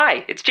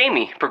Hi, it's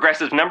Jamie,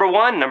 Progressive's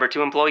 #1,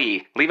 #2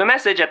 employee. Leave a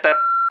message at the...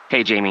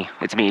 Hey, Jamie,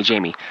 it's me,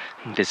 Jamie.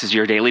 This is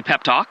your daily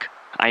pep talk.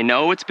 I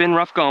know it's been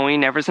rough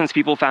going ever since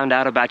people found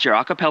out about your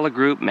a cappella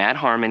group, Mad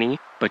Harmony,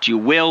 but you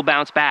will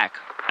bounce back.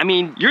 I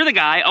mean, you're the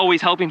guy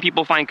always helping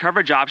people find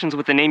coverage options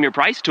with the Name Your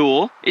Price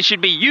tool. It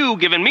should be you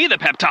giving me the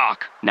pep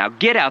talk. Now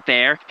get out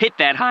there, hit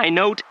that high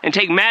note, and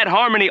take Mad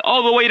Harmony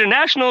all the way to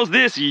nationals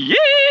this year!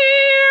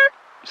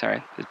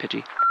 Sorry, it's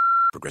pitchy.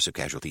 Progressive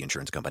Casualty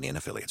Insurance Company and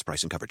Affiliates.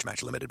 Price and coverage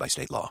match limited by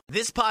state law.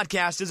 This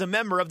podcast is a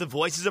member of the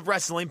Voices of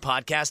Wrestling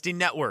Podcasting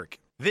Network.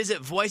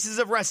 Visit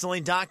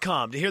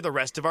voicesofwrestling.com to hear the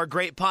rest of our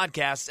great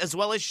podcasts, as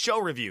well as show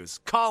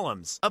reviews,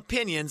 columns,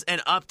 opinions,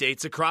 and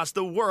updates across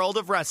the world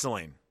of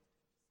wrestling.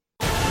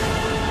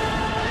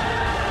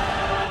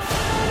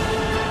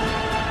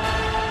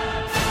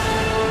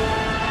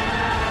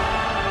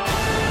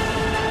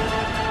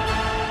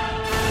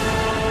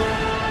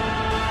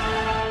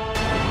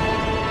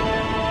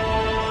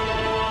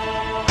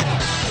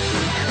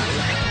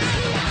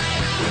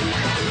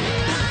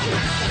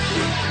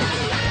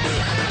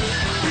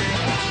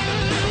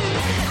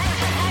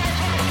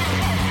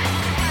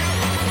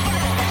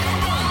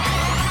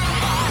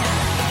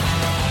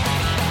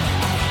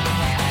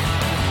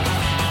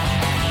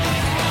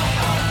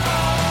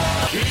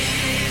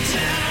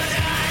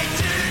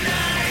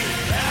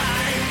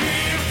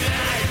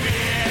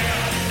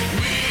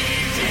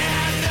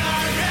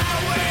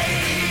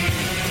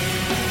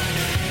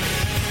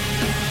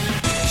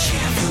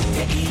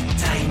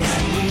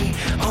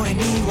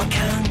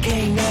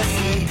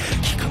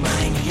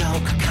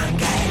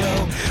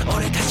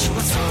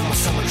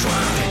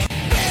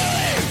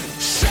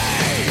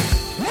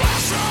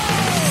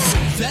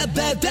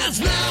 That's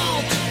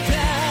not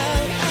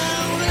that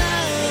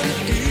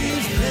outline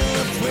is the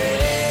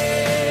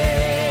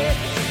way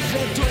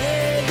that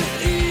way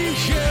is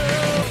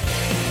here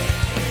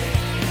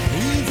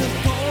even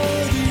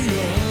for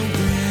the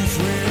hungry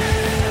friend.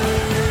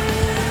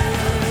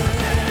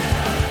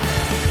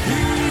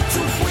 It's a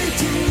way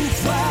too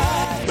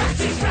far.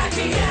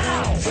 Racking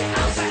out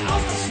outside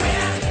of the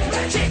sphere.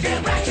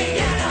 Racking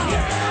out.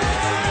 Yeah,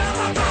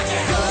 I'm rocking.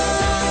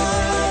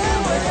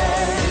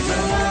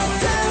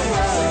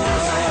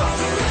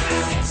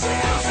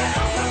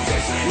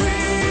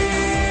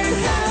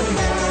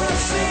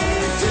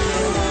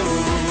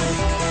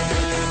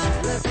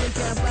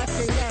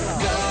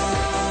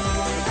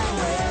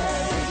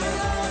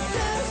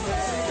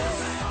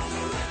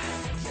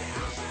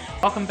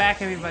 Welcome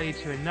back, everybody,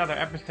 to another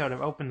episode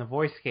of Open the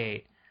Voice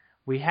Gate.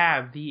 We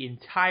have the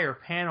entire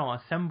panel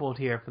assembled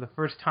here for the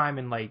first time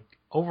in,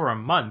 over a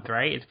month,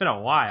 right? It's been a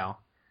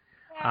while.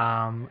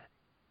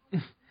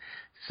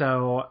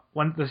 So,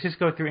 let's just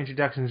go through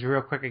introductions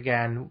real quick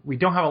again. We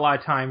don't have a lot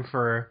of time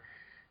for,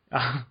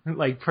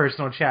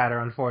 personal chatter,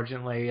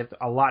 unfortunately. It's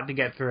a lot to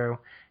get through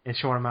in a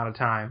short amount of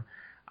time.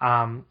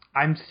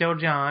 I'm still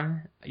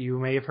John. You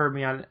may have heard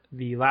me on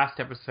the last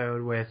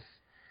episode with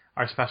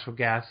our special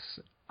guests.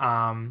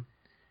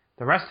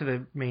 The rest of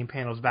the main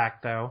panel's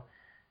back, though.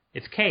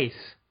 It's Case.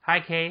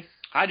 Hi, Case.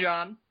 Hi,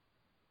 John.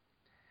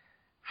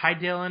 Hi,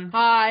 Dylan.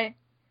 Hi.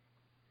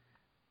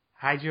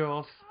 Hi,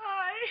 Jules.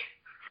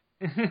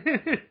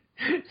 Hi.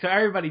 So,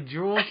 everybody,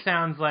 Jules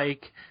sounds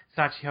like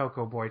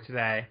Sachihoko Boy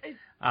today.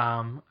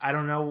 I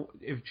don't know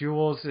if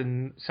Jules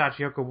and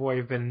Sachihoko Boy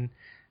have been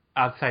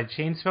outside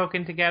chain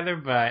smoking together,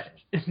 but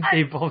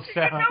they both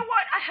sound... You know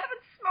what? I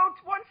haven't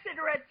smoked one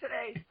cigarette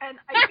today, and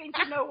I think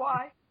you know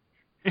why.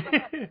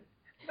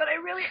 But I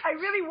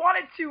really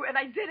wanted to, and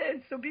I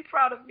didn't, so be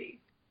proud of me.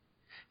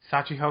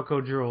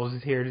 Sachihoko Jules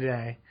is here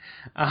today.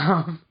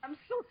 I'm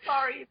so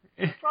sorry.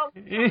 It's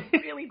probably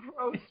really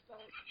gross, but...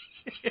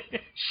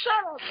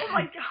 Shut up. Oh,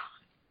 my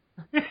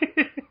God.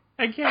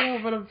 I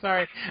can't help it. I'm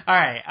sorry. All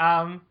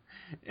right.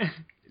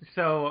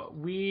 So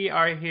we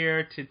are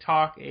here to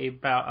talk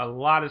about a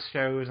lot of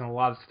shows and a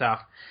lot of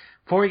stuff.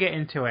 Before we get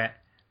into it,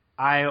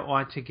 I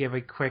want to give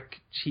a quick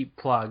cheap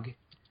plug.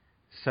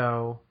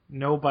 So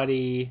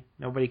nobody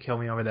kill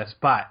me over this.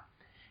 But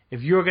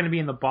if you're going to be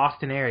in the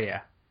Boston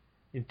area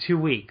in 2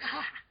 weeks,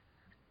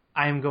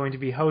 I am going to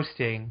be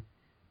hosting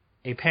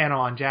a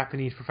panel on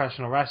Japanese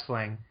professional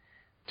wrestling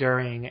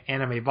during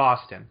Anime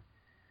Boston.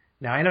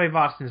 Now, Anime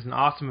Boston is an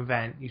awesome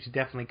event you should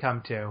definitely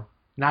come to,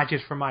 not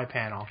just for my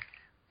panel.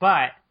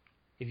 But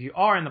if you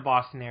are in the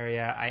Boston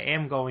area, I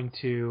am going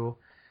to,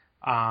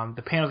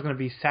 the panel is going to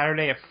be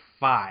Saturday at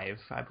 5,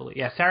 I believe.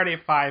 Yeah, Saturday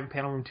at 5,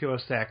 panel room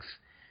 206.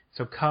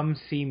 So come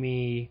see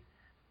me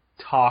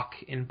talk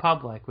in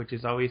public, which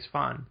is always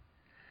fun.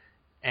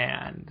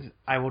 And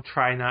I will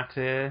try not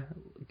to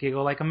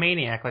giggle like a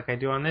maniac like I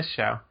do on this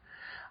show.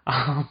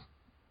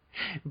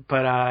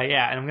 But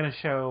yeah, and we're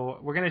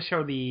gonna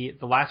show the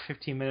last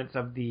 15 minutes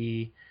of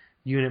the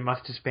Unit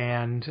Must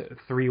Disband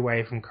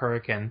 3-way from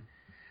Kurikan.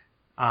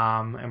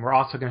 And we're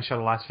also gonna show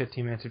the last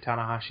 15 minutes of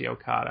Tanahashi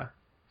Okada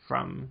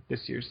from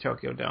this year's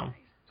Tokyo Dome.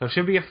 So it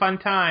should be a fun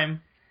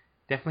time.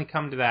 Definitely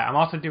come to that. I'm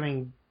also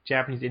doing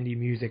Japanese indie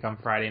music on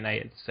Friday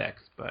night at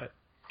 6, but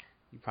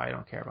you probably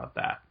don't care about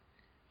that.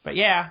 But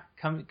yeah,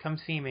 come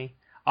see me.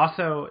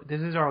 Also,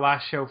 this is our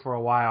last show for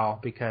a while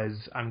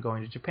because I'm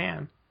going to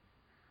Japan.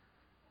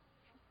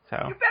 So.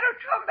 You better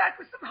come back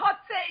with some hot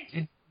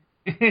takes.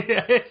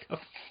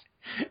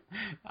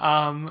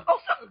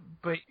 Also,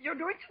 but you're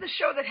going to the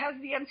show that has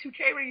the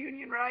M2K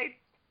reunion, right?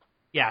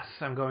 yes,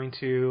 I'm going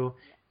to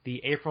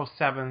the April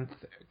 7th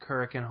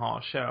Kurikan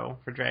Hall show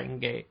for Dragon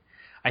Gate.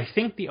 I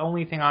think the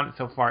only thing on it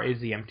so far is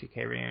the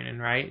M2K reunion,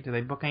 right? Do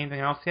they book anything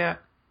else yet?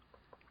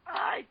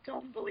 I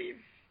don't believe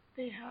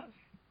they have.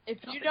 If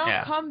you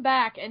don't come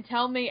back and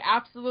tell me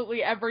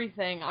absolutely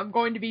everything, I'm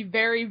going to be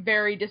very,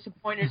 very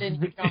disappointed in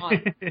you,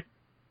 John.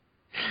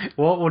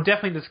 Well, we'll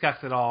definitely discuss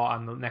it all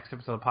on the next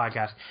episode of the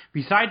podcast.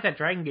 Besides that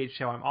Dragon Gate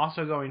show, I'm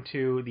also going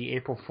to the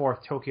April 4th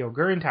Tokyo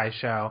Guruntai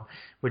show,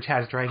 which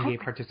has Dragon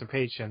Gate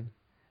participation.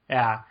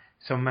 Yeah,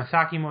 so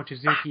Masaki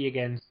Mochizuki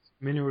against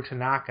Minoru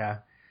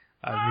Tanaka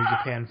of New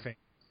Japan fame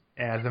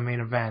as the main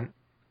event.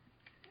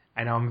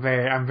 I know I'm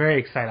very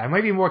excited. I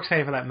might be more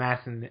excited for that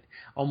match than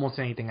almost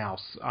anything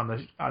else on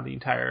the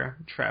entire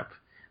trip.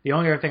 The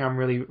only other thing I'm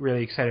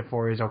really excited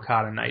for is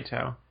Okada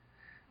Naito,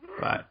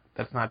 but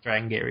that's not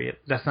Dragon Gate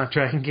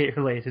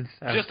related.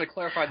 So. Just to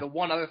clarify, the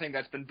one other thing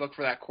that's been booked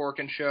for that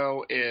Korakuen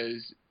show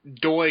is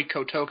Doi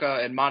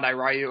Kotoka and Mandai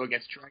Ryu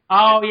against Dragon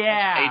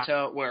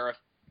Eita, where if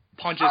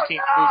Punch's team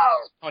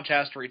loses, Punch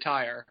has to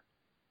retire.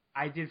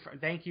 I did.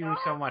 Thank you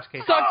so much,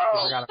 Case. Suck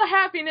the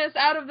happiness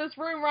out of this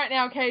room right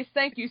now, Case.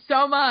 Thank you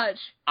so much.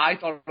 I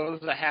thought it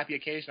was a happy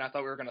occasion. I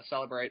thought we were going to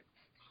celebrate.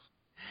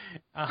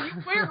 We're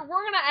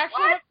going to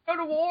actually go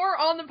to war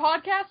on the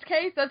podcast,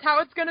 Case. That's how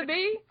it's going to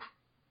be.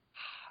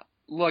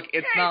 Look,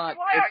 it's Case, not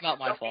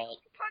my fault.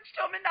 Punch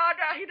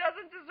Tominaga. He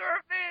doesn't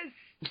deserve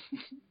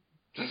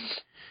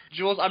this.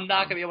 Jules, I'm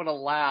not going to be able to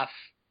laugh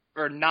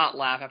or not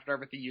laugh after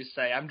everything you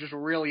say. I'm just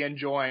really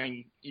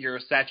enjoying your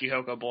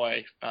Sachihoko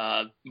boy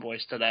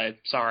voice today.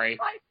 Sorry.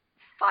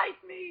 Fight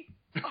me.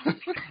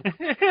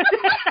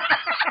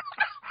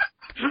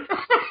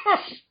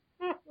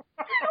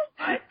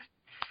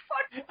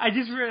 I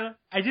just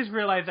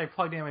realized I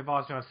plugged in my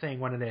boss when I was saying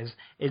when it is.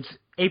 It's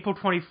April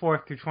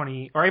 24th through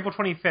April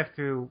 25th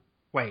through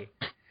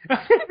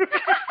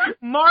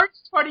March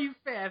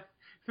 25th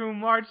through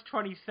March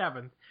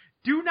 27th.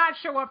 Do not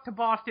show up to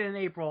Boston in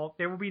April.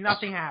 There will be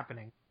nothing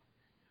happening.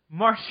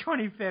 March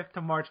 25th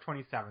to March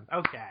 27th.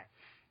 Okay.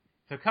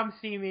 So come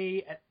see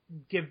me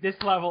give this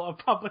level of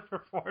public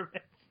performance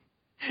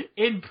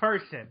in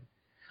person.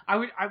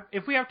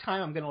 If we have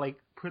time, I'm going to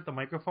put the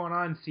microphone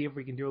on and see if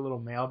we can do a little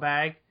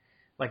mailbag,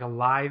 like a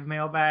live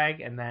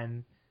mailbag, and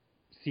then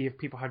see if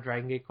people have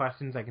Dragon Gate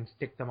questions. I can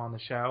stick them on the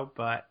show,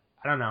 but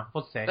I don't know.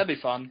 We'll see. That'd be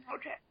fun.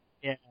 Okay.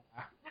 Yeah.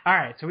 All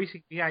right. So we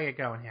got to get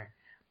going here.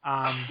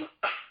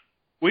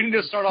 We need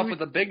to start off with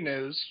the big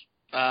news.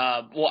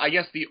 Well, I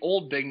guess the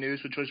old big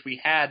news, which was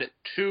we had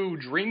 2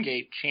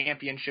 Dreamgate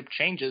Championship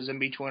changes in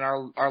between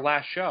our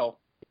last show.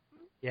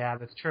 Yeah,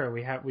 that's true.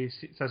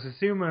 So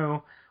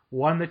Susumu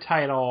won the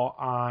title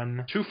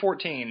on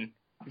 2/14,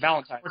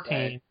 Valentine's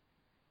Day.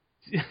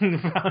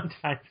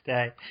 Valentine's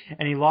Day,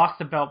 and he lost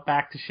the belt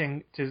back to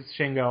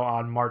Shingo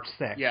on March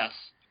 6th. Yes.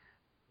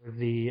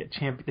 The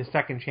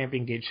second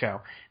Champion Gate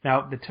show.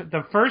 Now,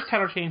 the first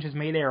title change has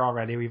made air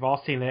already. We've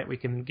all seen it. We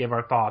can give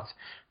our thoughts.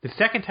 The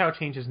second title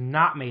change has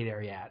not made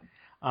air yet.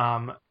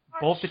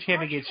 Both the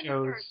Champion Gate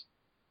shows.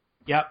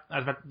 Yep,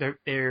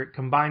 they're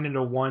combined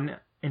into one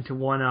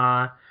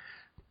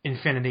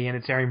Infinity, and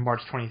it's airing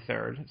March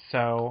 23rd.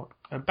 So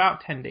about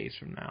 10 days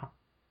from now.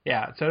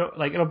 Yeah, so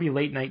it'll be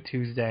late night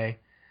Tuesday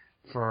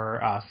for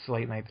us,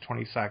 late night the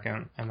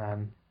 22nd, and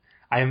then.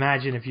 I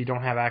imagine if you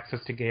don't have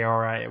access to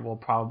Gaora, it will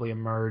probably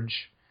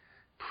emerge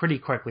pretty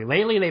quickly.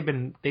 Lately, they've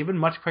been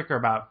much quicker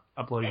about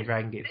uploading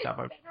Dragon Gate stuff.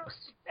 Better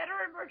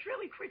emerge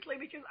really quickly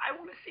because I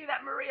want to see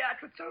that Maria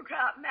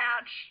Kotoka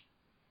match.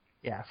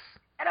 Yes.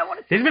 And I want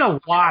to see. There's been a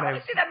lot I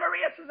want to see that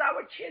Maria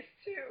Tozawa kiss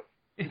too.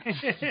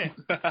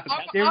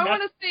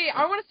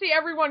 I want to see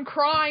everyone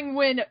crying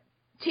when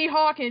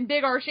T-Hawk and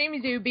Big R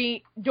Shimizu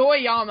beat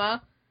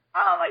Doyama.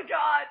 Oh my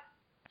god.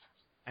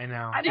 I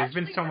know. There's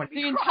been so much.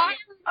 The entire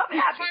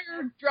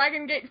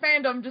Dragon Gate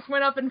fandom just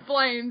went up in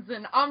flames,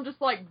 and I'm just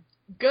like,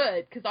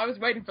 good, because I was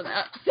waiting for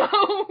that. So.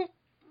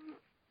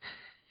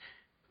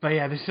 But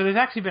yeah, there's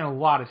actually been a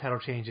lot of title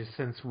changes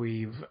since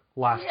we've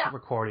last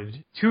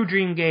recorded. 2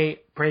 Dream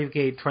Gate, Brave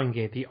Gate, Twin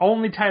Gate. The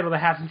only title that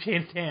hasn't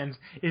changed hands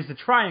is the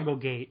Triangle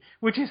Gate,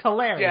 which is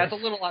hilarious. Yeah, it's a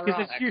little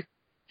ironic.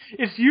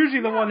 It's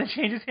usually the one that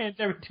changes hands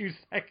every 2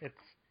 seconds.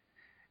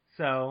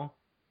 So.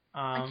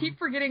 I keep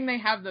forgetting they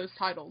have those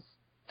titles.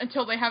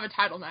 Until they have a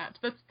title match.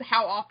 That's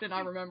how often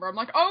I remember. I'm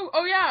like,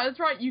 oh yeah, that's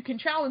right. You can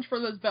challenge for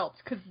those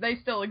belts because they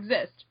still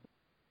exist.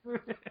 So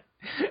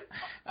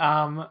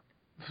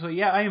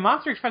yeah, I mean,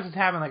 Monster Express is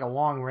having a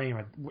long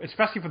reign,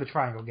 especially for the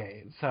Triangle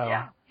Gate.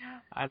 So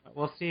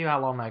we'll see how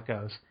long that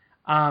goes.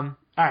 All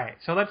right,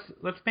 so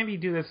let's maybe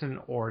do this in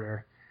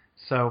order.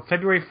 So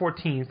February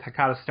 14th,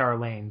 Hakata Star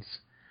Lanes,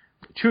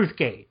 Truth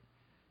Gate.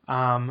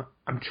 I'm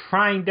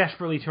trying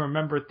desperately to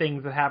remember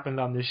things that happened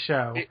on this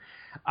show.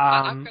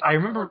 I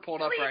remember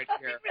pulled up right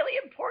here. Really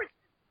important.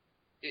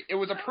 it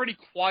was a pretty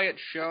quiet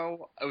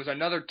show. It was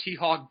another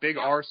T-Hawk Big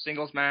R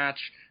singles match.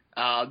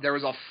 There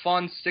was a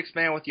fun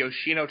 6-man with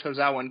Yoshino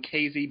Tozawa and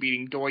KZ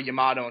beating Doi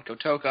Yamato and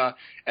Kotoka.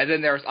 And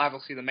then there's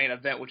obviously the main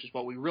event, which is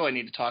what we really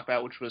need to talk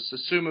about, which was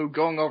Susumu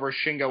going over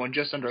Shingo in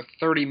just under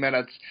 30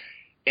 minutes.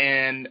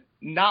 And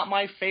not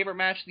my favorite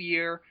match of the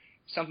year,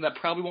 something that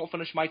probably won't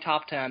finish my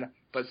top 10,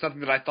 but something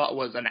that I thought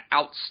was an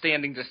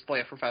outstanding display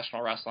of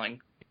professional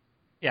wrestling.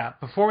 Yeah,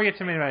 before we get to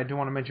the main event, I do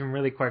want to mention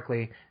really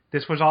quickly,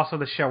 this was also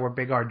the show where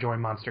Big R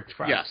joined Monster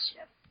Express. Yes.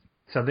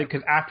 So,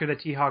 because after the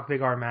T-Hawk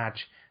Big R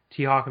match,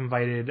 T-Hawk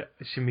invited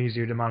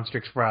Shimizu to Monster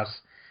Express,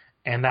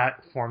 and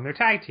that formed their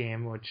tag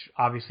team, which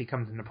obviously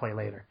comes into play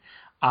later.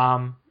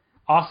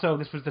 Also,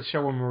 this was the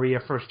show where Maria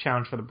first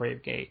challenged for the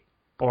Brave Gate.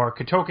 Or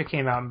Kotoka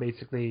came out and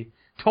basically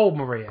told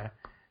Maria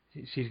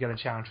she's going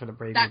to challenge for the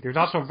Brave Gate. There's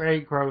also a very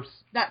gross...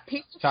 That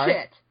piece of Sorry?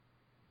 shit.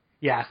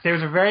 Yes,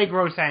 there's a very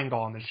gross angle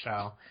on this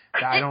show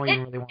that I don't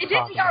even really want to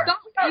talk about. It didn't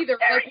stop either.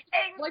 Very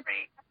Like,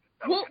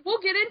 angry. we'll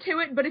get into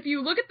it, but if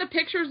you look at the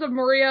pictures of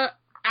Maria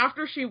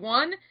after she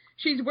won,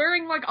 she's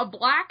wearing like a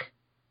black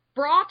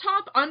bra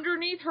top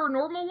underneath her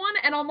normal one,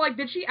 and I'm like,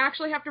 did she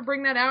actually have to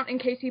bring that out in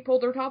case he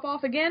pulled her top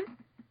off again?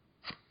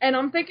 And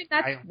I'm thinking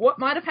that's what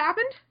might have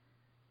happened.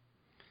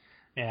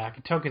 Yeah,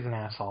 Kotoka's an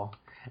asshole.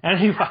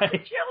 Anyway.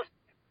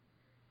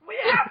 We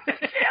have to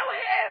kill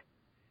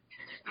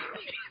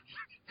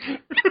him!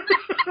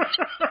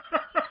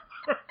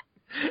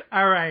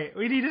 All right,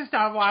 we need to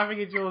stop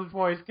laughing at Jules'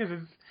 voice because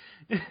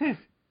it's...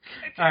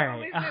 All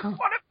right. One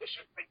of you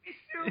should bring me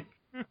soup.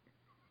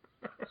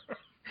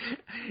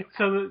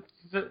 So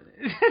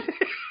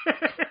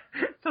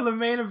the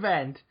main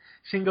event,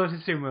 Shingo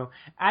Susumu.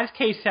 As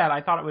Kay said,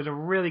 I thought it was a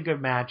really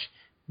good match.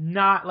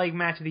 Not like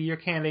match of the year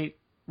candidate,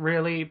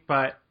 really,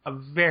 but a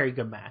very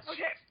good match.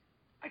 Okay,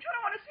 I kind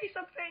of want to say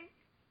something.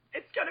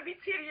 It's going to be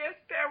tedious.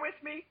 Bear with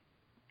me.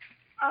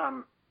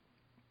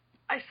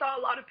 I saw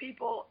a lot of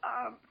people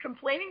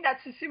complaining that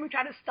Susumu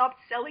kind of stopped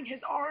selling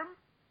his arm,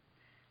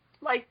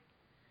 like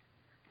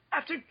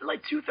after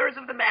like 2/3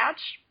 of the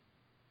match.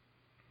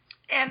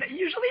 And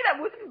usually that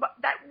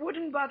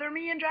wouldn't bother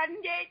me in Dragon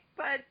Gate,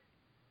 but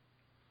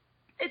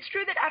it's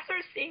true that after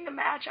seeing the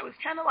match, I was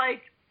kind of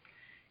like,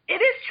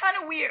 it is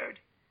kind of weird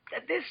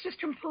that this just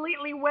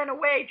completely went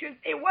away, because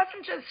it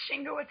wasn't just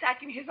Shingo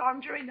attacking his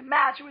arm during the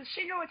match, it was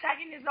Shingo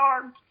attacking his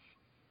arm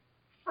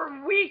for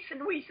weeks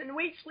and weeks and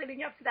weeks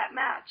leading up to that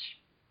match.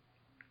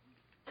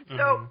 And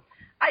so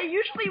I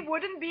usually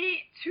wouldn't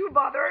be too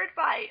bothered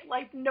by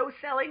like no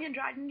selling in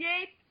Dragon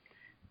Gate,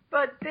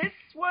 but this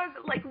was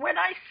like, when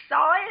I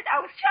saw it,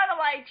 I was kind of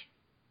like,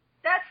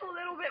 that's a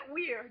little bit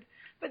weird.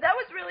 But that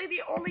was really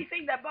the only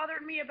thing that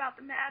bothered me about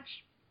the match.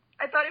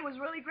 I thought it was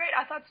really great.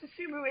 I thought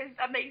Susumu is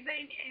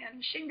amazing,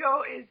 and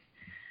Shingo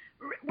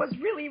was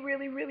really,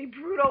 really, really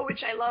brutal,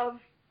 which I love.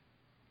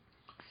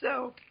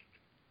 So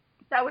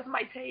that was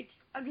my take.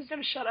 I'm just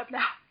gonna shut up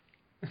now.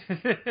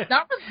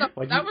 That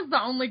was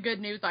the only good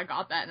news I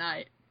got that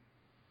night.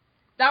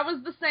 That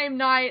was the same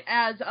night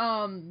as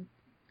I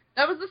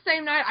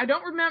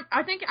don't remember.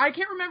 I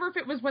can't remember if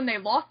it was when they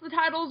lost the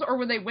titles or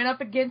when they went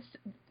up against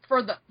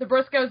for the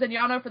Briscoes and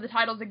Yano for the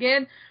titles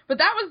again. But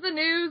that was the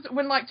news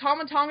when like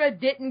Tama Tonga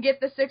didn't get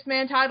the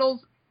 6-man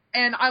titles,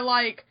 and I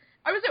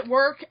was at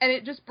work and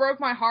it just broke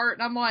my heart,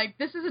 and I'm like,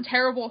 this is a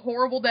terrible,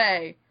 horrible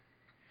day.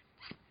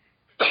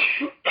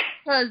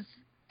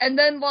 And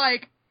then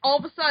like all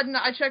of a sudden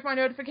I check my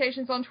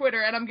notifications on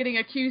Twitter and I'm getting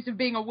accused of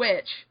being a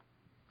witch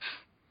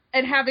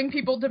and having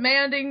people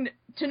demanding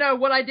to know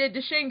what I did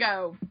to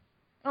Shingo.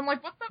 I'm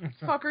like, what the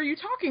fuck are you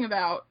talking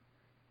about?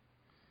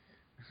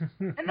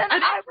 And then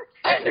I was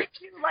sending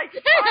you like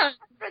 500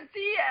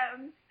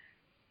 DMs.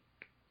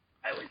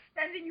 I was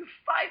sending you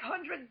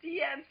 500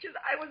 DMs because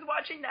I was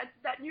watching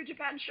that New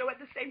Japan show at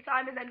the same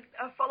time, and then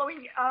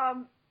following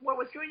what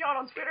was going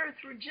on Twitter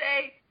through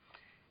Jay.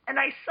 And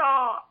I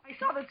saw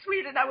the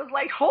tweet, and I was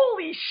like,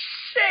 holy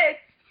shit!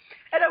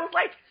 And I was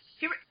like,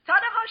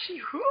 Tanahashi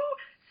who?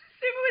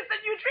 Susumu is the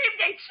new Dream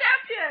Gate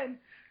champion!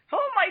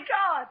 Oh my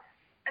god!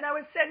 And I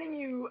was sending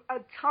you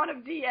a ton of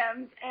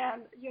DMs,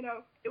 and, you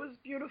know, it was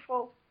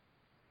beautiful.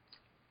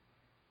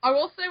 I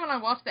will say when I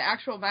watched the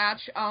actual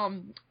match,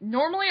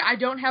 normally I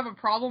don't have a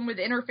problem with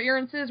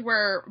interferences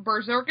where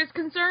Berserk is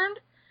concerned,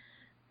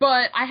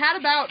 but I had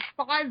about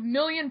 5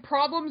 million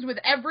problems with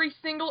every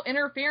single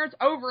interference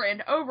over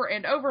and over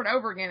and over and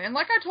over again. And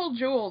like I told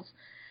Jules,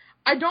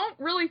 I don't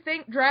really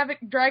think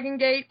Dragon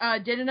Gate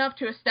did enough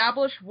to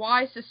establish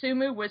why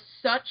Susumu was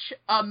such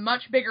a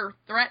much bigger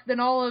threat than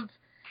all of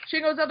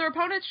Shingo's other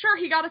opponents. Sure,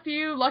 he got a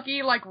few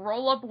lucky, like,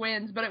 roll-up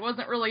wins, but it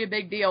wasn't really a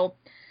big deal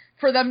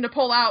for them to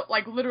pull out,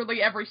 like,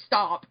 literally every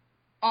stop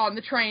on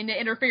the train to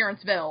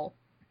Interferenceville.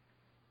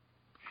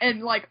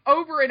 And, like,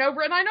 over and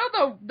over, and I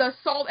know the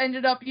Salt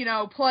ended up, you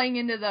know, playing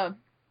into the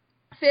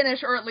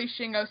finish, or at least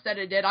Shingo said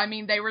it did. I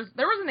mean, there was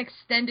an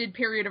extended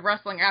period of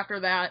wrestling after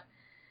that,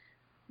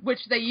 which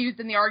they used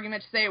in the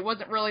argument to say it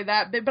wasn't really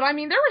that big. But, I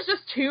mean, there was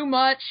just too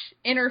much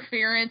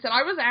interference, and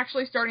I was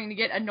actually starting to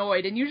get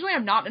annoyed. And usually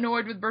I'm not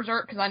annoyed with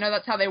Berserk, because I know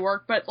that's how they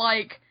work, but,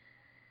 like,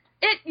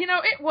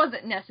 it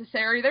wasn't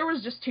necessary. There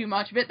was just too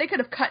much of it. They could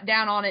have cut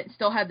down on it and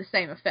still had the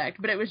same effect,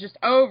 but it was just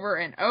over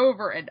and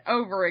over and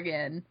over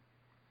again.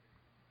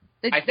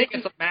 I think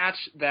it's a match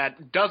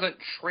that doesn't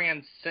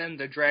transcend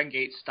the Dragon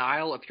Gate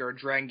style. If you're a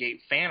Dragon Gate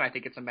fan, I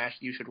think it's a match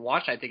you should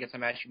watch. I think it's a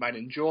match you might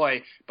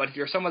enjoy. But if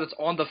you're someone that's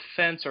on the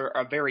fence or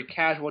a very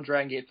casual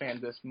Dragon Gate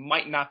fan, this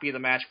might not be the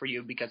match for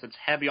you because it's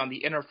heavy on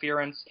the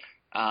interference.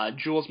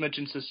 Jules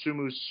mentioned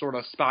Susumu's sort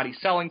of spotty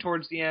selling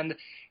towards the end.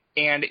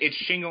 And it's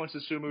Shingo and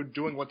Susumu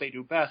doing what they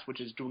do best,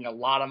 which is doing a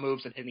lot of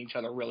moves and hitting each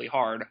other really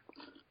hard.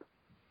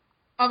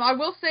 I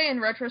will say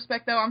in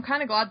retrospect, though, I'm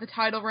kind of glad the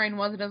title reign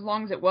wasn't as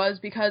long as it was,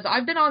 because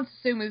I've been on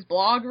Susumu's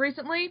blog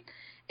recently,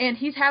 and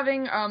he's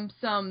having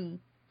some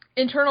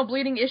internal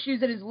bleeding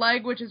issues in his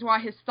leg, which is why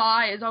his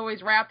thigh is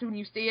always wrapped when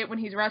you see it when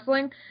he's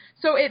wrestling.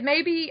 So it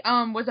maybe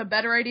was a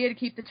better idea to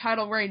keep the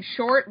title reign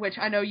short, which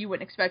I know you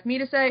wouldn't expect me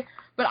to say,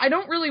 but I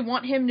don't really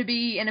want him to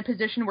be in a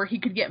position where he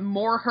could get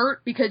more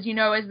hurt, because,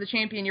 as the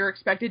champion, you're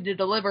expected to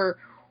deliver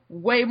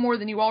way more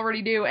than you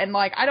already do, and,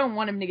 I don't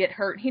want him to get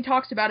hurt. He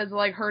talks about his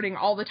leg hurting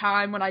all the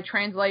time when I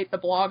translate the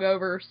blog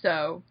over,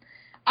 so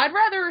I'd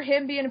rather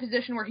him be in a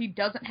position where he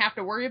doesn't have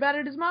to worry about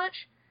it as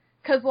much,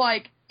 because,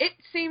 it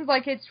seems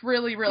like it's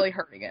really, really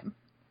hurting him.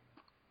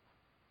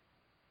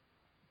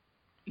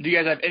 Do you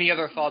guys have any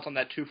other thoughts on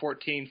that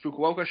 214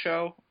 Fukuoka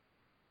show?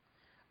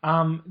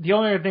 The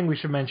only other thing we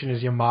should mention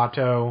is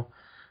Yamato's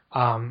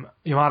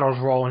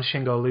role in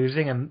Shingo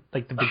losing, and,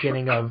 the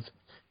beginning of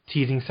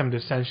teasing some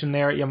dissension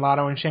there at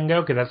Yamato and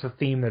Shingo, because that's a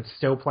theme that's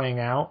still playing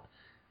out,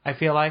 I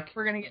feel like.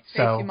 We're going to get face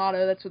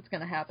Yamato, that's what's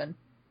going to happen.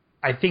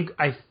 I think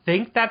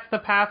that's the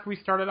path we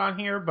started on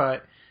here,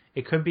 but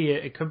it could be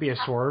a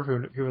swerve,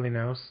 who really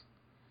knows?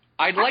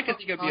 I'd like to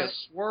think it'd be a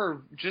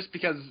swerve, just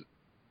because,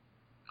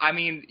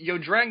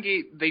 Dragon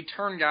Gate, they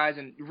turn guys,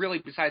 and really,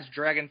 besides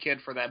Dragon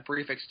Kid for that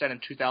brief extent in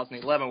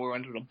 2011, we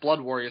went into the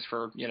Blood Warriors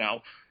for,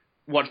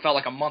 what felt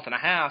like a month and a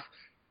half,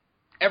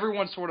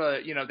 everyone sort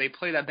of, they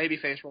play that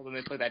babyface role and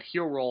they play that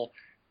heel role.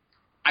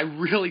 I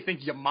really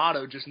think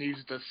Yamato just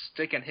needs to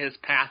stick in his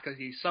path, because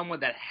he's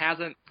someone that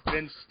hasn't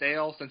been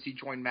stale since he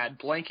joined Mad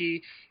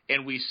Blanky,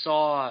 and we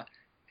saw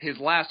his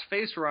last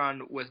face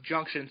run with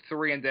Junction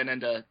 3 and then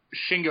into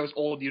Shingo's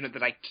old unit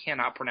that I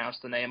cannot pronounce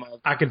the name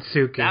of.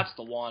 Akatsuki. That's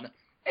the one.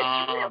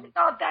 It's really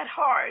not that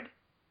hard.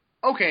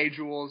 Okay,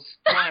 Jules.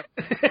 Kate,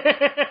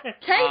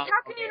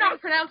 how can you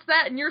not pronounce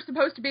that and you're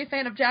supposed to be a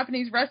fan of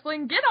Japanese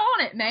wrestling? Get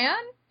on it, man!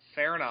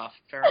 Fair enough.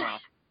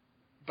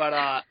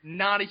 But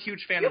not a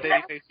huge fan of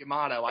babyface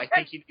Yamato. I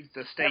think he needs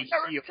to stay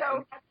heel in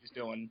what he's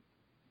doing.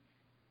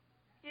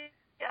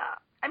 Yeah.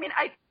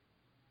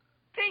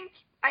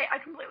 I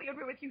completely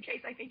agree with you,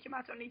 Chase. I think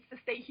Yamato needs to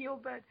stay heel,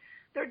 but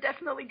they're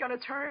definitely going to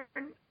turn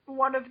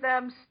one of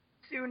them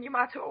soon,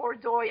 Yamato or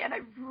Doi, and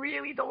I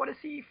really don't want to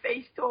see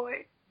face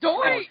Doi.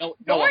 Doi in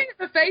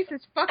the face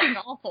is fucking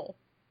awful.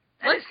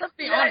 Let's just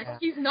be honest.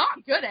 He's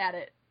not good at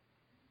it.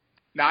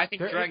 Now, I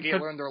think Dragon Gate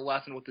learned their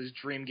lesson with his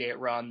Dream Gate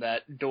run,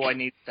 that Doi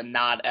needs to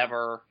not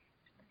ever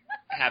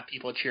have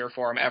people cheer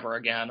for him ever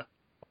again.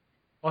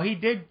 Well, he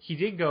did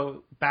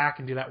go back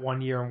and do that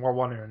 1 year in World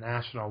 1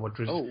 International, which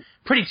was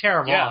pretty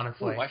terrible,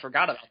 honestly. Ooh, I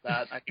forgot about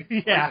that. I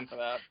think for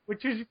that.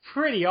 Which is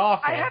pretty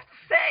awful. I have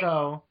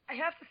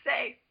to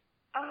say,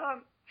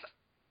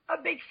 a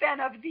big fan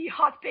of the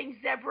Hot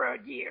Pink Zebra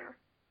year.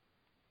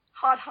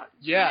 Hot.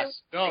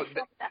 Yes. No,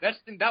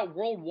 that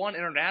World 1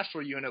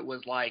 International unit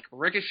was like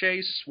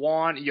Ricochet,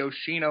 Swan,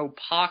 Yoshino,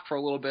 Pac for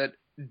a little bit,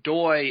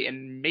 Doi,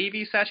 and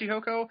maybe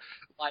Shachihoko.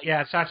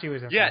 Sachi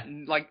was in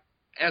there.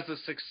 As a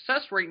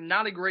success rate,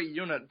 not a great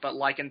unit, but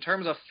in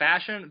terms of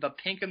fashion, the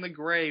pink and the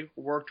gray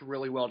worked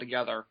really well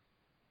together.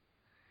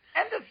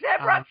 And the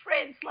zebra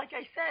prints, like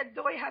I said,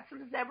 Doi had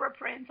some zebra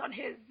prints on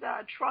his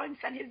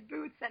trunks and his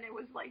boots, and it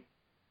was like...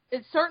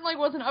 It certainly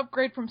was an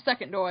upgrade from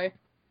second Doi.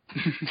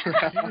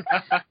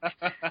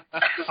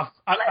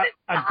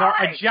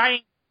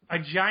 a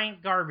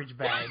giant garbage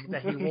bag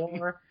that he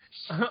wore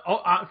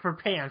for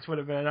pants would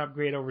have been an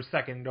upgrade over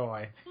second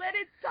Doi. Let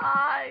it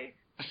die.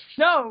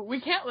 No,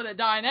 we can't let it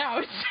die now.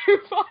 It's too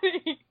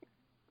funny.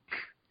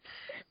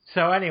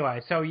 So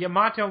anyway,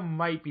 Yamato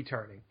might be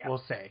turning,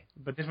 we'll say.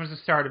 But this was the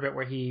start of it,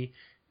 where he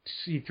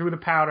threw the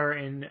powder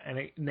in and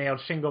it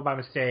nailed Shingo by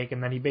mistake,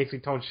 and then he basically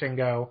told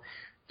Shingo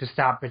to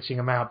stop bitching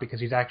him out because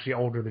he's actually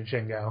older than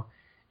Shingo,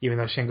 even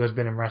though Shingo's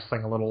been in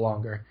wrestling a little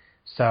longer.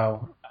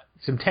 So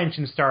some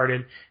tension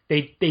started.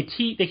 They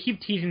keep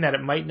teasing that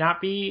it might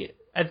not be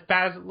as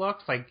bad as it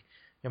looks.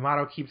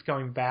 Yamato keeps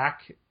going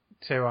back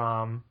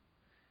to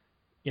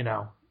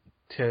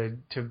to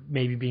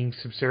maybe being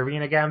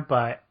subservient again,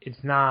 but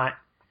it's not.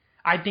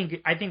 I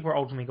think we're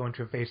ultimately going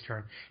to a face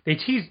turn. They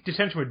teased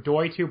dissension with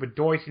Doi too, but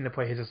Doi seemed to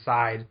play his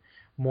side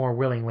more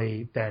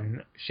willingly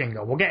than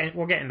Shingo. We'll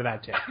get into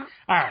that too.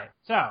 All right,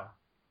 so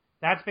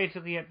that's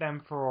basically it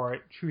then for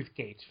Truth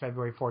Gates,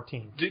 February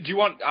 14th. Do you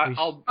want?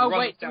 I'll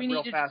run this down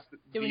real fast.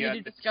 Do we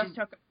need to discuss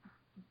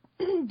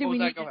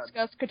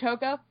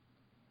Kotoka?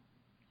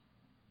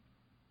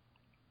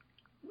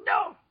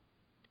 No.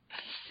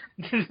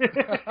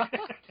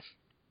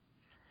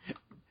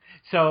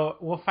 So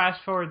we'll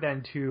fast forward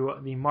then to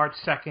the March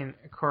 2nd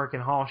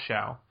Korakuen Hall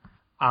show.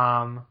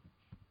 Not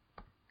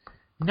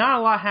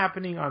a lot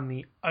happening on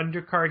the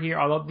undercard here,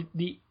 although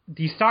the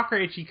Stalker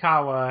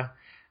Ichikawa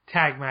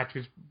tag match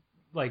was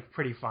like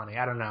pretty funny.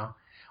 I don't know.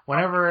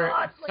 Whenever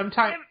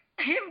sometimes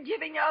him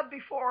giving up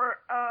before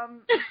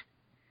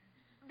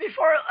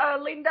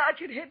Linda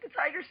could hit the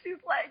Tiger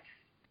Suplex.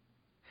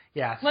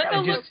 Yeah,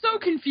 Linda looked so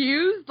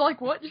confused. Like,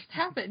 what just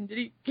happened? Did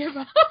he give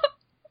up?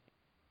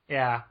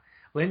 Yeah,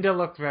 Linda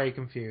looked very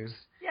confused.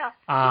 Yeah.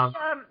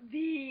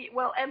 The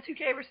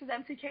M2K versus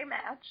M2K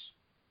match.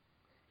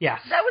 Yes.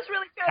 That was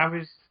really good. That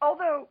was.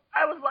 Although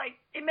I was like,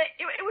 it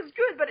was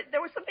good, but there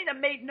was something that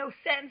made no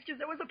sense because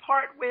there was a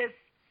part with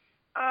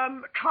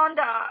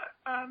Kanda,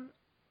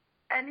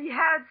 and he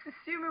had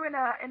Susumu in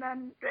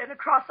a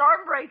cross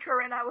arm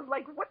breaker, and I was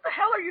like, what the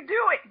hell are you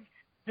doing?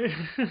 You're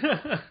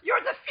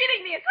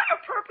defeating the entire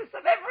purpose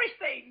of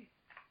everything.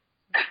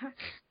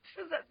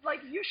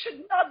 Like, you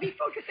should not be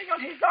focusing on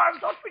his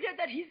arms. Don't forget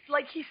that he's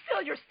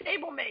still your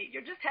stablemate.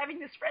 You're just having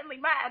this friendly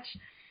match.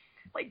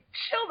 Like,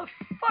 chill the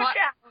fuck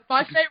out.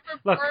 My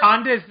favorite Look, part...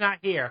 Kanda's not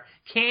here.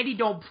 Candy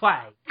don't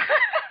play.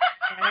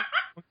 Okay?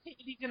 When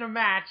Candy's in a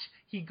match,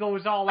 he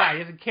goes all out.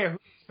 He doesn't care who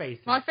he's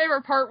facing. My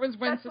favorite part was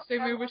when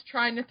Susumu was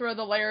trying to throw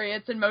the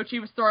lariats and Mochi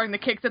was throwing the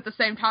kicks at the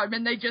same time,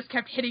 and they just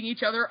kept hitting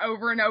each other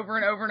over and over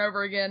and over and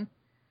over again.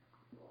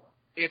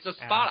 It's a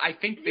spot I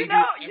think they do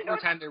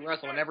every time they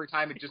wrestle, and every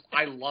time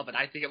I love it.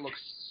 I think it looks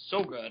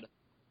so good.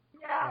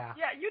 Yeah.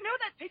 You know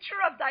that picture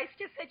of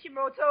Daisuke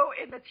Sekimoto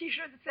in the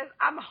t-shirt that says,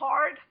 I'm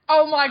hard?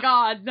 Oh my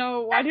god,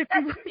 no. That's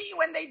me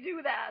when they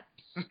do that.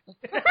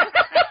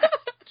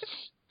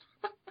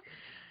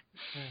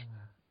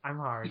 I'm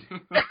hard.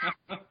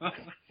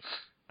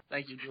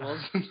 Thank you,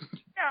 Jules.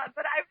 Yeah,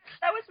 but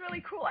that was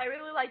really cool. I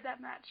really liked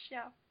that match,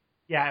 yeah.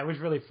 Yeah, it was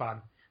really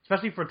fun.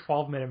 Especially for a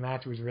 12-minute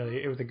match, it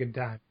was a good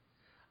time.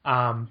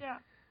 Yeah.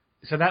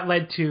 So that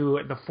led to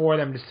the four of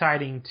them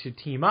deciding to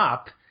team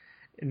up,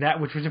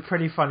 which was a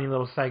pretty funny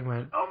little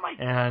segment. Oh my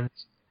god.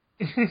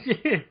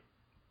 And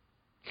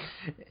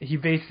he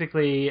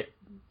basically,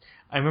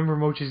 I remember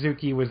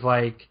Mochizuki was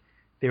like,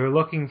 they were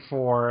looking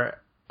for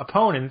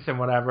opponents and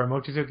whatever, and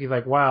Mochizuki's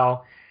like,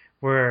 well,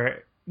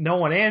 no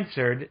one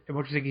answered. And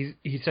Mochizuki,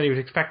 he said he was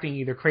expecting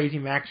either Crazy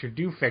Max or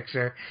Do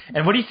Fixer.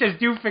 And when he says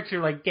Do Fixer,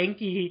 like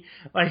Genki,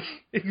 like,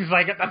 he's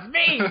like, that's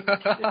me!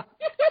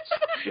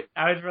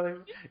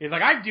 He's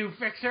like, I'm Do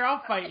Fixer,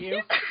 I'll fight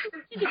you.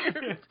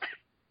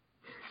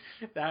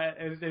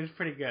 It was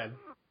pretty good.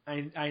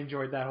 I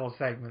enjoyed that whole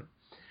segment.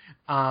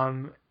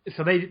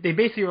 So they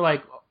basically were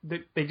like,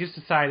 they just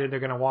decided they're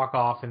going to walk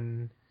off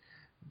and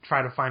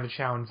try to find a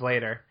challenge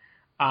later.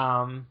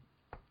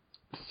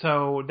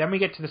 So then we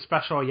get to the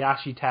special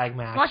Yashi tag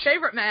match. My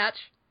favorite match.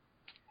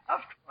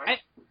 Of course.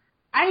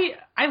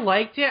 I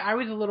liked it. I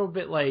was a little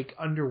bit like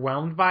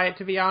underwhelmed by it,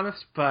 to be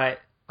honest, but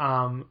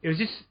it was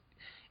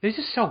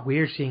just so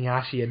weird seeing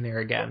Yashi in there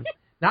again.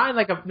 Not in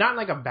like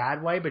a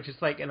bad way, but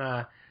just like in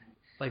a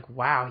like,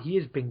 wow, he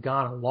has been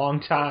gone a long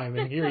time,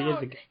 and here he is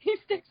again. He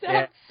sticks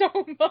out so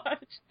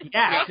much.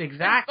 Yes,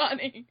 exactly.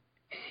 Funny.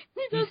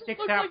 He doesn't sticks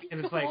look out like he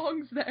and it's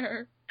belongs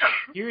there.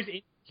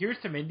 Here's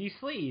some indie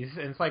sleaze,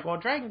 and it's like, well,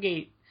 Dragon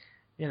Gate,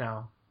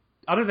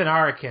 other than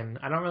Ariken,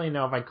 I don't really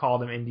know if I'd call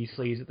them indie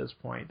sleaze at this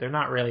point. They're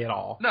not really at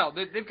all. No,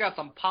 they've got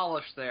some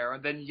polish there,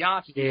 and then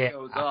Yashi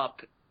shows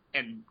up,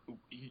 and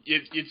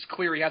it's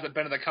clear he hasn't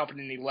been in the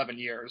company in 11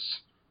 years.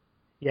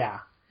 Yeah.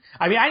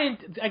 I mean,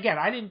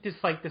 I didn't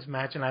dislike this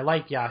match, and I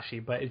like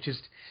Yashi, but it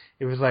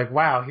was like,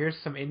 wow, here's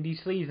some indie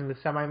sleaze in the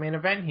semi-main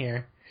event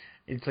here.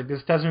 It's like,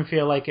 this doesn't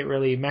feel like it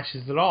really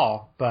meshes at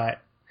all, but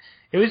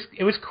it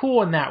was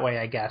cool in that way,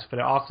 I guess, but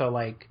it also,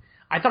 like,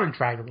 I thought it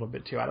dragged a little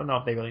bit, too. I don't know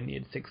if they really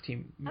needed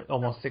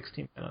almost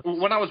 16 minutes.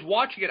 When I was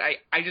watching it, I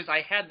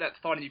had that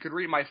thought, and you could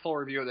read my full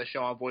review of the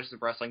show on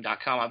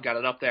voicesofwrestling.com. I've got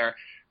it up there.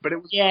 But it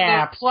was...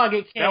 Yeah, plug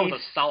it, Case. That was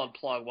a solid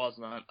plug,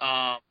 wasn't it?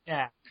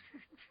 Yeah.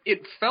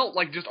 It felt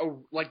like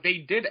like they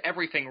did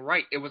everything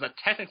right. It was a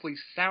technically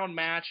sound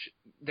match.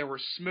 They were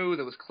smooth.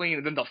 It was clean.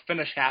 And then the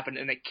finish happened,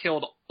 and it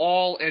killed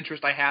all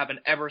interest I have in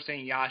ever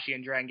seeing Yashi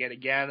and Dragon Gate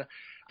again.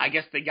 I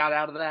guess they got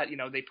out of that.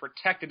 They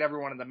protected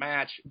everyone in the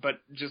match,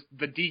 but just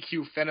the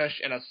DQ finish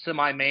and a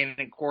semi-main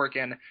in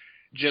Korakuen,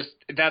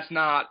 that's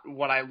not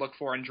what I look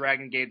for in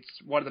Dragon Gate.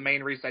 It's one of the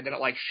main reasons I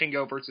didn't like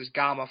Shingo versus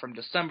Gama from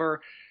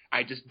December.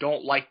 I just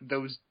don't like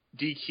those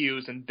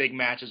DQs and big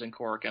matches in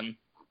Korakuen.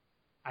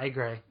 I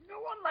agree.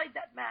 Like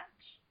that match.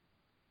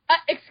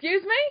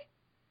 Excuse me?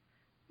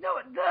 No,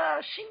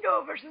 the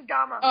Shingo versus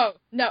Gama. Oh,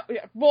 no.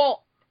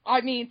 Well, I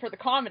mean for the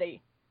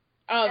comedy.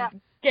 Gama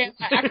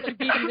actually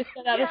beating the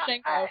shit out of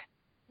Shingo.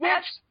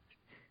 Which,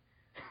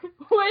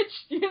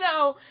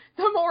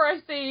 the more I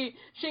see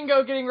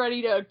Shingo getting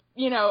ready to,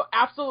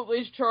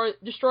 absolutely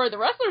destroy the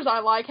wrestlers I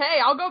like, hey,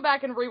 I'll go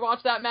back and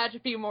rewatch that match a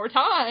few more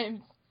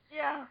times.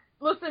 Yeah.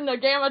 Listen to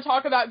Gamma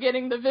talk about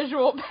getting the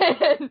visual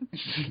pin.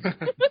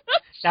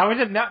 That was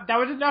enough. That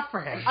was enough for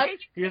him.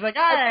 He was like,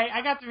 all right,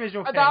 I got the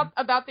visual thing.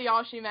 About the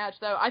Yashi match,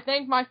 though, I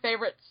think my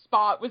favorite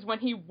spot was when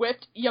he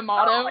whipped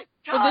Yamato with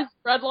his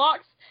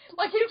dreadlocks.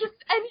 Like, he just,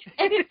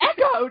 and it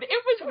echoed.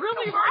 It was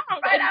really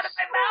loud. Right out of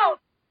my mouth.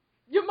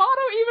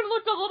 Yamato even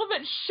looked a little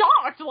bit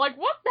shocked. Like,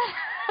 what the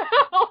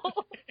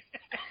hell?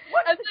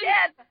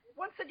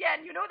 Once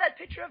again, you know that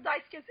picture of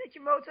Daisuke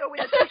Sekimoto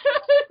with a t-shirt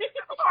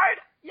card?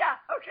 Yeah,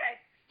 okay.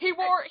 He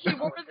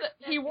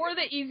wore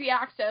the easy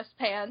access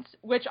pants,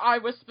 which I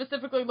was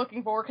specifically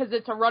looking for because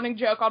it's a running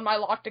joke on my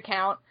locked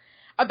account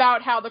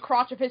about how the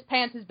crotch of his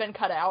pants has been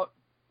cut out,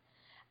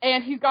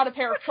 and he's got a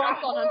pair of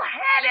trunks on. Put your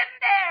head in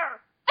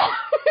there.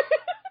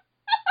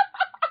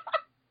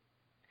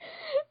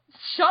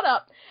 Shut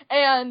up.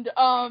 And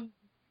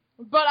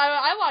but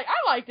I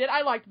liked it.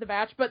 I liked the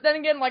match. But then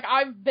again, like,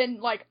 I've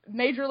been like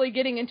majorly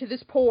getting into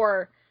this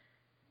poor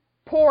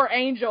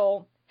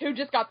Angel who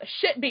just got the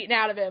shit beaten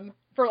out of him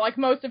for, like,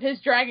 most of his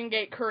Dragon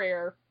Gate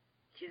career.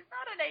 He's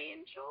not an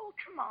angel.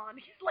 Come on.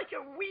 He's like a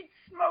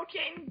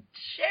weed-smoking,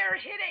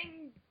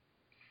 chair-hitting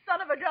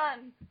son of a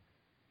gun.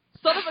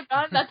 Son of a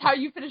gun? That's how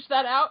you finish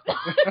that out? I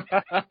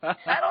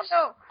don't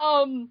know.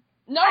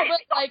 No, I but,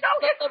 like... don't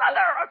know his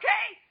mother,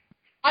 okay?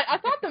 I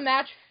thought the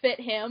match fit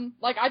him.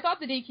 Like, I thought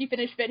the DQ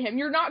finish fit him.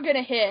 You're not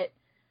gonna hit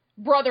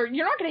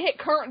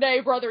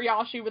current-day Brother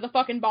Yashi with a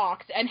fucking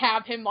box and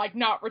have him, like,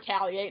 not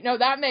retaliate. No,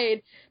 that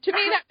made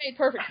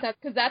perfect sense,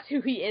 because that's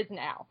who he is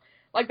now.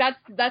 Like, that's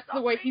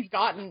the way he's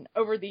gotten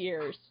over the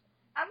years.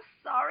 I'm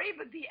sorry,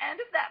 but the end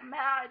of that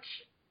match,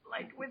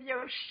 like, with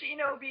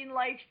Yoshino being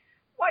like,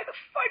 why the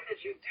fuck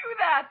did you do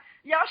that?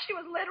 Yashi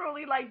was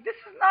literally like,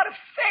 this is not a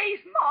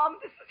face, Mom,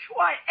 this is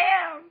who I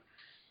am.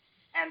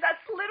 And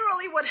that's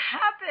literally what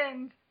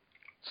happened.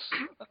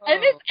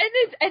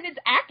 And it's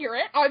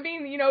accurate. I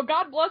mean, you know,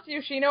 God bless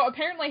Yoshino.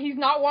 Apparently he's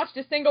not watched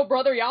a single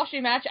Brother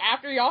Yashi match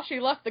after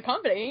Yashi left the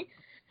company.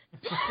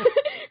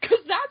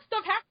 Because that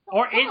stuff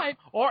happens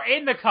or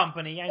in the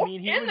company. I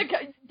mean,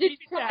 he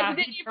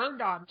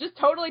turned on. Just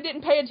totally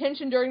didn't pay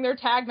attention during their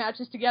tag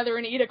matches together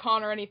in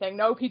Otakon or anything.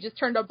 Nope, he just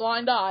turned a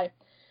blind eye.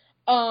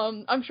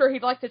 I'm sure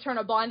he'd like to turn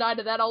a blind eye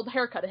to that old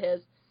haircut of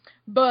his.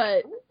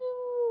 But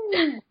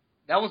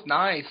that was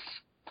nice.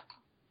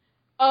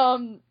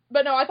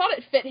 But no, I thought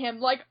it fit him.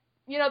 Like,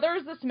 you know, there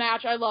was this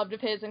match I loved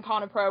of his in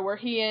Kana Pro where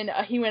he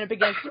went up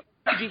against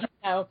Yuji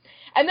Hino,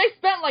 and they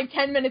spent like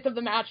 10 minutes of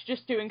the match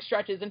just doing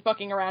stretches and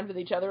fucking around with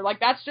each other. Like,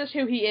 that's just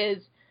who he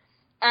is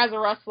as a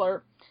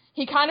wrestler.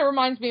 He kind of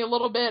reminds me a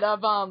little bit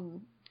of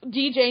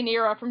DJ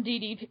Nira from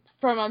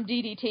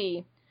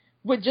DDT,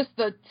 with just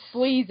the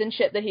sleaze and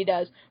shit that he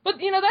does.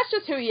 But, you know, that's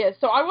just who he is.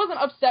 So I wasn't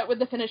upset with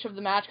the finish of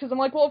the match, because I'm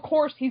like, well, of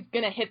course he's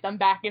gonna hit them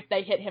back if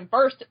they hit him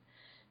first.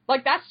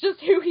 Like, that's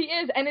just who he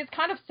is, and it's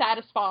kind of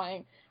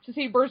satisfying to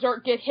see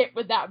Berserk get hit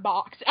with that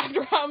box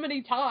after how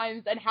many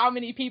times and how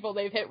many people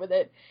they've hit with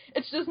it.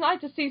 It's just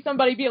nice to see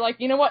somebody be like,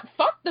 you know what,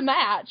 fuck the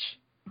match.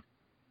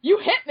 You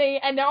hit me,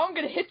 and now I'm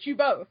gonna hit you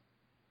both.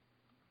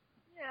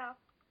 Yeah.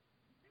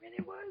 I mean,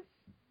 it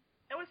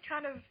was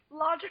kind of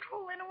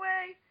logical in a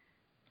way,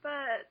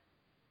 but...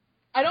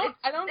 I don't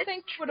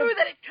think it's true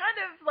that it kind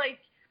of, like...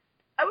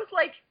 I was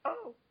like,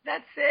 oh,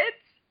 that's it?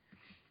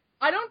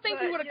 I don't think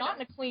he would have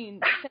gotten a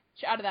clean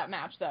finish out of that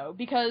match, though,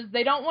 because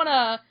they don't want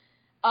to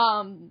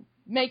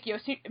make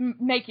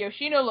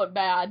Yoshino look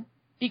bad,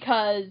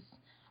 because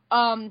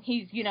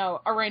he's, you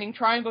know, a reigning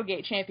Triangle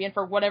Gate champion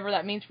for whatever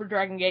that means for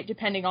Dragon Gate,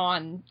 depending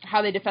on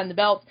how they defend the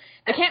belts.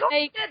 They can't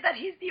make... Don't forget that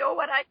he's the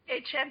Owadai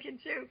Gate champion,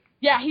 too.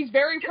 Yeah, he's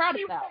very proud of that.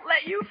 He won't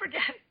let you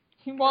forget.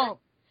 He won't.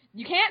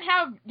 You can't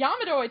have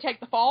Yamadoi take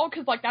the fall,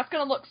 because, like, that's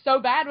going to look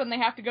so bad when they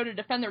have to go to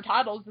defend their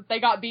titles that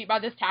they got beat by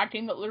this tag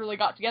team that literally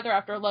got together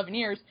after 11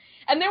 years.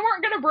 And they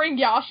weren't going to bring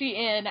Yashi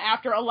in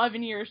after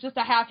 11 years just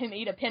to have him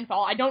eat a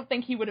pinfall. I don't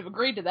think he would have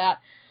agreed to that.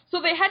 So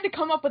they had to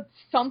come up with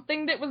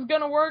something that was going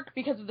to work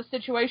because of the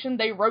situation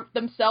they wrote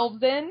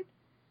themselves in.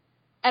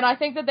 And I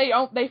think that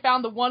they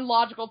found the one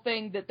logical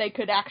thing that they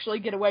could actually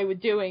get away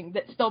with doing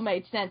that still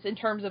made sense in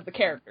terms of the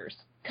characters.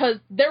 Because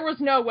there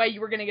was no way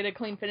you were going to get a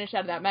clean finish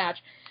out of that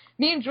match.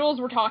 Me and Jules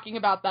were talking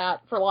about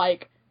that for,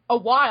 like, a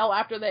while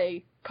after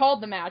they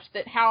called the match,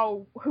 that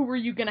who were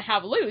you going to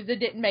have lose? It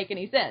didn't make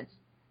any sense.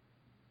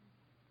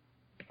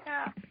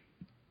 Yeah.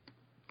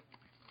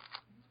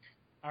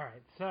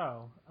 Alright,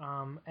 so,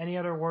 any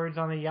other words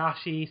on the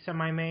Yashi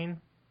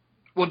semi-main?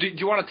 Well, do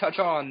you want to touch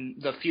on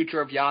the future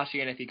of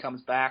Yashi and if he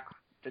comes back?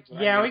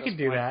 Yeah, we can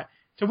do that.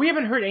 So we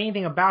haven't heard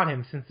anything about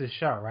him since this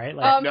show, right?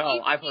 Like,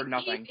 no, I've heard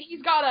nothing.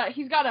 He's got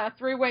a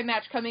 3-way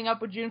match coming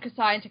up with Jun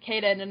Kasai and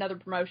Takeda in another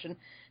promotion.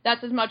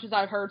 That's as much as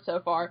I've heard so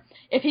far.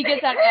 If he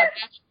gets out of that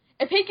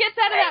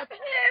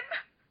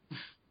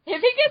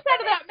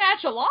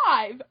match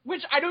alive,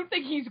 which I don't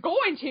think he's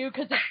going to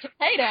because it's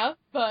Takeda,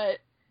 but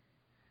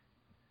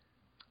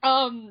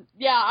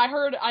yeah, I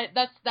heard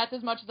that's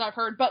as much as I've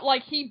heard. But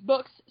like, he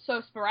books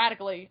so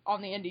sporadically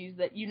on the indies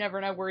that you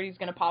never know where he's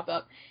going to pop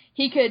up.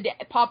 He could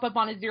pop up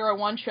on a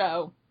 0-1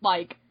 show,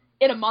 like,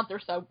 in a month or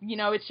so. You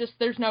know, it's just,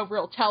 there's no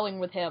real telling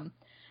with him.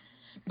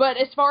 But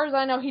as far as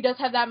I know, he does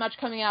have that much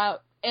coming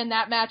out and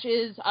that match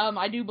is,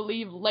 I do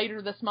believe,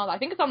 later this month. I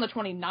think it's on the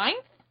 29th,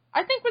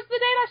 I think was the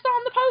date I saw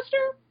on the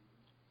poster.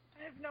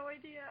 I have no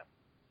idea.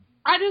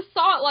 I just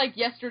saw it, like,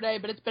 yesterday,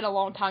 but it's been a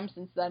long time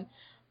since then.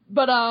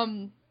 But,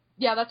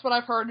 yeah, that's what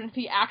I've heard, and if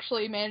he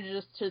actually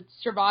manages to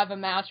survive a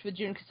match with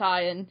Jun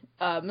Kasai and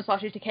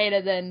Masashi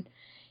Takeda, then,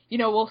 you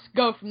know, we'll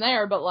go from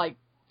there, but, like,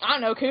 I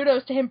don't know,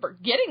 kudos to him for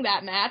getting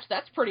that match.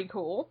 That's pretty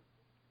cool.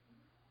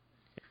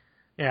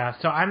 Yeah,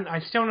 so I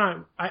still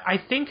not... I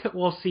think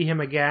we'll see him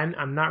again.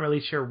 I'm not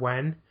really sure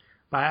when,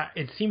 but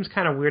it seems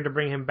kind of weird to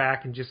bring him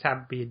back and just have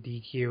it be a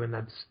DQ, and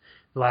that's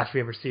the last we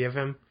ever see of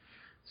him.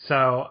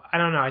 So, I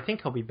don't know. I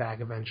think he'll be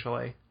back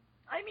eventually.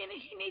 I mean,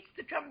 he needs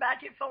to come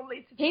back if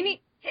only to He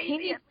be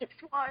needs at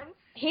least once.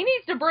 He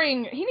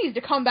needs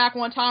to come back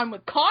one time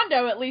with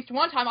Kondo at least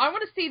one time. I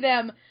want to see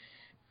them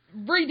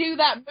redo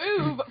that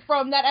move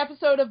from that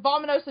episode of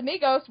Vamonos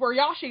Amigos where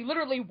Yashi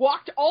literally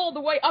walked all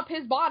the way up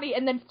his body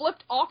and then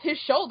flipped off his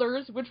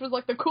shoulders, which was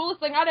like the coolest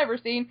thing I'd ever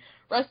seen.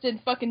 Rest in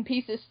fucking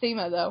pieces,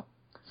 Sema, though.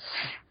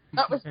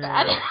 That was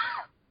bad.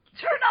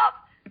 Turn off,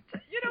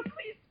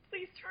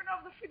 please turn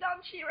off the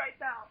Fudanchi right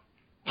now.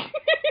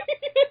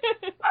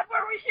 That's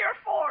what we're here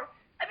for.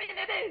 I mean,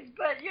 it is,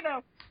 but, you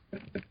know.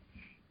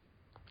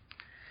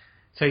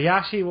 So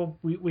Yashi,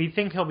 we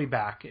think he'll be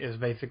back, is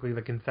basically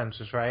the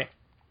consensus, right?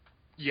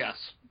 Yes.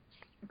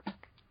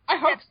 I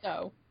hope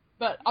so,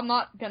 but I'm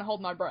not going to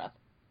hold my breath.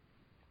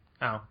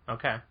 Oh,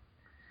 okay.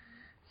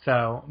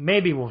 So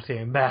maybe we'll see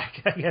him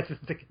back, I guess is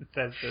the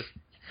consensus.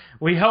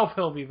 We hope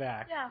he'll be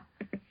back. Yeah.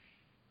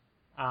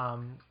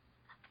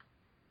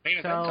 Main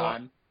event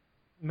time.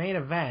 Main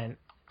event,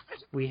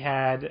 we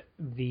had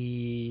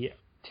the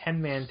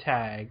 10-man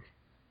tag.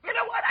 You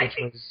know what? I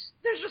think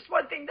there's just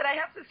one thing that I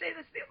have to say.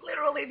 That's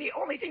literally the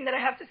only thing that I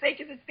have to say,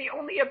 because it's the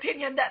only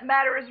opinion that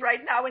matters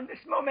right now in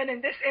this moment,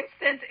 in this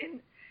instant,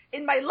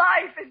 in my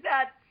life, is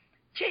that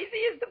KZ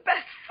is the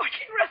best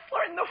fucking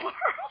wrestler in the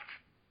world.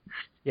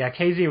 Yeah,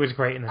 KZ was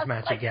great in this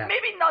match again.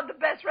 Maybe not the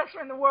best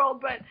wrestler in the world,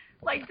 but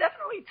like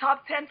definitely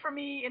top 10 for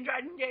me in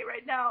Dragon Gate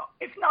right now.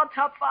 If not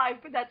top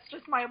 5, but that's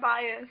just my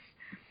bias.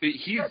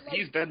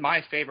 He's been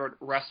my favorite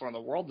wrestler in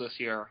the world this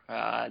year.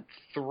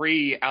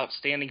 3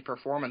 outstanding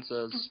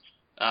performances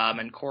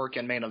in Cork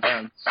and main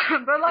events.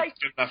 But like, it's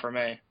good enough for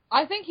me.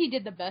 I think he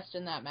did the best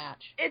in that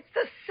match. It's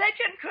the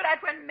second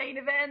Korakuen main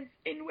event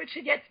in which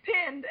he gets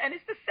pinned, and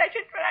it's the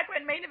second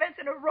Korakuen main event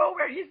in a row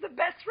where he's the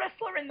best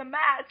wrestler in the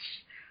match.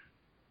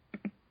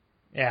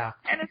 Yeah,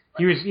 and it's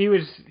like,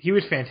 he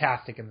was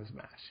fantastic in this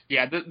match.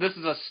 Yeah, this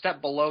is a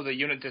step below the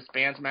unit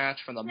disbands match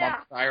from the month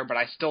prior, but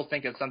I still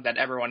think it's something that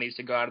everyone needs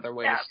to go out of their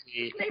way to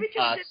see,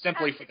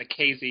 simply for the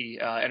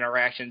KZ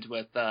interactions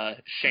with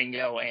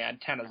Shingo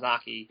and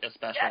Tanizaki,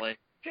 especially.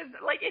 Because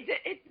like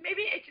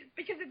maybe it's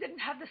because it didn't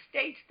have the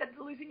stakes that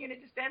the losing unit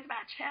disbands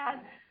match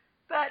had,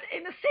 but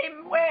in the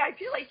same way, I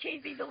feel like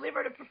KZ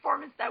delivered a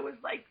performance that was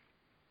like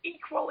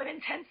equal in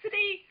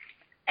intensity.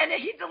 And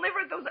he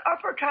delivered those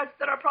uppercuts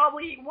that are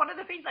probably one of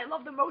the things I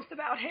love the most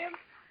about him.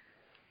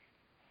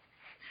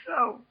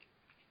 So.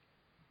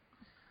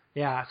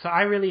 Yeah, so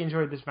I really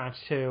enjoyed this match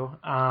too.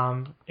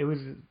 It was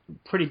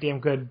pretty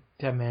damn good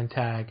 10-man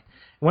tag.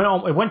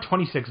 It went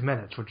 26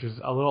 minutes, which is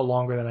a little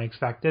longer than I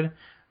expected,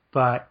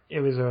 but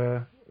it was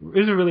a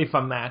really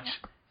fun match.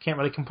 Can't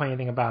really complain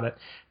anything about it.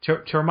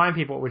 To remind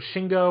people, it was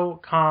Shingo,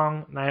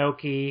 Kong,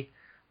 Naoki,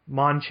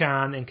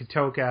 Monchan, and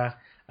Katoka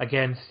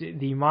against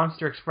the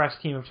Monster Express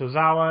team of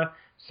Tozawa,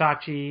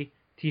 Sachi,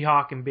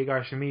 T-Hawk, and Big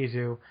R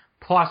Shimizu,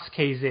 plus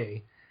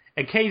KZ.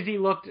 And KZ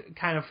looked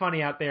kind of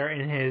funny out there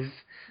in his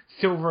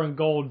silver and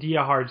gold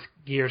Dia Hearts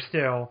gear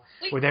still,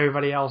 with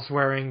everybody else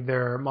wearing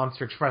their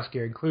Monster Express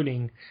gear,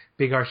 including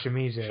Big R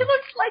Shimizu. He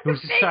looks like a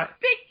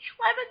big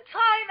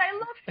Clementine. I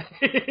love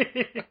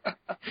it.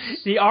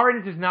 The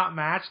orange does not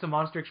match the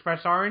Monster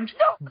Express orange,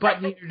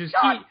 but neither does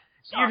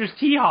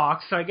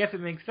T-Hawk, so I guess it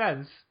makes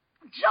sense.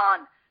 John,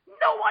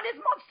 no one in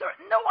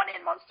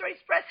Monster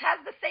Express has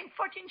the same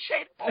fucking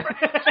shade over.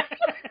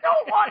 No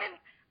one in...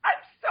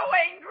 I'm so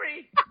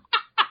angry.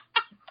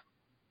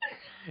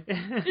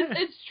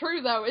 It's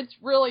true, though. It's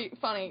really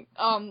funny.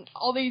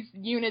 All these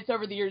units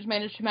over the years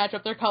manage to match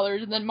up their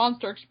colors, and then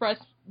Monster Express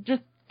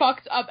just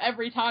fucks up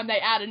every time they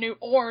add a new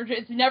orange.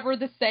 It's never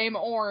the same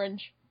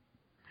orange.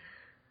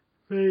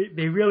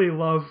 They really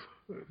love...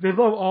 They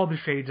love all the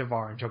shades of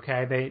orange,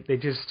 okay? They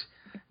just...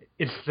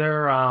 It's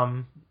their,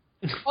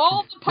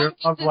 all the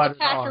pumpkins in the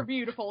patch are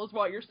beautiful, is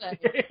what you're saying.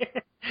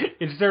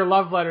 It's their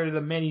love letter to the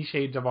many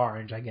shades of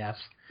orange, I guess.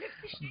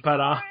 50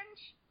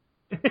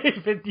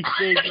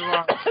 shades of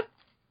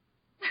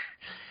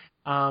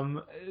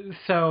orange.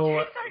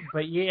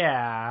 But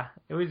yeah,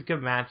 it was a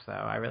good match, though.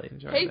 I really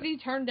enjoyed it.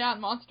 KZ turned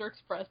down Monster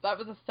Express. That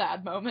was a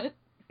sad moment.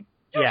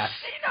 Yes.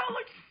 Yoshino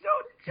looks so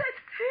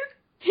dejected.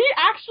 He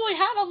actually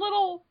had a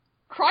little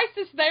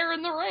crisis there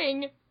in the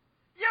ring.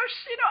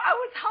 Yoshino, I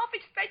was half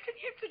expecting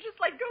him to just,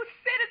 like, go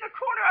sit in the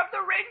corner of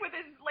the ring with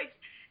his, like,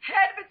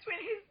 head between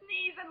his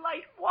knees and,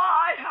 like,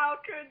 why? How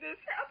could this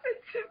happen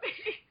to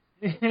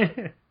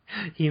me?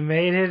 He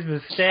made his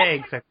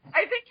mistakes.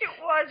 I think it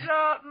was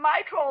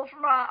Michael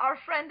from our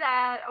friend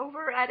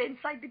over at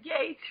Inside the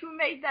Gate who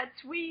made that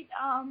tweet.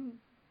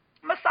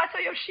 Masato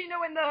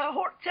Yoshino in the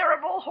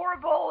horrible.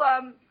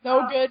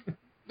 No good.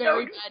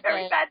 Very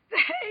Very bad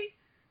day.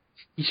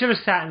 He should have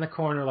sat in the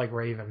corner like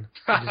Raven.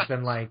 And just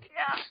been like,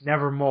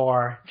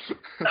 nevermore.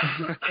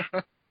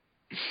 But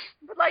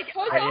like,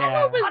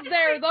 Tozawa was honestly,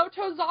 there, though.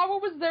 Tozawa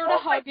was there to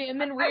hug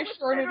him and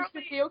reassure him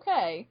to be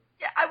okay.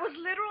 Yeah, I was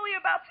literally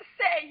about to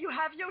say, you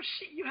have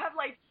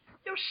like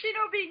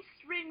Yoshino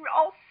being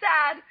all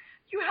sad.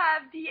 You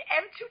have the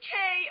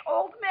M2K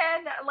old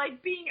man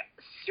like being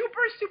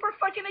super, super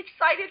fucking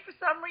excited for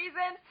some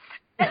reason.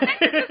 And then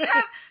you just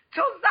have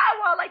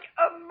Tozawa like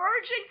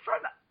emerging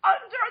from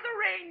under the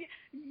ring,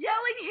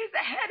 yelling his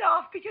head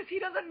off because he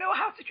doesn't know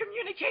how to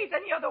communicate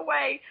any other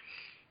way.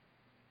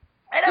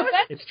 And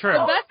it's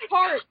true.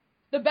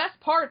 The best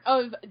part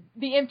of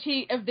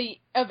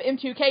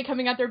M2K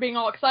coming out there being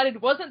all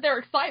excited wasn't their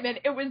excitement.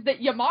 It was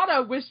that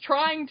Yamato was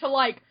trying to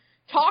like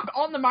talk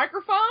on the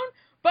microphone,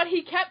 but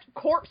he kept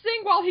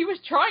corpsing while he was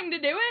trying to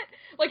do it.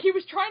 Like he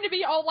was trying to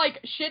be all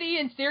like shitty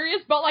and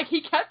serious, but like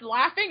he kept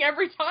laughing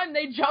every time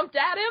they jumped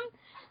at him.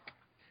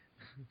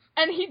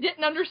 And he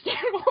didn't understand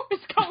what was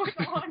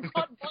going on.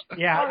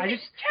 Yeah, They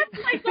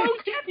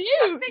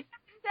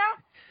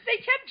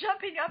kept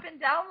jumping up and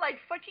down like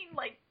fucking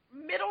like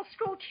middle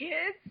school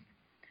kids.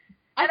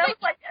 And I was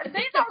like,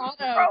 these are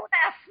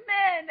grown-ass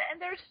men,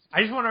 and there's...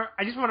 I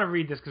just want to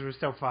read this because it was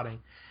so funny.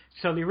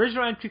 So the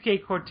original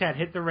M2K quartet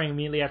hit the ring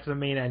immediately after the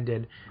main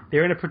ended. They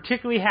were in a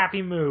particularly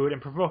happy mood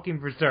and provoking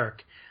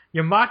berserk.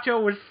 Yamato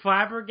was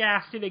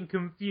flabbergasted and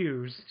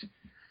confused.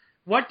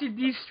 What did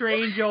these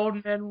strange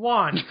old men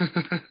want?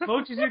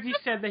 Mochizuki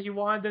said that he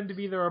wanted them to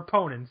be their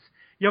opponents.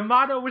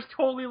 Yamato was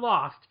totally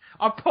lost.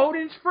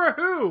 Opponents for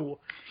who?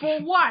 For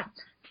what?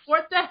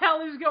 What the hell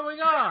is going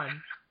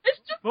on?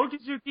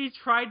 Mochizuki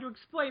tried to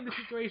explain the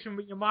situation,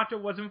 but Yamato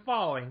wasn't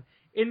following.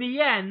 In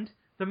the end,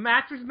 the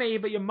match was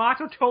made, but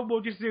Yamato told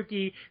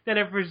Mochizuki that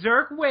if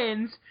Berserk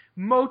wins,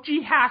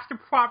 Mochi has to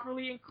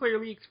properly and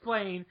clearly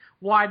explain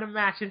why the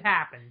match had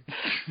happened.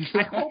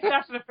 I hope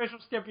that's an official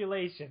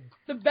stipulation.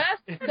 The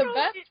best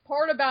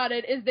part about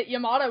it is that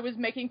Yamato was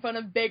making fun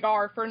of Big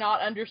R for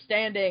not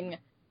understanding.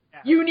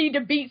 Yeah. You need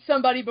to beat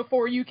somebody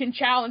before you can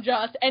challenge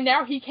us, and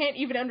now he can't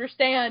even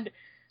understand.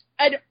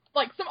 And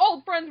like some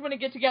old friends want to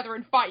get together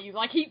and fight you.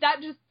 Like that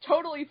just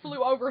totally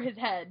flew over his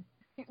head.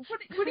 What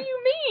do you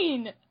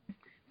mean?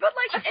 But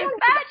like, imagine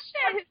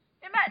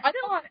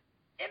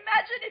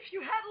if you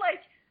had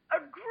like a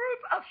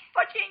group of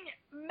fucking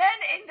men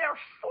in their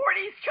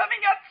 40s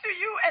coming up to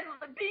you and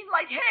being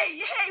like,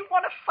 hey,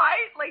 want to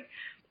fight? Like,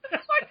 what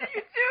the fuck do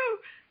you do?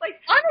 Like,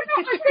 I don't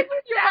know. I don't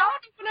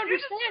even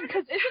understand,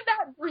 because isn't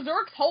that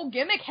Berserk's whole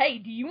gimmick?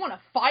 Hey, do you want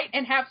to fight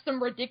and have some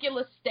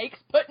ridiculous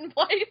stakes put in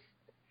place?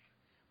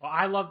 Well,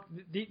 I love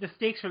the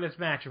stakes for this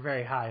match are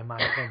very high in my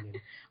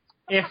opinion.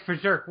 If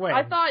Berserk wins,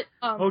 I thought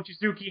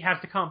Mochizuki has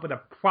to come up with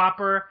a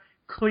proper,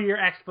 clear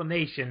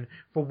explanation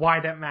for why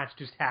that match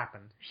just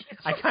happened.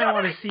 I kind of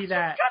want to see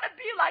that. He's gonna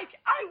be like,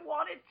 I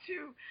wanted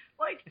to.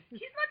 Like,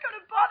 he's not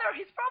gonna bother.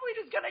 He's probably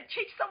just gonna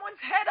kick someone's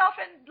head off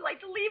and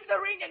like leave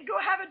the ring and go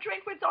have a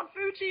drink with Don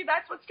Fuji.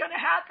 That's what's gonna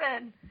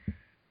happen.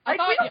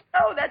 Like, we don't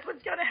know that's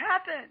what's gonna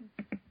happen.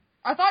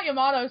 I thought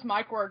Yamato's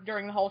mic work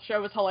during the whole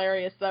show was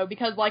hilarious, though,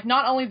 because, like,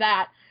 not only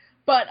that,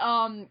 but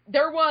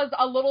there was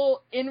a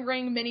little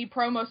in-ring mini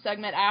promo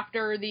segment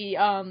after the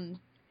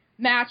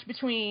match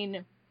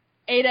between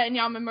Ada and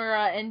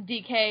Yamamura and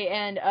DK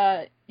and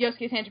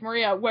Yosuke Santa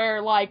Maria,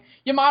 where, like,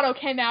 Yamato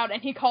came out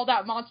and he called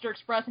out Monster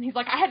Express, and he's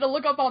like, I had to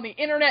look up on the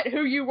internet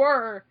who you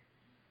were.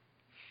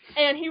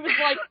 And he was,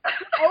 like,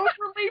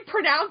 overly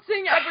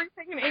pronouncing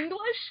everything in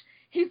English.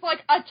 He's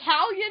like,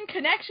 Italian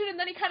connection, and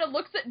then he kind of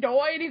looks at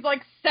Doi, and he's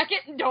like,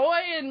 second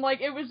Doi, and like,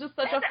 it was just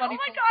such a funny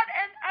Oh my god,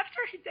 and after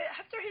he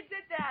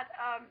did that,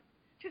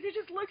 because he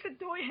just looks at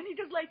Doi, and he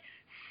does like,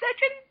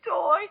 second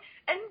Doi,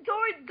 and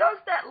Doi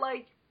does that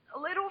like,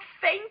 little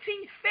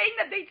fainting thing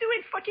that they do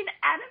in fucking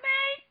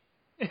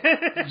anime.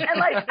 And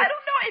like, I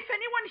don't know if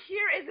anyone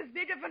here is as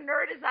big of a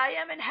nerd as I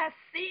am and has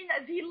seen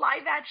the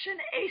live-action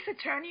Ace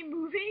Attorney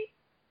movie.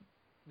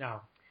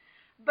 No.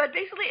 But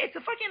basically, it's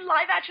a fucking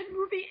live-action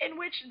movie in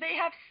which they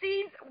have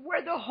scenes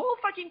where the whole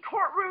fucking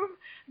courtroom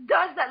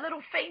does that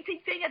little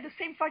fainting thing at the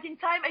same fucking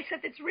time,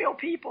 except it's real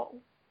people.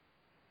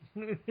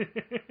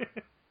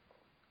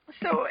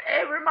 So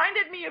it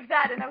reminded me of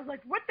that, and I was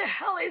like, what the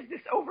hell is this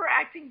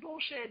overacting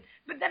bullshit?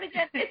 But then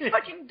again, it's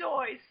fucking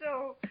Doi,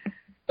 so...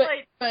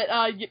 But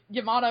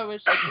Yamato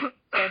was just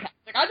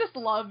fantastic. I just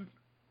love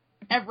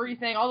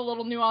everything, all the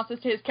little nuances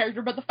to his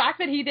character, but the fact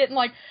that he didn't,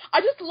 like... I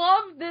just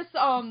love this,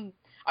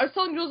 I was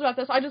telling Jules about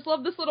this. I just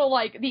love this little,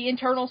 like, the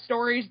internal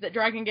stories that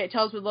Dragon Gate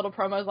tells with little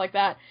promos like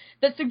that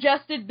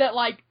suggested that,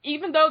 like,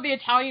 even though the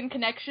Italian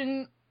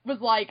connection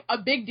was, like, a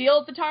big deal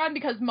at the time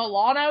because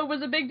Milano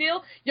was a big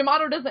deal,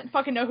 Yamato doesn't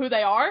fucking know who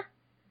they are.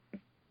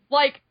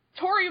 Like,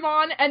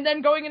 Toryumon and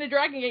then going into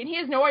Dragon Gate, he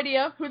has no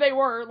idea who they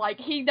were. Like,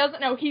 he doesn't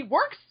know. He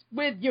works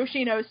with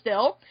Yoshino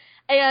still,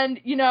 And,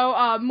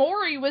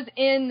 Mori was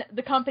in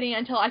the company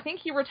until I think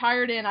he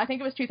retired I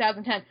think it was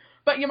 2010.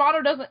 But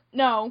Yamato doesn't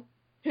know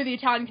who the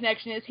Italian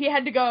Connection is. He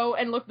had to go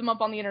and look them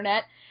up on the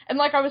internet. And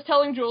like I was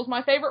telling Jules,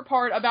 my favorite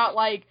part about,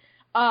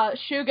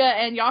 Shuga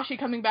and Yashi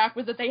coming back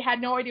was that they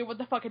had no idea what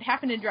the fuck had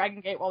happened in Dragon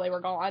Gate while they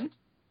were gone.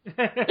 They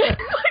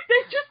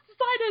just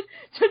decided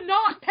to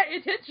not pay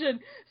attention.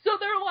 So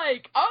they're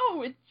like,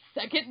 oh, it's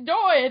Second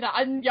Doi.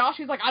 And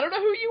Yashi's like, I don't know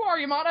who you are,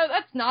 Yamato.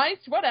 That's nice.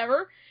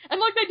 Whatever. And,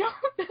 they don't,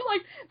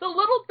 the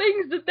little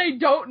things that they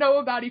don't know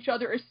about each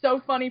other is so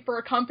funny for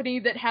a company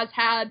that has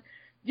had,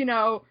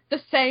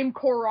 the same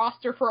core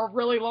roster for a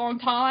really long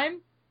time.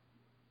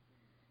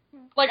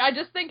 I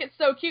just think it's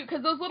so cute,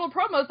 because those little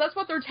promos, that's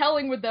what they're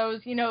telling with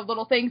those,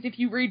 little things, if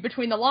you read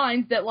between the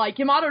lines, that,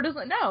 Yamato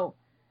doesn't know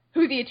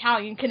who the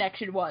Italian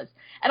Connection was.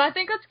 And I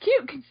think that's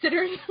cute,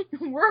 considering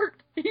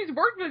he's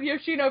worked with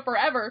Yoshino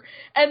forever,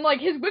 and,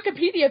 his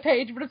Wikipedia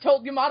page would have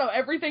told Yamato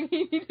everything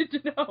he needed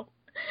to know.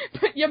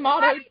 But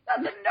Yamato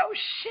doesn't know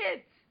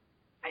shit.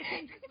 I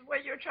think this is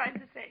what you're trying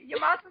to say.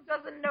 Yamato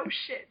doesn't know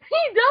shit.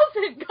 He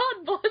doesn't.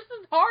 God bless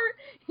his heart.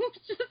 He's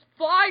just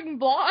flying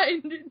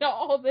blind into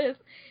all this.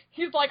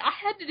 He's like, I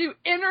had to do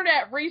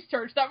internet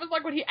research. That was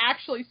what he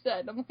actually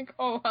said. I'm like,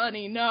 oh,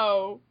 honey,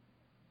 no.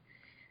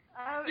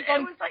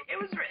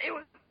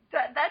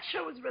 That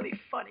show was really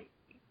funny.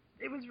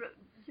 It was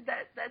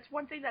that's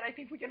one thing that I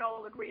think we can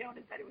all agree on,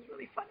 is that it was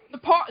really funny. The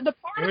part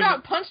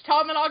about Punch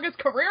Tominaga's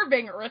career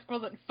being at risk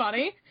wasn't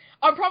funny.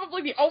 I'm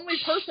probably the only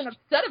person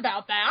upset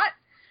about that.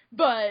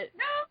 But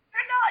no,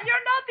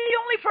 you're not the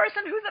only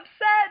person who's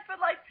upset, but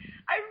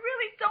I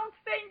really don't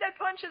think that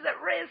Punch is at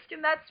risk,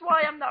 and that's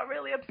why I'm not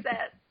really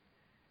upset.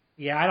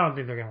 Yeah, I don't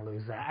think they're going to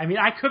lose that. I mean,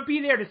 I could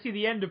be there to see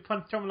the end of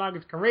Punch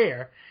Tominaga's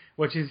career,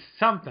 which is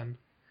something.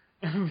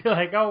 And be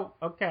like, oh,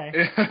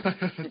 okay.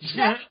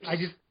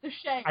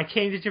 I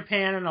came to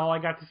Japan and all I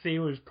got to see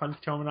was Punch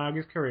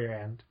Tominaga's career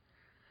end.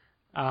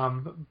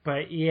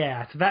 But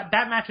yeah, so that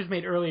match was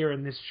made earlier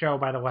in this show,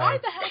 by the way. Why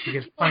the hell do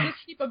people just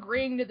keep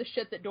agreeing to the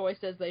shit that Doi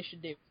says they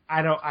should do?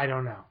 I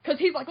don't know. Because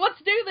he's like, let's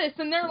do this,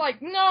 and they're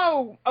like,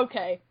 no,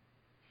 okay.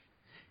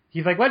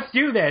 He's like, let's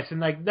do this,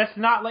 and let's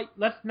not let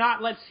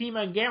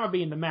Seema and Gamma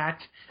be in the match.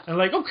 And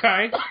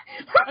okay,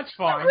 that's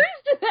fine.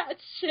 Who's to that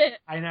shit?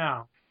 I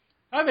know.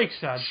 That makes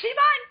sense.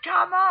 Seema and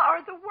Gamma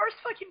are the worst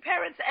fucking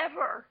parents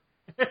ever.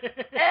 And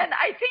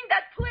I think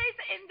that plays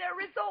in their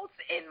results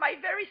in my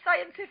very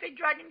scientific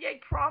Dragon Gate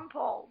prom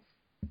polls.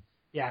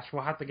 Yes,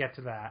 we'll have to get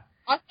to that.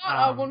 I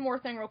thought, one more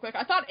thing real quick.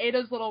 I thought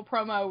Ada's little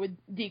promo with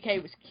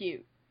DK was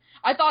cute.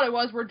 I thought it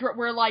was where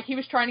he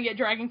was trying to get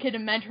Dragon Kid to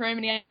mentor him,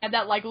 and he had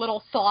that,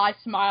 little sly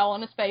smile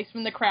on his face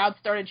when the crowd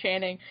started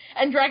chanting.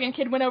 And Dragon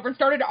Kid went over and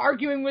started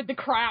arguing with the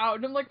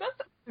crowd. I'm like,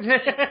 that's...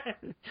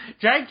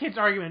 Dragon Kid's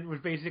argument was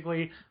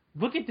basically...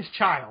 Look at this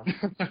child.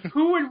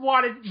 Who would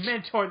want to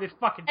mentor this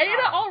fucking child?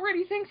 Ada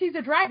already thinks he's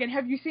a dragon.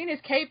 Have you seen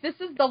his cape? This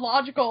is the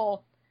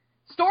logical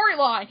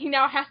storyline. He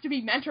now has to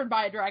be mentored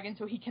by a dragon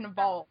so he can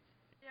evolve.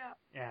 Yeah.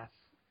 Yes.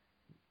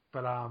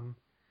 But,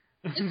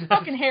 his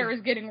fucking hair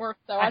is getting worse,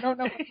 though. I don't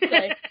know what to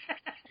say.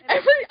 I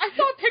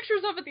saw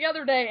pictures of it the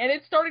other day, and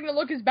it's starting to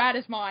look as bad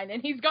as mine.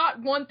 And he's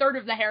got 1/3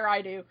 of the hair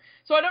I do.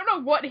 So I don't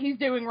know what he's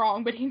doing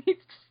wrong, but he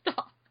needs to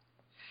stop.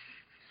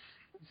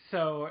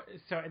 So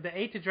the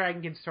 8 to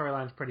Dragon Kid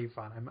storyline is pretty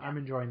fun. I'm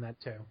enjoying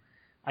that too.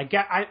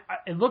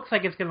 It looks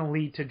like it's going to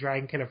lead to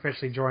Dragon Kid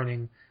officially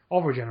joining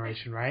Over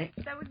Generation, right?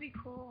 That would be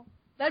cool.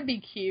 That'd be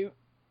cute.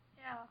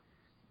 Yeah.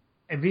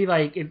 It'd be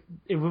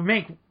it would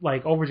make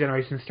Over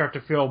Generation start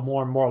to feel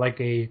more and more like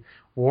a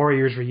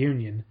Warriors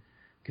reunion,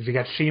 because we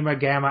got Shima,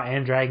 Gamma,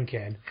 and Dragon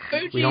Kid.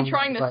 Fuji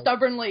trying to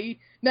stubbornly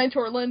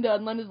mentor Linda,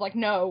 and Linda's like,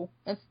 no,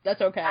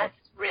 that's okay. That's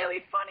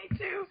really funny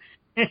too.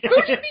 Fuji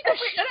beat the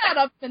shit out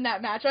of him in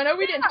that match. I know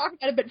we didn't talk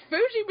about it, but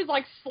Fuji was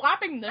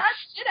slapping the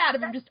shit out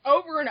of him just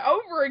over and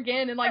over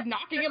again and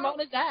knocking him on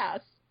his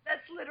ass.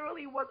 That's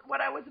literally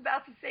what I was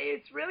about to say.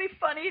 It's really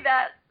funny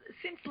that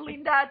since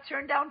Linda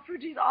turned down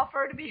Fuji's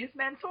offer to be his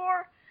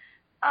mentor,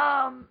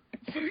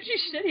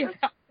 Fuji's shitty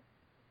about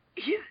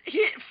it.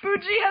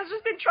 Fuji has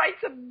just been trying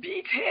to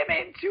beat him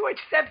into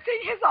accepting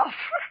his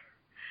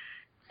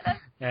offer.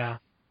 Yeah.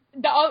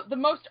 The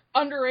most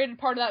underrated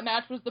part of that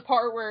match was the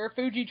part where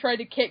Fuji tried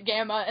to kick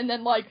Gamma and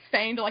then,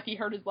 feigned he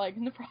hurt his leg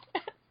in the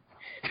process.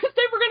 Because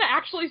they were going to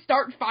actually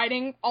start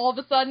fighting all of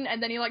a sudden,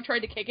 and then he,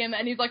 tried to kick him,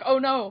 and he's like, oh,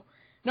 no,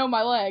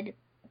 my leg.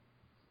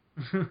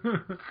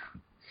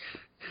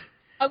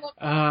 I love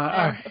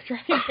of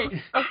Dragon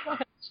Gate so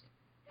much.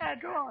 Yeah,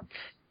 go on.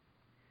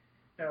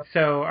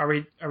 So, are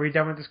we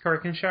done with this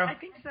Kurikan show? I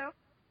think so.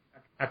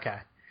 Okay.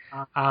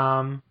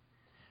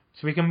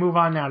 So we can move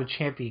on now to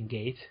Champion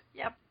Gate.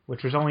 Yep.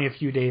 Which was only a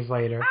few days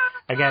later.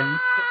 Again,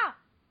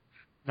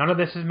 none of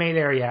this is made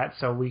air yet,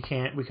 so we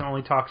can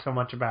only talk so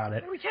much about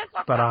it. We can't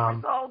talk about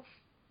results.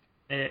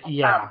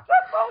 Yeah. The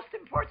most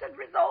important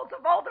result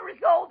of all the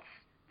results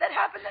that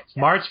happened at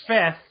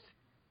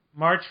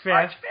March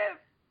 5th.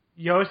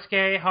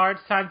 Yosuke Heart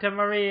Santa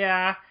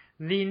Maria,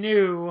 the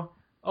new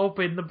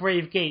Open the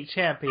Brave Gate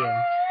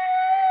champion.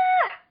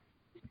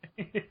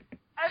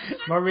 I'm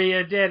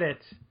Maria did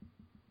it.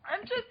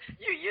 I'm just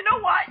you know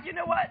what,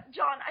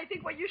 John? I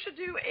think what you should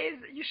do is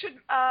you should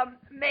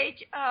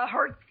make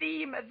her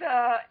theme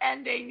the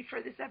ending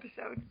for this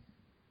episode.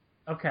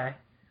 Okay.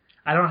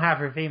 I don't have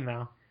her theme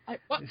though.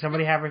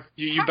 Somebody have her.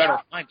 You better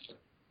find it.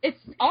 It's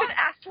You on. should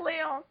ask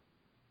Leon.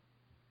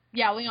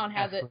 Yeah, Leon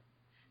has it.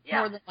 Yeah,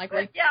 More than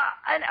likely. but yeah,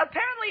 and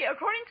apparently,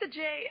 according to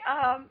Jay,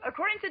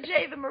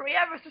 the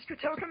Maria versus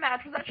Kotoka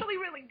match was actually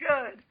really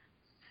good.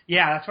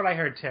 Yeah, that's what I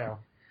heard too.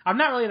 I'm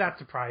not really that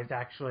surprised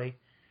actually.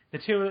 The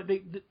two,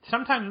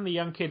 sometimes when the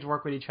young kids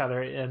work with each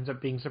other, it ends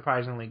up being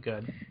surprisingly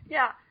good.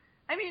 Yeah,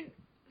 I mean,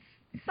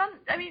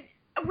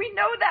 we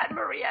know that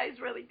Maria is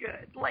really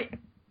good. Like,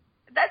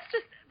 it's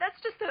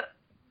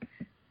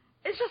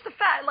just a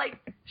fact. Like,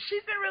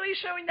 she's been really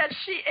showing that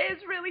she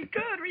is really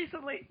good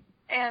recently,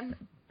 and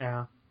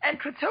Yeah. And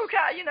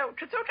Kotoka,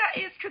 Kotoka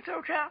is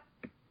Kotoka.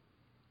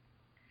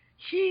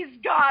 He's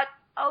got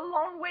a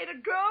long way to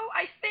go,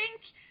 I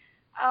think.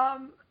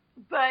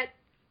 But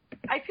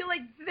I feel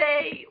like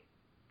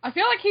I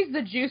feel like he's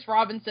the Juice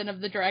Robinson of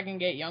the Dragon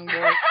Gate Young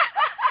Boys.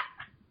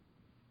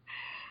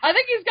 I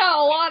think he's got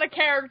a lot of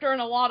character and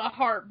a lot of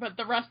heart, but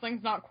the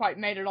wrestling's not quite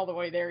made it all the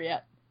way there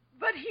yet.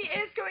 But he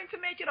is going to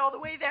make it all the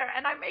way there,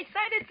 and I'm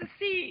excited to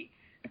see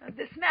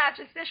this match,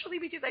 especially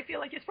because I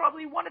feel like it's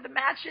probably one of the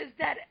matches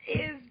that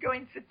is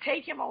going to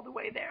take him all the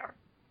way there.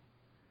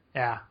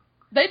 Yeah.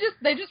 They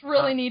just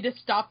really need to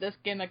stop this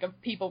gimmick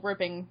of people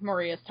ripping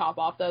Maria's top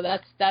off, though.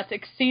 That's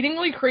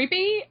exceedingly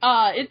creepy.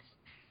 It's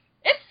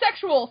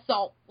sexual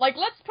assault. Like,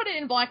 let's put it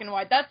in black and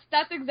white.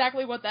 That's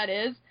exactly what that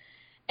is.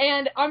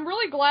 And I'm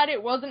really glad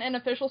it wasn't an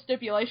official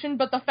stipulation,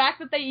 but the fact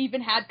that they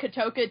even had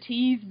Kotoka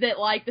tease that,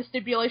 like, the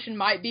stipulation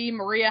might be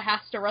Maria has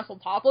to wrestle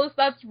topless,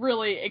 that's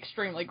really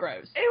extremely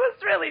gross. It was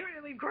really,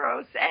 really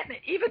gross. And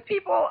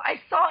I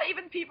saw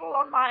even people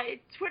on my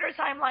Twitter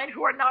timeline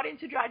who are not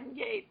into Dragon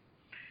Gate,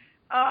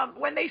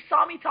 when they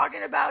saw me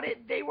talking about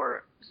it, they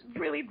were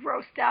really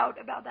grossed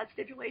out about that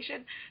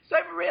stipulation. So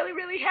I'm really,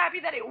 really happy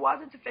that it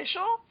wasn't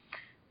official.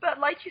 But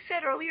like you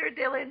said earlier,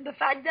 Dylan, the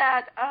fact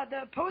that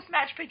the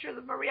post-match pictures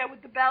of Maria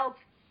with the belt,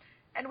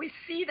 and we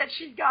see that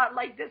she's got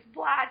like this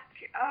black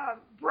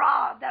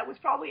bra that was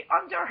probably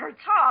under her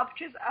top,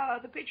 because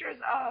the pictures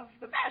of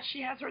the match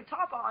she has her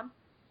top on.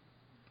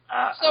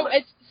 So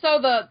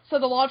the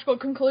logical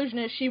conclusion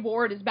is she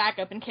wore it as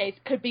backup in case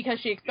because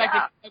she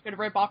expected Kotoka to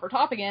rip off her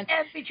top again.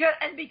 And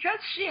because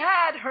she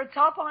had her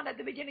top on at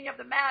the beginning of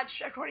the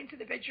match, according to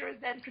the pictures,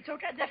 then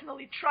Kotoka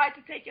definitely tried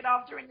to take it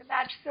off during the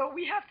match. So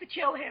we have to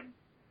kill him.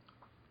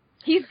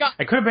 He's got.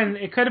 It could have been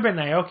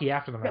Naoki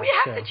after the match. We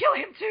have to kill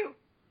him too.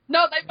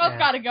 No, they both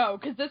got to go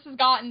because this has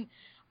gotten.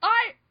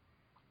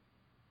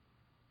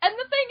 And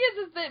the thing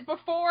is that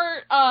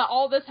before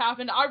all this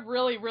happened, I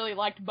really, really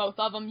liked both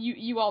of them.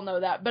 You all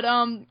know that, but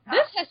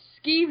this has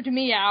skeeved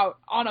me out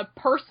on a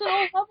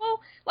personal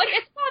level. Like,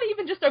 it's not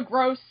even just a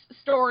gross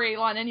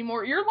storyline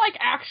anymore. You're like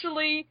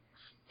actually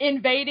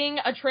invading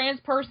a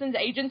trans person's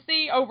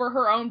agency over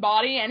her own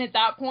body, and at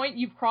that point,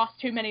 you've crossed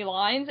too many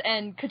lines.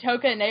 And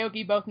Kotoka and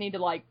Naoki both need to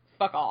like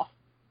fuck off.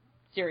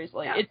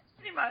 Seriously, yeah,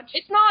 pretty much.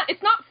 It's not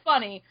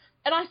funny.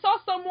 And I saw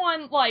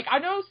someone, like, I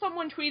know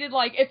someone tweeted,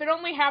 like, if it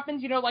only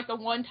happens, like, the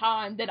one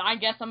time, then I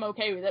guess I'm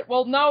okay with it.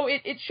 Well, no,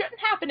 it shouldn't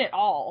happen at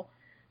all.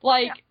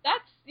 Like,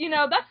 that's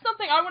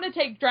something I want to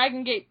take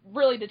Dragon Gate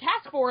really to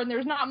task for, and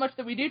there's not much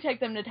that we do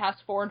take them to task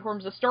for in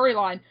terms of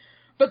storyline.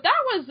 But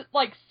that was,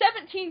 like,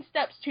 17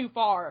 steps too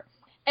far.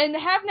 And to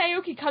have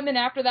Naoki come in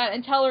after that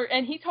and tell her,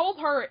 and he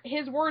told her,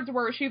 his words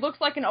were, she looks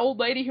like an old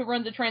lady who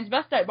runs a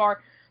transvestite bar.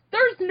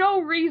 There's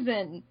no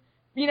reason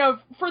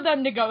for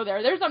them to go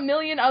there. There's a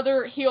million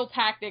other heel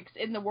tactics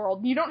in the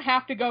world. You don't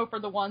have to go for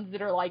the ones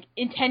that are, like,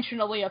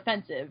 intentionally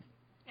offensive.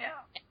 Yeah.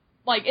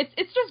 Like,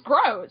 it's just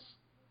gross.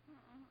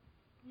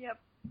 Yep.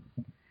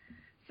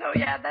 So,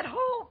 yeah, that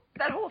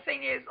whole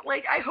thing is,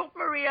 like, I hope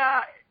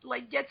Maria,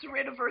 like, gets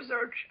rid of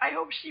Berserk. I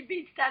hope she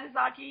beats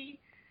Tanizaki.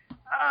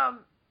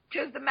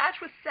 Because the match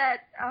was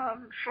set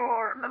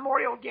for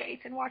Memorial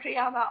Gate in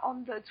Wakayama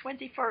on the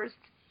 21st.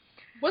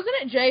 Wasn't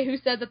it Jay who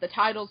said that the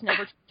titles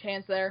never took a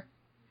chance there?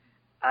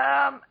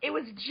 It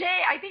was Jay.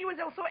 I think it was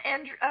also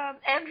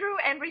Andrew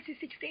and Racy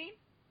 16.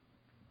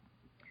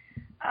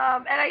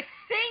 And I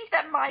think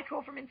that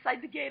Michael from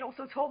Inside the Gate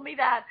also told me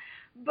that.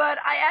 But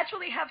I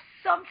actually have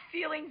some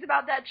feelings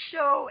about that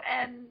show,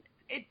 and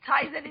it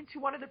ties it into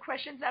one of the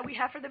questions that we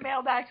have for the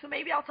mailbag. So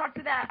maybe I'll talk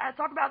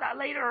about that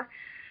later.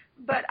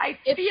 But I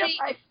feel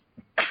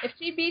if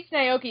she beats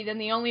Naoki, then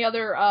the only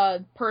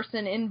other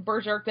person in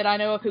Berserk that I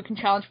know of who can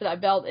challenge for that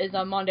belt is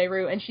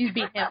Monderu, and she's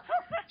beat him.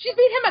 She's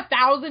beat him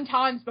 1,000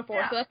 times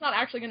before, so that's not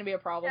actually going to be a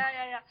problem.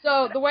 Yeah.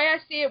 So the way I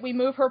see it, we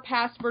move her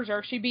past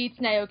Berserk, she beats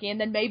Naoki,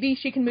 and then maybe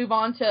she can move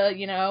on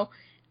to,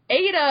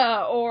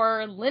 Ada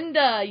or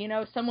Linda,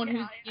 someone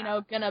who's,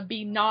 going to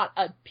be not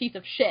a piece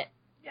of shit.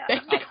 Yeah.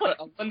 Basically.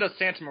 A Linda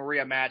Santa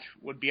Maria match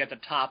would be at the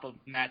top of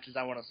matches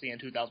I want to see in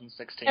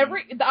 2016.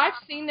 I've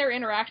seen their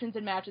interactions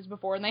in matches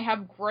before, and they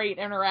have great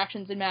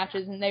interactions in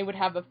matches, and they would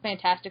have a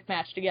fantastic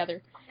match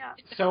together. Yeah.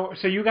 So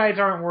you guys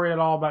aren't worried at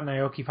all about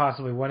Naoki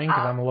possibly winning?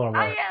 Because I'm a little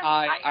I worried. am.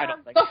 I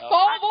don't think The so.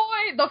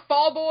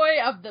 fall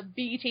boy of the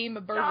B team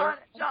of Berserk.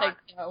 John. I'll take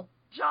no.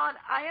 John,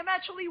 I am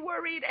actually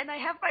worried, and I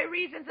have my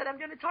reasons, and I'm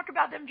going to talk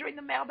about them during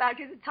the mailbag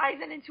because it ties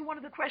into one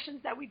of the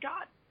questions that we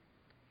got.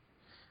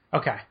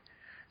 Okay.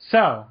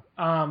 So,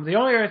 the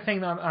only other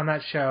thing on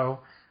that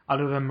show,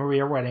 other than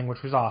Maria winning,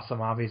 which was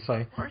awesome,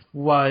 obviously,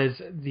 was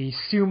the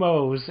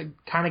Sumos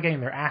kind of getting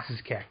their asses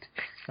kicked.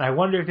 And I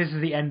wonder if this is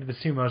the end of the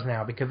Sumos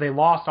now, because they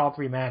lost all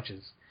 3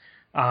 matches.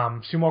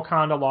 Sumo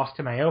Kanda lost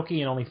to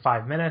Naoki in only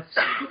 5 minutes.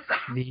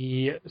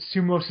 The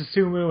Sumo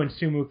Susumu and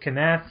Sumu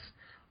Kines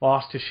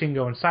lost to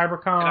Shingo and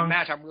Cybercom. In a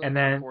match I'm really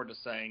looking forward to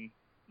seeing.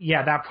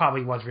 Yeah, that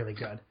probably was really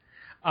good.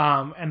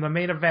 And the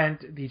main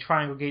event, the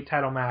Triangle Gate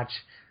title match,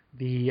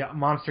 the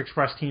Monster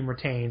Express team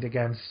retained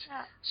against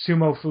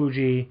Sumo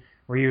Fuji,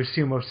 Ryu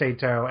Sumo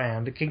Sato,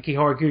 and Kinki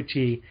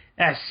Horiguchi,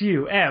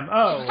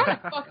 SUMO. It's kind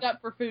of fucked up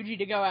for Fuji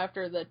to go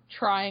after the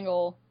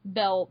triangle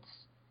belts.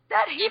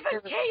 That he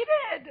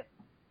vacated!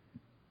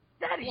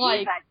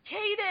 Like,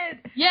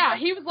 vacated! Yeah,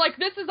 he was like,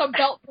 this is a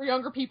belt for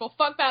younger people.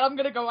 Fuck that, I'm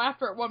gonna go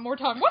after it one more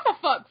time. What the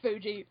fuck,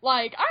 Fuji?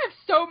 Like, I have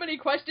so many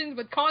questions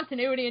with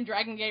continuity in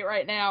Dragon Gate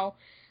right now.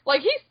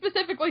 Like, he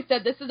specifically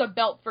said this is a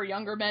belt for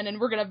younger men, and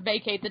we're gonna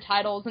vacate the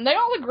titles, and they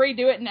all agreed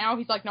to it, and now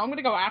he's like, no, I'm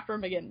gonna go after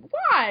him again.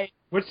 Why?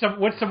 With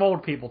some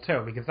old people,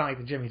 too, because it's not like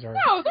the Jimmies are...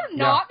 No, they're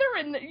not.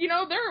 They're in,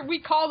 we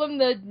call them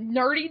the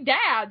nerdy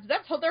dads.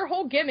 That's their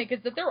whole gimmick,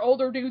 is that they're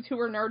older dudes who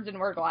are nerds and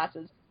wear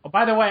glasses. Oh,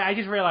 by the way, I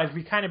just realized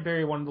we kind of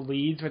buried one of the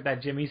leads with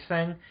that Jimmy's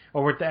thing,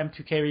 or with the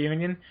M2K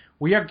reunion.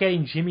 We are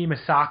getting Jimmy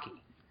Masaki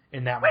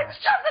in that match. Which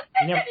doesn't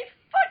make any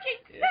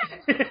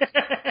fucking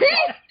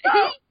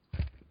sense!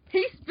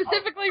 He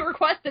specifically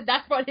requested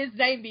that's what his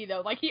name be,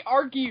 though. Like, he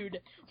argued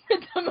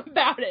with them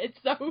about it,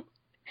 so...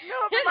 No,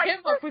 but like,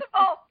 first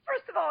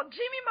of all,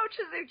 Jimmy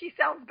Mochizuki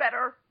sounds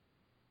better.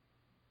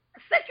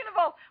 Second of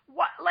all,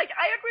 I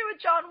agree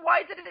with John.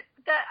 Why did it?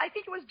 I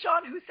think it was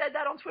John who said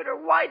that on Twitter.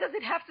 Why does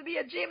it have to be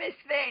a Jimmy's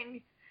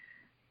thing?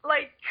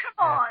 Like,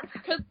 come on.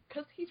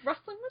 Because he's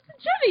wrestling with the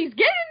Jimmies.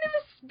 Get into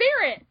the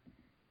spirit.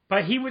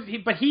 But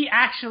he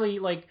actually,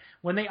 like,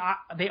 when they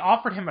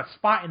offered him a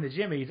spot in the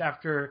Jimmies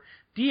after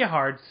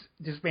Diahards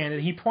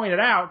disbanded, he pointed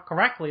out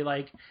correctly,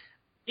 like,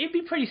 it'd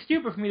be pretty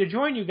stupid for me to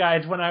join you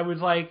guys when I was,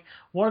 like,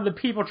 one of the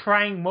people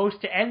trying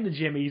most to end the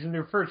Jimmies in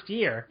their first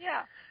year.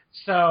 Yeah.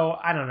 So,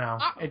 I don't know.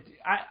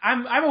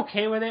 I'm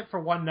okay with it for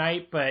one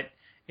night, but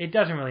it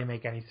doesn't really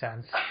make any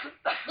sense.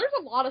 There's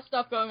a lot of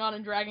stuff going on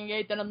in Dragon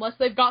Gate that unless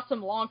they've got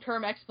some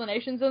long-term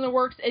explanations in the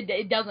works,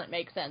 it doesn't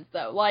make sense,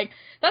 though. Like,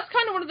 that's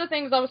kind of one of the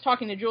things I was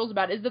talking to Jules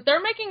about, is that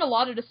they're making a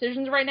lot of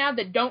decisions right now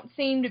that don't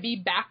seem to be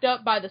backed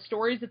up by the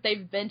stories that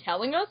they've been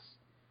telling us.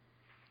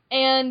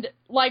 And,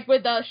 like,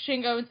 with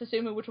Shingo and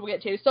Susumu, which we'll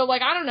get to. So,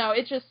 like, I don't know,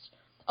 it's just...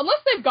 Unless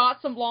they've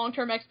got some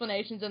long-term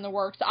explanations in the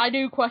works, I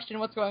do question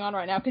what's going on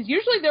right now, because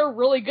usually they're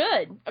really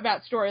good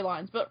about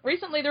storylines, but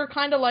recently they're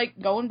kind of, like,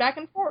 going back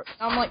and forth.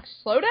 I'm like,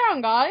 slow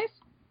down, guys.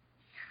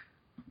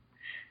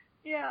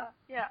 Yeah.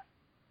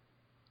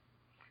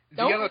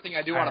 The other thing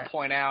I do want to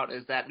point out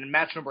is that in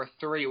match number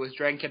 3, it was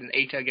Dragon Kid and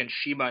Eita against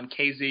Shima and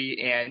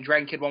KZ, and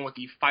Dragon Kid won with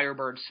the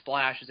Firebird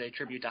Splash as a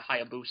tribute to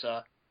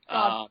Hayabusa.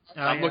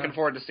 I'm looking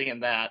forward to seeing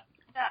that.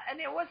 Yeah, and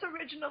it was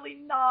originally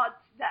not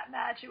that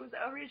match. It was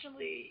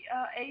originally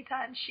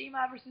Eita and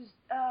Shima versus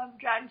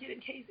Dragon Kid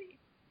and KZ.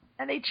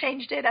 And they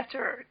changed it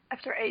after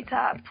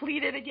Eita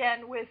pleaded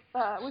again with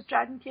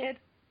Dragon Kid.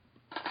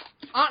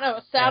 I don't know,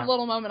 a sad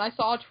little moment. I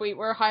saw a tweet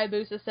where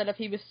Hayabusa said if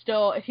he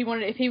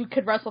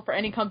could wrestle for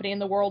any company in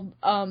the world,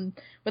 when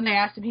they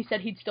asked him, he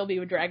said he'd still be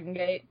with Dragon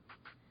Gate.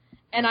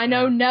 And I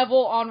know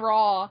Neville on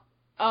Raw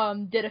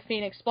did a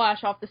Phoenix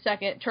Splash off the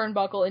second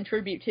turnbuckle in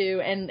tribute to,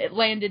 and it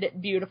landed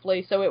it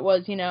beautifully, so it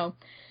was,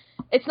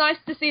 it's nice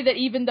to see that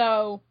even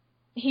though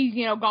he's,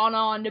 gone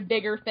on to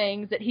bigger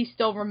things, that he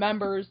still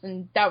remembers,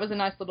 and that was a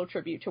nice little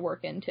tribute to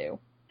work into.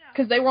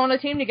 Because they were on a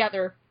team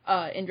together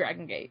in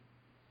Dragon Gate.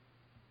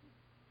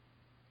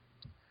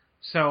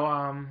 So,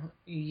 I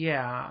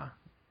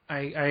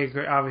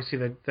agree. Obviously,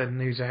 the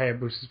news of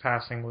Hayabusa's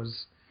passing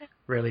was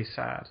really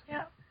sad.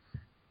 Yeah.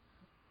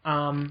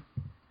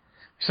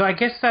 So I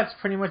guess that's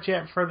pretty much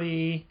it for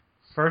the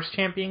first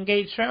Champion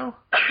Gate show?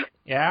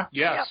 Yeah?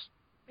 Yes.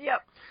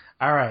 Yep.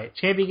 All right.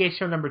 Champion Gate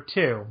show number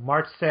 2,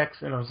 March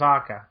 6th in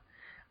Osaka.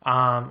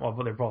 Well,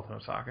 they're both in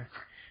Osaka.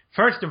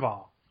 First of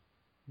all,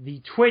 the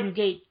Twin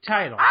Gate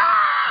title.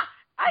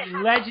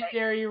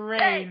 Legendary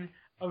reign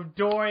of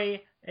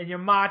Doi and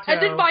Yamato.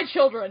 Ended by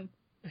children.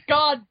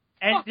 God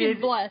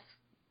fucking bless.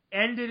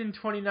 Ended in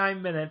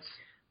 29 minutes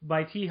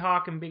by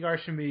T-Hawk and Big R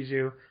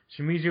Shimizu.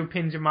 Shimizu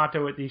pins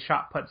Yamato with the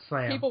shot put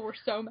slam. People were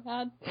so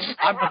mad.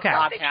 I'm not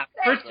happy.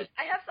 First,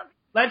 I have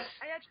something.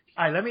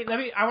 All right, let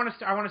me. I want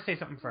to say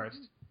something first.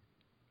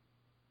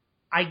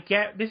 I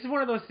get this is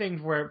one of those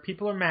things where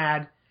people are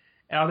mad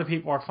and other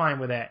people are fine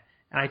with it,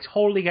 and I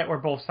totally get where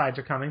both sides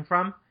are coming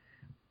from.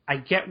 I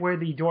get where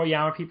the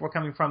Doriyama people are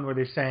coming from, where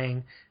they're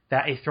saying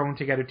that a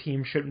thrown-together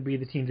team shouldn't be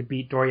the team to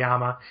beat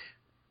Doriyama.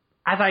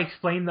 As I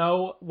explained,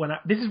 though,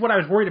 this is what I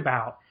was worried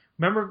about.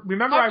 Remember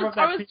I wrote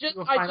that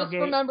I just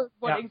remembered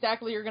what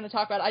exactly you're going to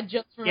talk about. I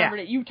just remembered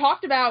it. You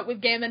talked about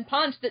with Gamma and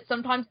Punch that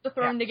sometimes the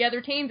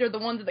thrown-together teams are the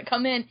ones that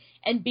come in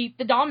and beat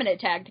the dominant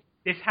tag team.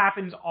 This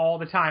happens all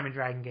the time in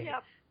Dragon Gate.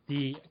 Yep.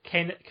 The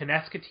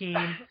Kineska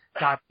team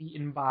got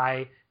beaten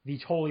by the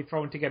totally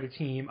thrown-together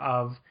team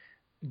of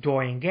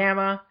Doi and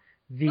Gamma.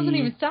 Doesn't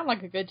even sound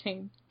like a good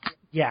team.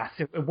 Yes,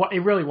 it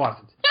really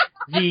wasn't.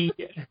 The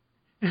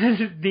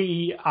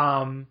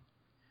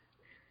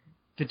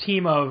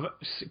team of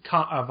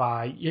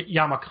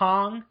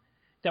Yamakong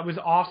that was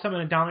awesome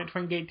in a dominant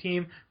Twin Gate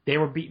team, they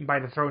were beaten by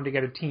the thrown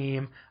together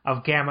team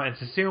of Gamma and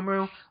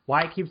Susumu.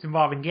 Why it keeps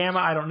involving Gamma,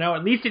 I don't know.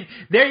 At least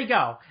there you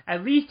go.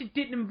 At least it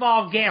didn't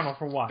involve Gamma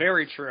for once.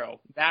 Very true.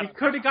 We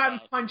could have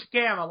gotten Punch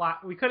Gamma a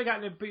lot. We could have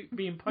gotten it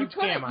being Punch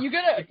Gamma. You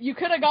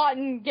could have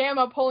gotten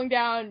Gamma pulling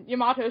down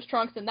Yamato's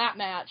trunks in that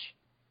match.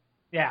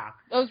 Yeah.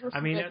 Those were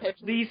some good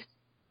pictures.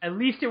 At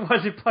least it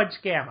wasn't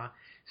Punch Gamma.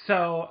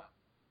 So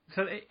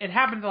it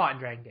happens a lot in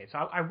Dragon Gate.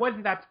 So I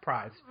wasn't that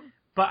surprised.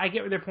 But I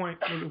get what their point.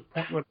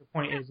 What the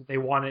point is that they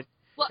wanted.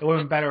 It would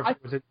have been better if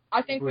it was a.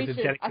 I think we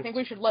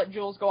should let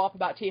Jules go off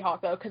about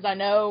T-Hawk though, because I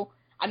know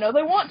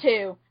they want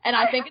to, and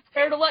I think it's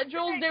fair to let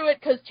Jules do it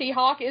because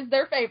T-Hawk is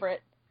their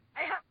favorite.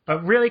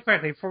 But really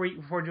quickly,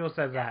 before Jules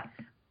says that,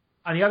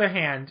 on the other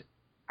hand,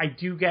 I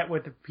do get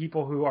what the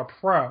people who are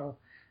pro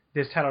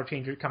this title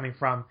change are coming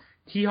from.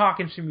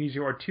 T-Hawk and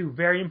Shimizu are two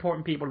very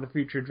important people to the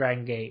future of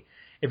Dragon Gate.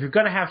 If you're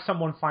going to have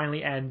someone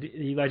finally end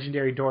the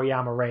legendary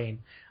Doriyama reign,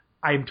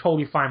 I'm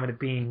totally fine with it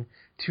being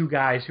two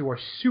guys who are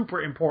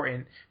super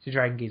important to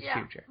Dragon Gate's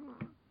future.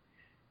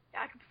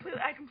 Yeah,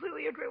 I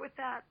completely agree with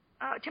that.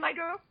 Can I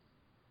go?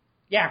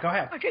 Yeah, go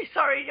ahead. Okay,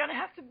 sorry, you're going to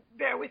have to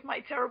bear with my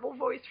terrible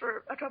voice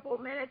for a couple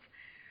of minutes.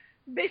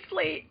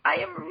 Basically, I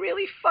am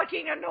really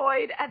fucking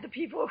annoyed at the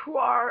people who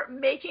are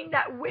making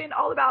that win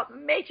all about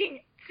making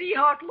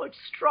T-Hawk look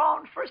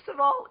strong. First of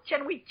all,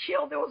 can we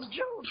kill those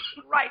jokes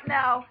right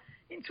now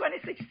in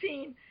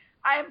 2016?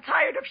 I am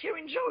tired of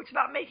hearing jokes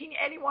about making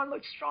anyone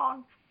look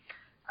strong.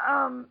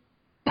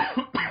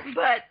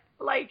 But,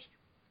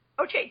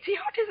 okay,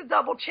 T-Hawk is a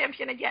double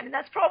champion again, and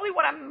that's probably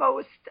what I'm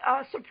most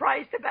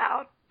surprised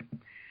about.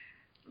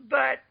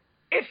 But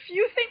if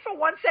you think for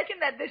 1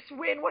 second that this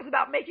win was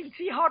about making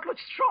T-Hawk look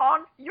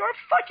strong, you're a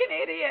fucking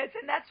idiot,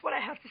 and that's what I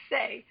have to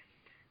say.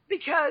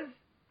 Because,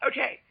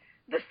 okay,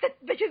 the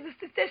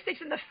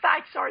statistics and the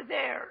facts are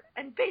there,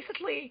 and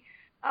basically,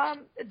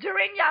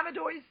 during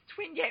Yamadoi's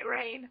Twin Gate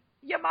reign,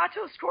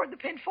 Yamato scored the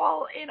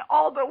pinfall in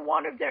all but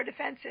one of their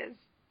defenses.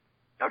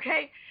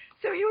 Okay?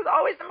 So he was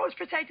always the most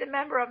protected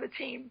member of the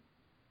team.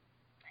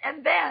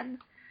 And then,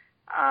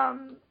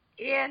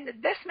 in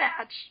this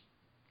match,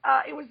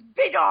 it was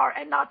Big R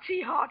and not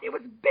T-Hawk. It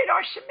was Big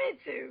R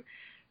Shimizu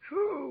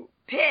who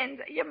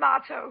pinned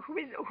Yamato,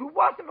 who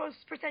was the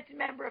most protected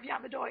member of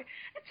Yamadoi.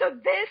 And so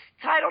this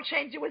title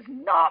change was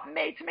not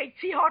made to make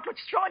T-Hawk look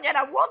strong, and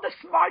I want the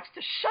smarts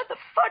to shut the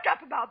fuck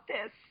up about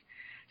this.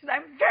 Because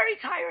I'm very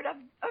tired of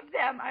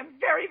them. I'm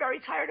very, very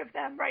tired of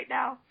them right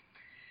now.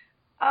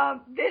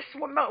 This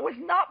was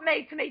not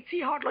made to make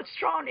T-Hawk look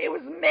strong. It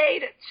was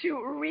made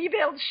to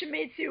rebuild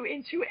Shimizu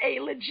into a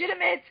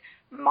legitimate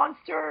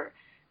monster,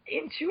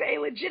 into a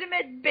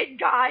legitimate big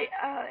guy,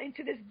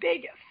 into this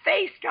big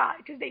face guy,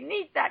 because they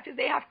need that, because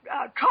they have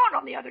Khan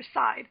on the other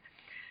side.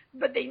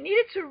 But they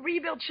needed to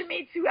rebuild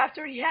Shimizu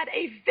after he had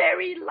a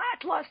very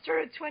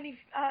lackluster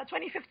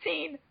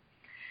 2015.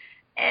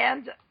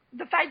 And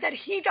the fact that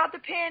he got the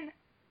pin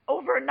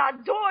over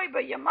not Doi,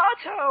 but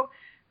Yamato,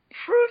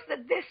 proves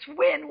that this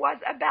win was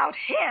about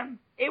him.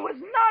 It was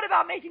not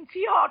about making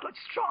T-Hawk look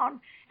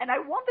strong. And I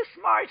want the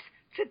smarts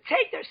to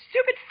take their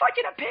stupid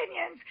fucking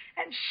opinions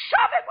and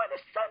shove it where the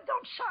sun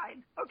don't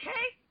shine,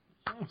 okay?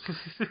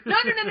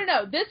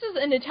 No. This is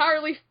an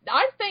entirely...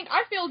 I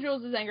feel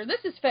Jules' anger.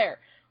 This is fair.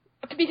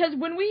 Because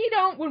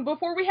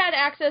before we had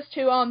access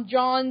to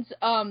John's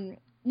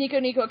Nico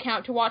Nico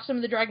account to watch some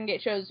of the Dragon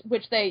Gate shows,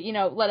 which they,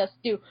 let us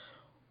do,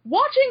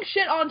 watching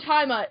shit on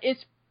Taima is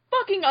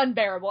fucking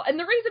unbearable. And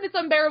the reason it's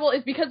unbearable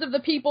is because of the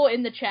people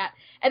in the chat.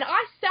 And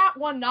I sat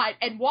one night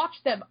and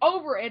watched them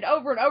over and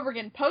over and over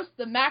again post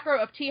the macro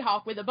of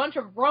T-Hawk with a bunch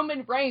of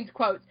Roman Reigns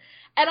quotes.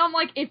 And I'm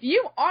like, if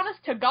you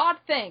honest to God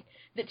think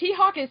that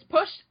T-Hawk is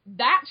pushed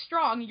that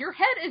strong, your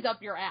head is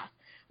up your ass.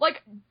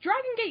 Like,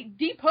 Dragon Gate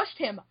de-pushed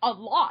him a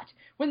lot.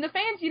 When the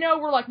fans,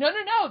 were like, no,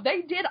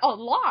 they did a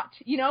lot.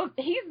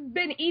 He's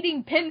been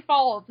eating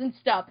pinfalls and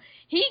stuff.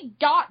 He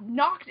got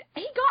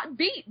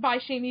beat by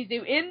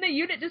Shimizu in the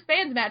Unit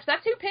Disbands match.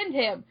 That's who pinned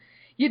him.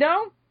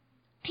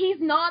 He's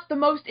not the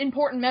most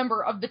important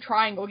member of the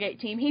Triangle Gate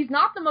team. He's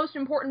not the most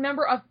important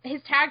member of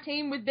his tag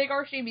team with Big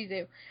R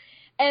Shimizu.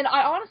 And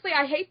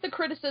I hate the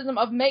criticism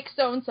of make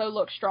so-and-so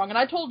look strong. And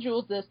I told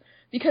Jules this,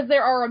 because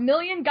there are a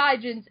million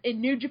gaijins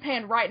in New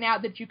Japan right now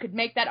that you could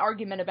make that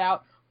argument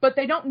about. but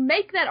they don't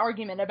make that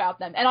argument about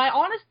them. And I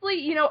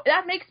honestly,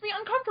 that makes me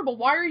uncomfortable.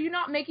 Why are you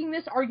not making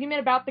this argument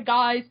about the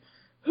guys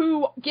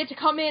who get to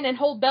come in and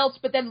hold belts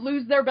but then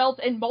lose their belts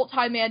in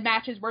multi-man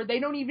matches where they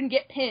don't even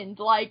get pinned?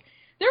 Like,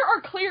 there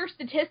are clear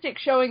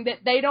statistics showing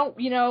that they don't,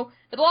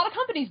 that a lot of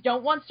companies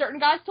don't want certain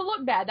guys to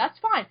look bad. That's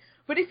fine.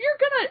 But if you're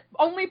going to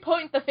only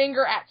point the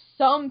finger at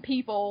some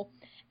people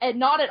and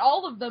not at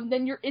all of them,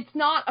 then it's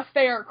not a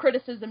fair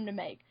criticism to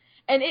make.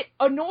 And it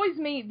annoys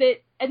me that,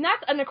 and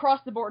that's an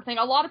across-the-board thing,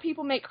 a lot of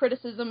people make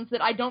criticisms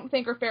that I don't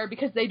think are fair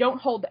because they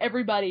don't hold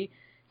everybody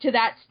to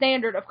that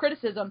standard of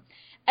criticism.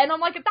 And I'm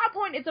like, at that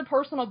point, it's a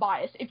personal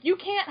bias. If you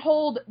can't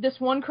hold this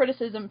one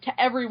criticism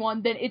to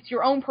everyone, then it's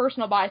your own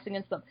personal bias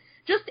against them.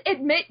 Just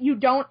admit you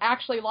don't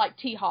actually like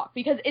T-Hawk,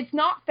 because it's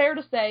not fair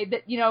to say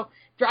that,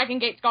 Dragon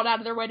Gate's gone out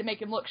of their way to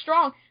make him look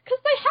strong, because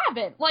they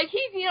haven't. Like,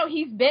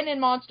 he's been in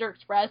Monster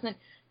Express, and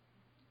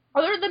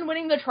other than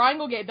winning the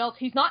Triangle Gate belts,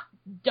 he's not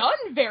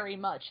done very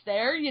much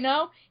there,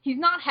 He's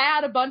not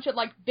had a bunch of,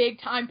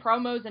 big-time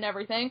promos and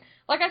everything.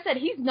 Like I said,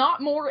 he's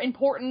not more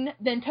important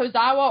than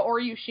Tozawa or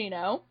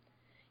Yoshino.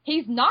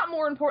 He's not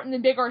more important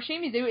than Big R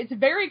Shimizu. It's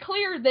very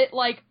clear that,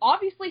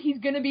 obviously he's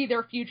going to be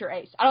their future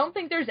ace. I don't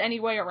think there's any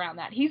way around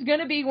that. He's going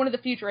to be one of the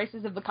future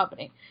aces of the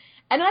company.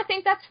 And I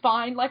think that's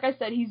fine. Like I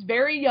said, he's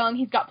very young.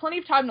 He's got plenty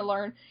of time to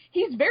learn.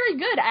 He's very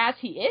good as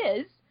he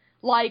is.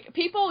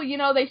 People,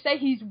 they say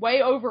he's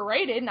way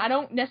overrated, and I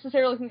don't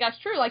necessarily think that's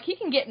true. He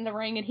can get in the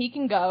ring and he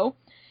can go.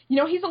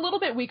 He's a little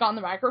bit weak on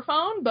the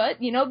microphone, but,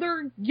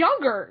 they're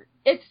younger.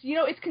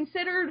 It's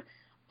considered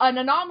an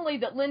anomaly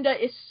that Linda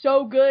is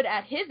so good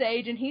at his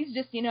age, and he's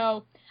just,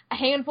 a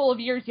handful of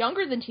years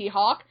younger than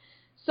T-Hawk.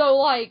 So,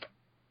 I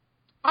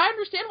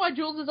understand why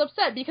Jules is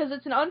upset, because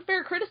it's an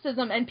unfair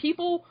criticism, and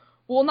people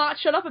will not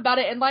shut up about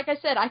it. And like I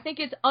said, I think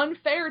it's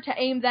unfair to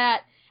aim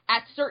that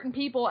at certain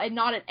people and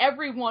not at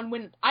everyone,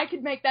 when I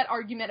could make that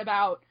argument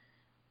about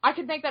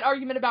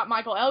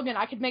Michael Elgin,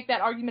 I could make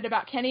that argument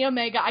about Kenny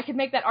Omega, I could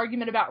make that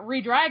argument about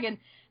Redragon,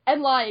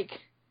 and,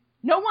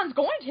 no one's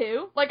going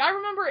to. I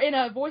remember in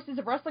a Voices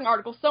of Wrestling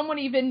article,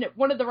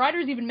 one of the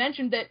writers even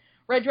mentioned that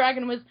Red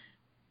Dragon was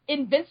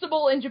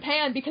invincible in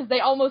Japan because they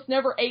almost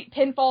never ate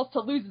pinfalls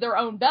to lose their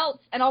own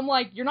belts. And I'm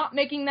like, you're not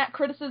making that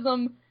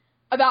criticism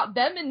about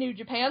them in New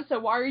Japan, so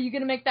why are you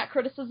going to make that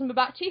criticism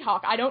about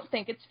T-Hawk? I don't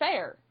think it's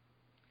fair.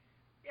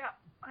 Yeah,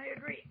 I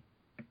agree.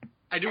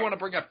 I do want to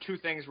bring up two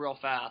things real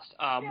fast.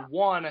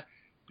 One,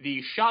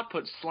 the shot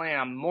put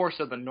slam, more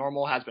so than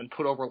normal, has been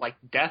put over like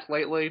death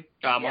lately.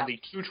 On the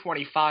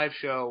 225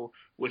 show,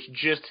 which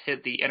just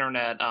hit the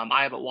internet,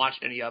 I haven't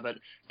watched any of it,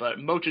 but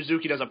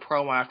Mochizuki does a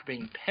promo after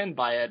being pinned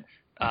by it,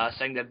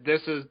 saying that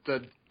this is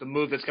the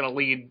move that's going to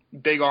lead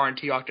Big R and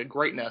T-Hawk to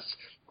greatness.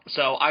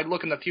 So I'd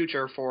look in the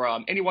future for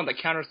anyone that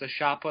counters the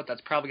shot put,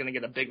 that's probably going to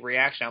get a big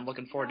reaction. I'm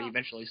looking forward to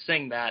eventually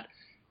seeing that.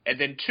 And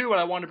then two, what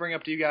I wanted to bring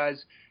up to you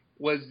guys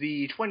was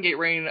the Twin Gate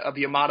reign of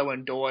Yamato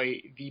and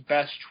Doi, the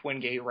best Twin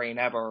Gate reign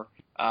ever.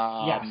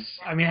 Yes.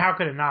 I mean, how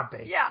could it not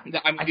be? Yeah.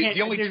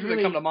 The only two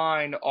that come to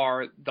mind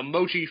are the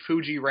Mochi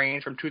Fuji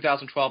reign from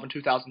 2012 and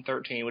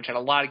 2013, which had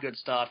a lot of good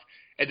stuff,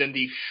 and then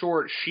the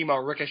short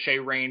Shima Ricochet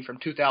reign from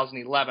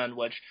 2011,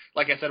 which,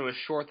 like I said, was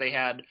short. They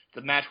had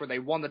the match where they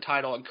won the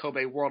title in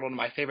Kobe World, one of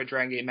my favorite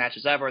Dragon Gate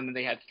matches ever, and then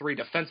they had 3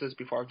 defenses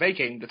before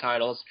vacating the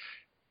titles.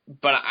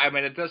 But, I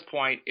mean, at this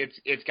point,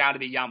 it's got to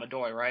be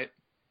Yamadoi, right?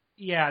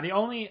 Yeah,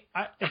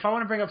 if I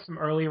want to bring up some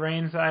early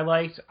reigns that I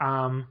liked,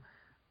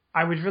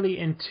 I was really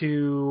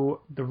into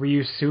the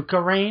Ryusuke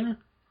reign.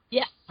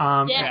 Yes.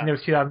 I think it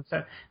was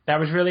 2007. That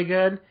was really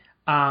good.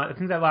 I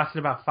think that lasted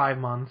about 5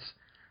 months.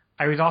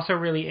 I was also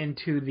really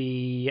into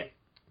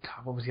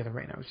what was the other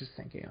reign I was just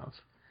thinking of?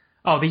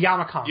 Oh, the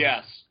Yamakong.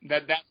 Yes.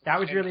 That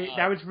was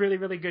really,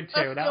 really good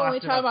too. That's the only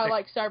time I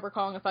like Cyber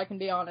Kong, if I can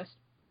be honest.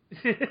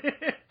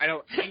 I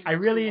know. I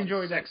really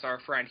enjoyed that. Our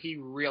friend, he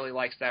really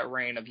likes that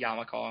reign of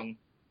Yamakong.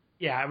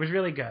 Yeah, it was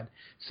really good.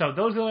 So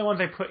those are the only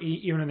ones I put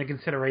even into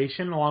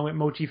consideration, along with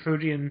Mochi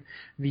Fuji and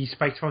the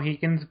Spiked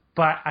Mohicans.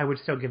 But I would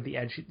still give the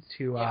edge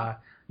to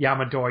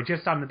Yamadoi,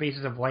 just on the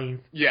basis of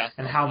length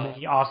and how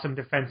many awesome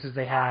defenses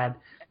they had.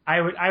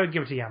 I would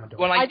give it to Yamadoi.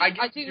 Well, I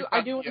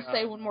do want to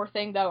say one more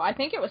thing though. I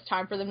think it was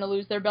time for them to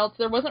lose their belts.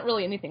 There wasn't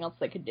really anything else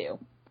they could do.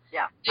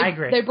 Yeah, I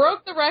agree. They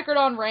broke the record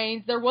on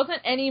reigns. There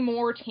wasn't any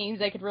more teams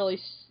they could really,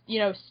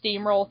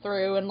 steamroll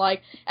through. And,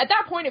 at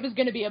that point, it was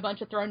going to be a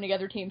bunch of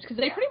thrown-together teams because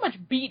they pretty much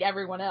beat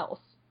everyone else.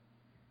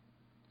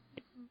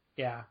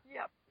 Yeah.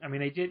 Yep. I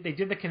mean, they did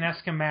the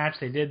Kineska match.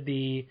 They did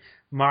the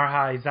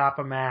Marha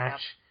Zappa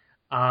match.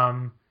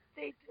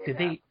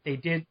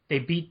 They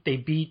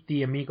beat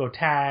the Amigo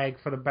tag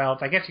for the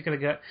belts. I guess you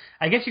could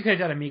have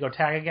done Amigo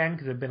tag again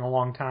because it'd been a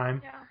long time.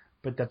 Yeah.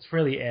 But that's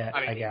really it,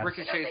 I guess.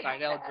 Ricochet,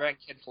 Seidel, Dragon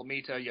Kid,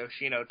 Flamita,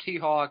 Yoshino,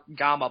 T-Hawk,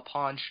 Gamma,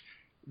 Punch.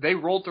 They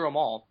rolled through them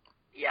all.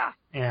 Yeah.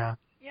 Yeah.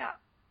 Yeah.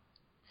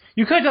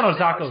 You could have done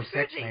Ozako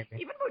 6, maybe.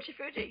 Even Mochi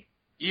Fuji.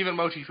 Even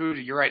Mochi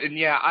Fuji, you're right. And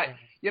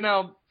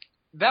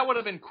That would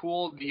have been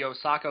cool, the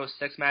Osako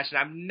 6 match, and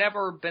I've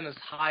never been as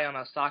high on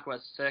Osako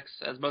 6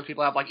 as most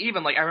people have. I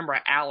remember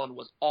Alan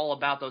was all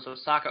about those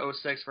Osaka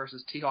 06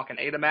 versus T-Hawk and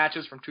Ada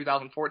matches from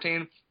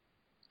 2014.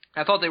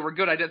 I thought they were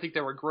good. I didn't think they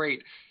were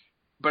great.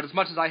 But as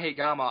much as I hate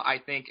Yama, I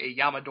think a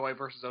Yamadoi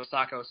versus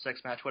Osaka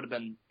 06 match would have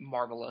been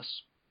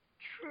marvelous.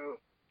 True.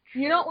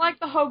 You don't like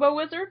the Hobo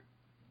Wizard?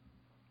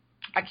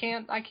 I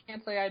can't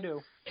say I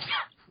do.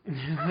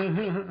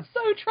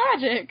 So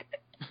tragic.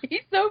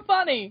 He's so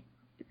funny.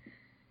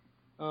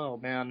 Oh,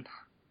 man.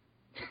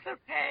 It's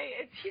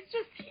okay. He's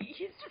just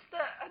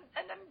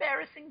an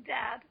embarrassing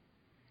dad.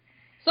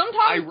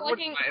 Sometimes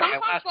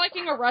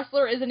liking a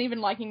wrestler isn't even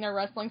liking their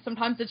wrestling.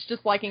 Sometimes it's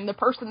just liking the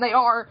person they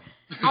are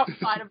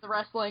outside of the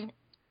wrestling.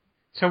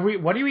 So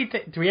what do we do?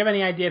 We have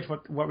any ideas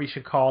what we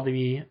should call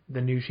the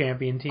new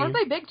champion team? Aren't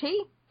they Big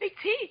T? Big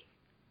T.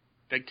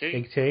 Big T.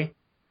 Big T.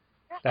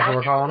 That's what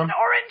we're calling them.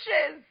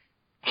 Oranges.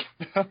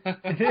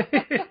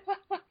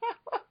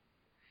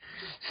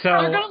 So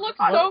they're gonna look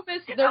so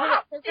miss. They're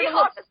gonna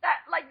look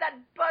that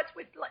butt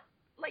with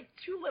like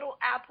two little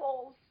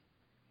apples,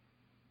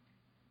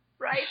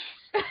 right?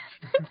 and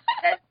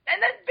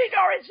then Big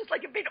R is just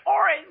like a big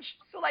orange,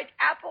 so like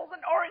apples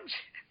and orange.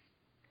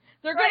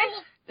 They're gonna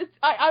look.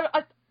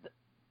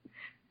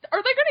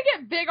 Are they gonna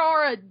get Big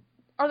R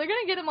Are they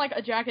gonna get him like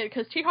a jacket?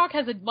 Because T-Hawk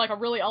has a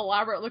really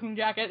elaborate looking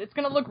jacket. It's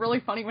gonna look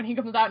really funny when he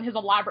comes out in his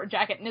elaborate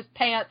jacket and his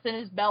pants and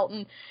his belt,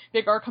 and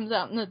Big R comes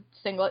out in the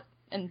singlet.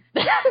 And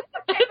yeah,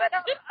 okay, but I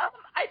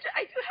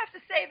do have to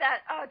say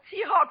that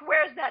T-Hawk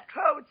wears that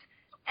coat,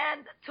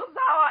 and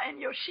Tozawa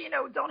and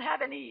Yoshino don't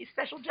have any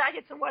special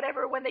jackets or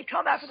whatever when they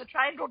come after the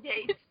Triangle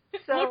Gate.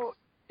 So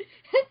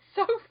it's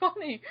so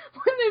funny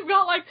when they've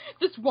got like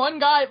this one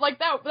guy, like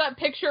that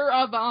picture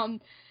of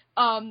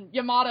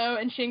Yamato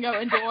and Shingo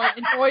and Doi,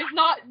 and Doi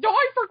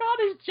forgot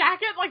his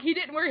jacket, like he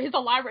didn't wear his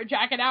elaborate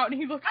jacket out, and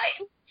he looks.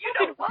 You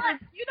know what?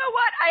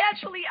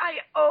 I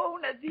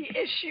own the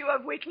issue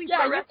of Weekly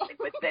Pro Wrestling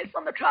with this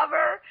on the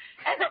cover,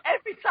 and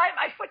every time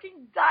I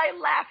fucking die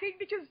laughing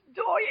because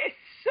Doi is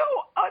so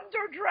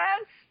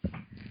underdressed.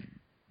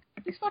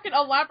 These fucking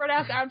elaborate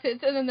ass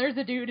outfits, and then there's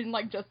a dude in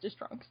like just his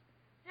trunks.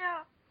 Yeah.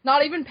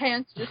 Not even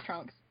pants, just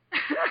trunks.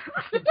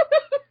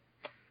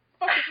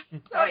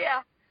 Oh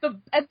yeah.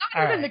 And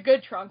not even the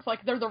good trunks,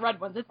 like they're the red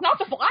ones. It's not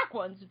the black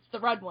ones, it's the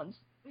red ones.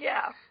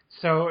 Yeah.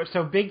 So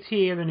Big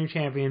T are the new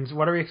champions.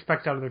 What do we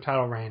expect out of their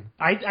title reign?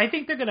 I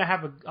think they're going to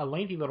have a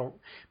lengthy little,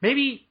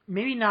 maybe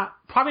not,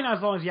 probably not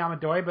as long as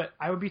Yamadoi, but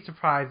I would be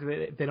surprised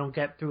if they don't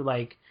get through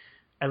like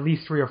at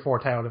least 3 or 4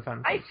 title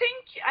defenses. I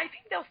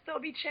think they'll still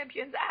be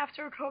champions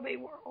after Kobe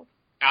World.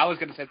 I was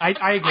going to say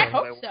I agree. I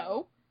hope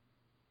so.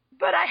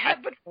 But I have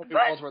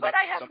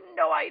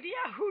no idea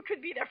who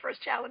could be their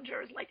first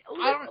challengers. Like,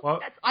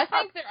 I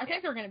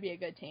think they're going to be a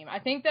good team. I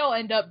think they'll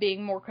end up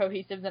being more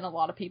cohesive than a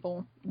lot of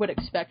people would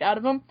expect out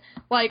of them.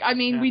 Like, I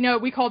mean,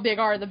 we call Big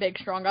R the big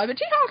strong guy, but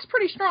T-Hawk's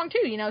pretty strong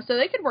too, so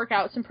they could work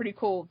out some pretty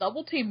cool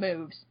double team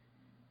moves.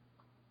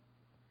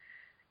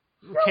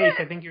 Case,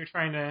 I think you were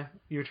trying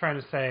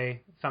to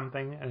say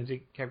something, and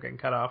you kept getting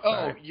cut off.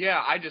 Oh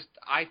yeah,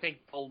 I think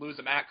they'll lose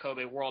them at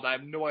Kobe World. I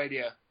have no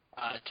idea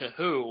to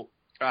who.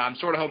 I'm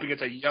sort of hoping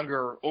it's a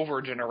younger,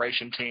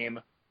 over-generation team.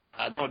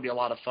 That would be a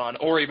lot of fun.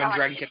 Or even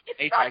Dragon Kid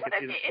H. I could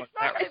see them it's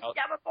not going to be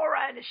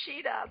Yamamura and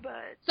Ishida,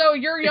 but... So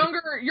your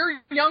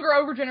younger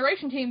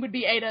over-generation team would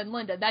be Ada and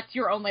Linda. That's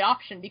your only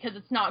option, because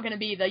it's not going to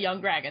be the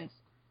Young Dragons.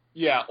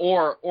 Yeah,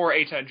 or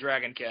Eita and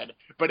Dragon Kid.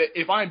 But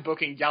if I'm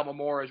booking,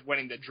 Yamamura is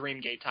winning the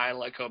Dreamgate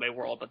title at Kobe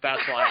World, but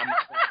that's why I'm not...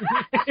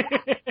 do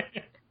that!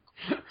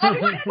 Can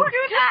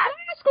I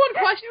ask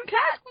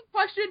one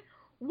question?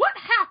 What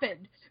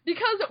happened?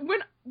 Because when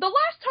the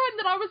last time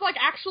that I was like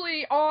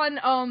actually on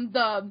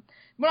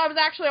when I was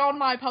actually on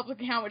my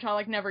public account, which I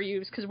like never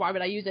use because why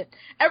would I use it?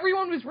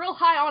 Everyone was real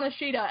high on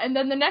Ishida, and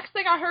then the next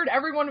thing I heard,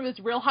 everyone was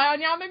real high on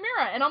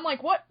Yamamura, and I'm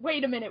like, what?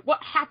 Wait a minute,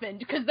 what happened?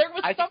 Because there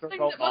was something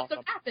that must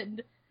have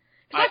happened.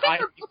 Because I think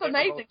they're both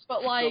amazing,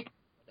 but like.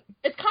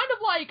 It's kind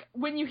of like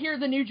when you hear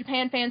the New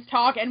Japan fans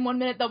talk, and one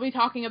minute they'll be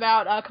talking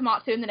about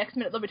Komatsu, and the next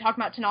minute they'll be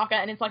talking about Tanaka,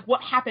 and it's like,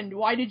 what happened?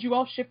 Why did you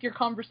all shift your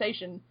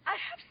conversation? I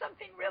have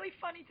something really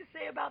funny to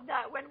say about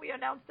that when we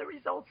announce the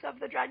results of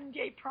the Dragon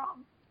Gate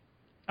prom.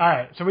 All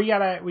right, so we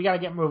gotta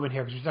get moving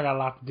here because we still got a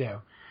lot to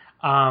do.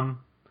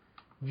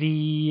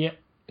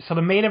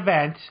 The main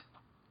event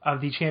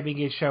of the Champion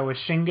Gate show was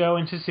Shingo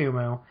and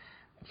Susumu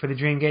for the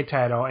Dream Gate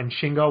title, and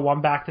Shingo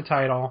won back the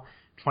title,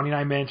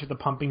 29 minutes with the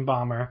pumping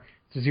bomber.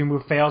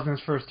 Susumu fails in his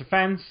first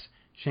defense.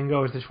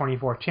 Shingo is the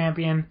 24th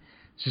champion.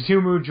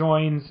 Susumu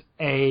joins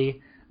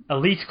a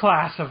elite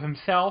class of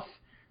himself,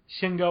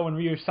 Shingo and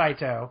Ryu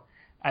Saito,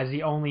 as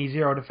the only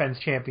zero defense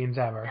champions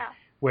ever,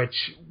 which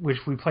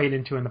we played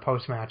into in the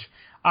post match.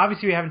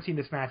 Obviously, we haven't seen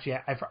this match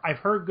yet. I've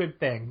heard good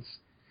things,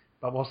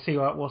 but we'll see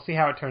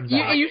how it turns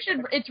out. You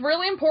should. It's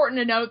really important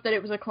to note that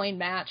it was a clean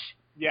match.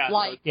 Yeah.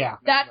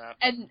 That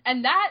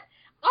and that.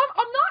 I'm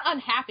not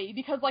unhappy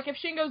because, like, if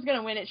Shingo's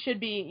gonna win, it should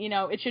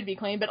be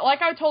clean. But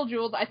like I told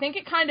Jules, I think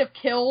it kind of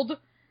killed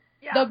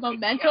the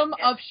momentum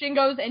of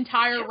Shingo's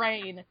entire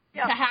reign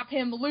Yeah. to have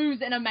him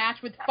lose in a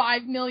match with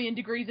 5 million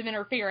degrees of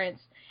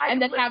interference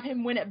and then have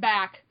him win it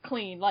back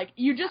clean. Like,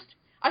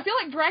 I feel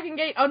like Dragon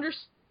Gate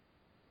understood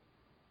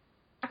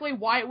exactly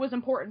why it was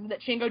important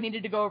that Shingo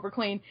needed to go over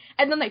clean,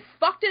 and then they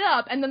fucked it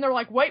up, and then they're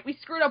like, wait, we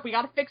screwed up, we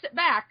gotta fix it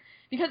back.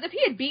 Because if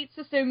he had beat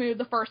Susumu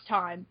the first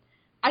time,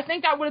 I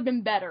think that would have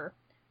been better.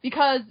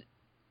 Because,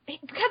 I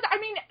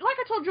mean, like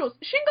I told Jules,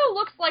 Shingo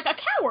looks like a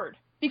coward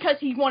because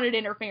he wanted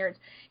interference.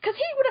 Because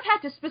he would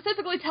have had to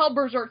specifically tell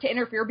Berserk to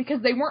interfere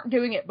because they weren't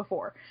doing it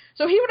before.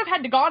 So he would have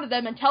had to go to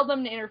them and tell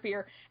them to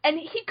interfere. And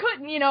he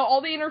couldn't,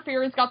 all the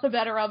interference got the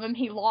better of him.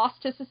 He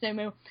lost to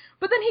Susumu.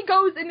 But then he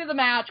goes into the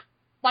match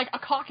like a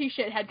cocky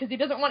shithead because he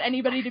doesn't want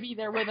anybody to be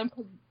there with him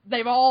because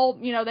they've all,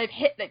 they've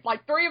hit,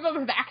 like 3 of them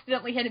have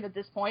accidentally hit him at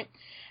this point.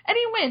 And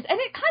he wins. And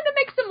it kind of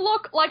makes him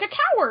look like a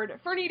coward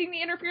for needing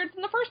the interference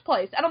in the first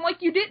place. And I'm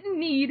like, you didn't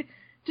need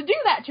to do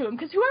that to him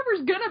because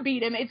whoever's going to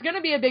beat him, it's going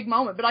to be a big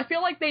moment. But I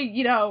feel like they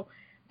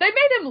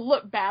made him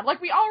look bad.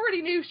 Like, we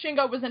already knew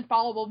Shingo was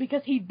infallible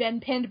because he'd been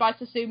pinned by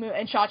Susumu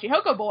and Shachi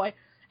Hokoboy.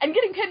 And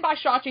getting pinned by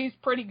Shachi is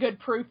pretty good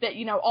proof that,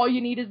 all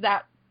you need is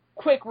that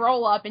quick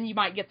roll-up and you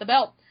might get the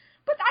belt.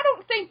 But I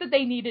don't think that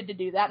they needed to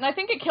do that, and I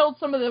think it killed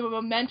some of the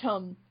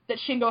momentum that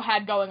Shingo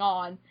had going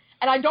on.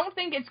 And I don't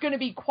think it's going to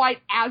be quite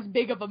as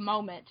big of a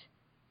moment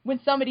when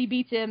somebody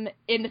beats him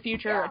in the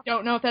future. Yeah. I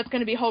don't know if that's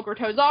going to be Hulk or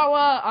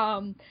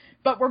Tozawa,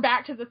 but we're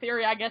back to the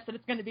theory, I guess, that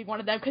it's going to be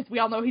one of them, because we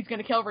all know he's going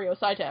to kill Ryo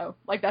Saito.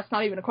 Like, that's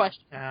not even a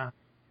question. Yeah.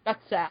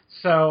 That's sad.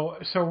 So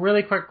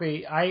really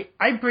quickly, I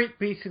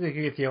basically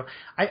agree with you.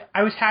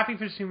 I was happy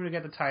for Susumu to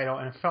get the title,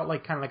 and it felt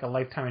like kind of like a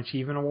Lifetime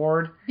Achievement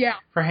Award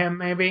for him,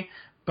 maybe.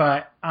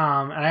 But,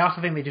 and I also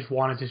think they just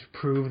wanted to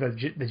prove that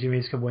the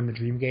Jimmys could win the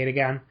Dream Gate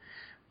again.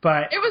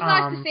 But it was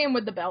nice to see him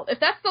with the belt. If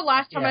that's the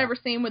last time I ever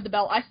see him with the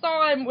belt, I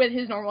saw him with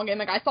his normal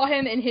gimmick. I saw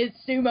him in his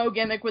sumo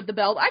gimmick with the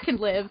belt. I can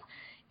live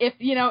if,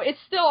 it's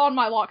still on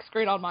my lock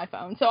screen on my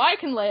phone. So I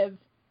can live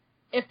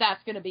if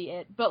that's going to be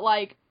it. But,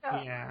 like...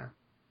 Yeah.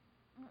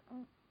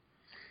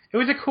 It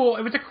was a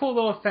cool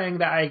little thing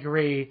that I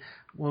agree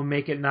will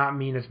make it not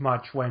mean as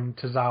much when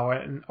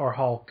Tozawa or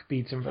Hulk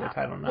beats him for the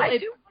title now.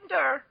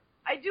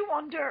 I do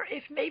wonder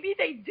if maybe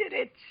they did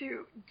it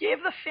to give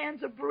the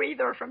fans a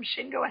breather from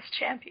Shingo as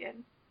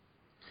champion.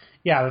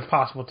 Yeah, that's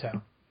possible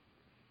too.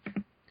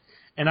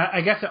 And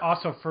I guess it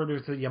also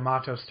furthers the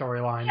Yamato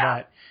storyline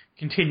that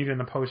continued in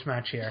the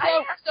post-match here.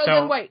 So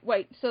then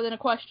wait. So then a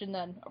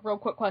real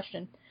quick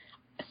question.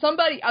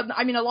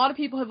 A lot of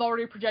people have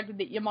already projected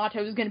that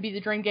Yamato is going to be the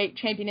Dream Gate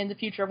champion in the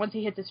future once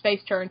he hits his face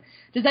turn.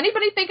 Does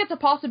anybody think it's a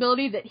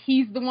possibility that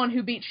he's the one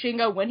who beats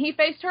Shingo when he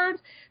face turns?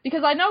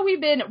 Because I know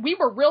we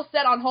were real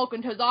set on Hulk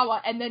and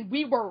Tozawa, and then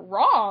we were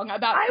wrong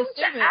about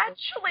Susumu.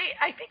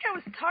 I think I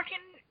was talking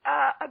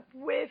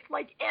with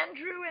like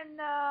Andrew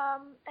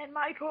and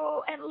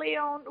Michael and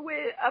Leon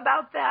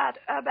about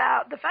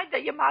the fact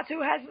that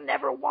Yamato has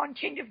never won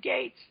King of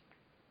Gates.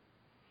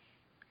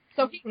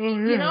 So, he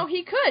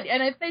could.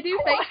 And if they do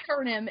face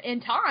turn him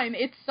in time,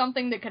 it's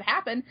something that could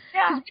happen.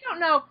 Yeah. Because we don't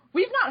know.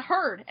 We've not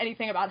heard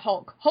anything about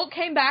Hulk. Hulk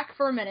came back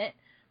for a minute,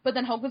 but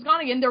then Hulk was gone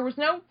again. There was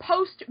no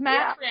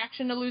post-match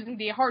reaction to losing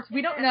Dia Hearts.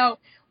 We don't know.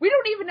 We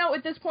don't even know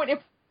at this point if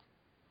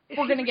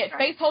we're going to get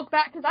face Hulk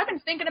back, because I've been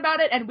thinking about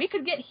it, and we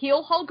could get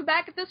heel Hulk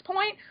back at this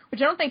point,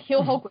 which I don't think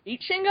heel Hulk would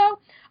beat Shingo.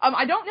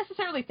 I don't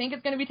necessarily think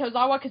it's going to be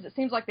Tozawa, because it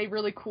seems like they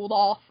really cooled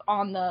off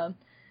on the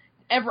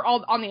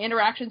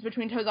interactions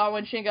between Tozawa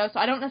and Shingo, so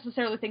I don't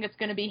necessarily think it's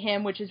going to be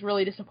him, which is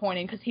really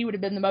disappointing, because he would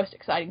have been the most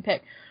exciting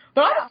pick.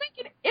 But I was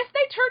thinking, if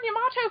they turn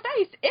Yamato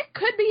face, it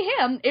could be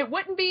him. It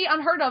wouldn't be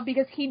unheard of,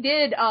 because he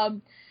did,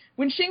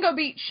 when Shingo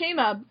beat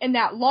Shima in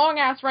that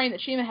long-ass reign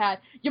that Shima had,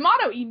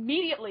 Yamato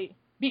immediately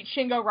beat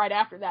Shingo right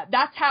after that.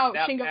 That's how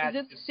Shingo is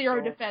in the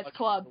Zero Defense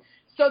Club.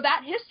 So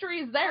that history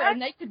is there,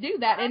 and they could do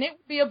that, and it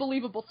would be a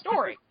believable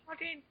story.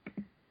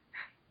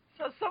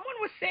 So someone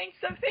was saying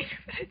something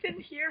that I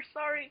didn't hear.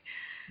 Sorry.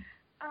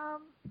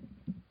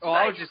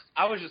 I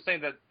was just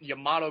saying that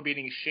Yamato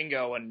beating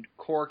Shingo and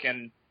Cork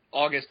in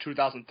August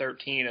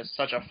 2013 is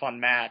such a fun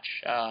match.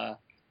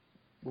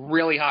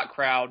 Really hot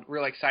crowd,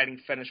 really exciting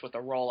finish with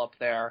the roll up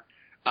there.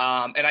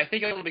 And I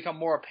think it'll become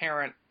more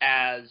apparent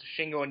as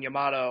Shingo and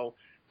Yamato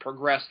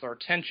progress their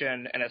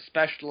tension, and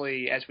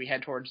especially as we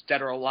head towards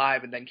Dead or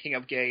Alive and then King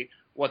of Gate,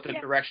 what the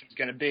direction is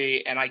going to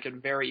be. And I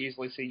could very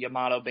easily see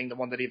Yamato being the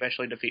one that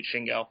eventually defeats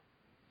Shingo.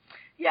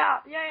 Yeah,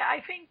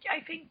 I think.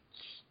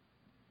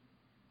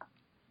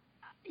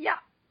 Yeah.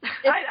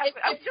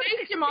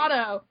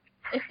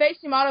 If Face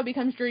Yamato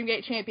becomes Dream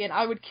Gate champion,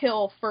 I would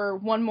kill for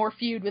one more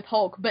feud with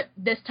Hulk, but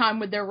this time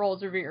with their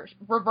roles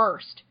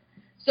reversed,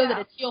 so that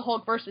it's heel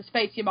Hulk versus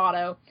Face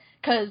Yamato.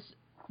 Because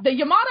the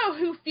Yamato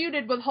who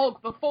feuded with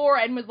Hulk before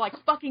and was like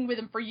fucking with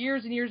him for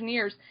years and years and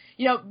years,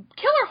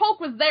 Killer Hulk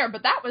was there,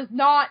 but that was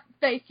not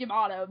Face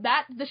Yamato.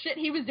 The shit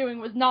he was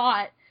doing was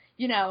not,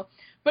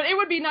 But it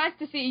would be nice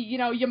to see,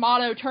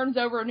 Yamato turns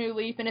over a new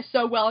leaf and is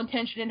so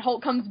well-intentioned, and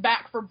Hulk comes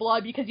back for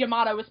blood, because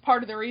Yamato was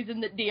part of the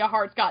reason that Dia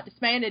Hearts got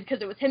disbanded,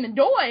 because it was him and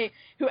Doi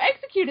who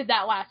executed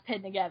that last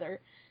pin together.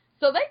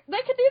 So they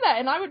could do that,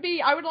 and I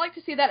would like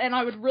to see that, and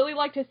I would really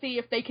like to see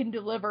if they can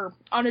deliver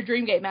on a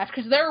Dreamgate match,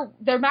 because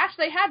their match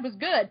they had was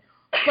good,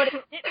 but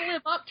it didn't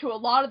live up to a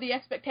lot of the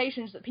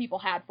expectations that people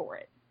had for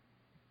it.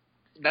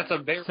 That's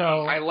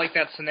I like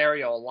that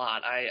scenario a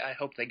lot. I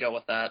hope they go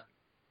with that.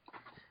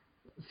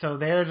 So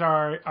there's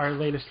our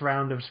latest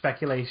round of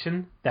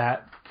speculation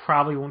that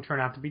probably won't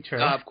turn out to be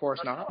true. Of course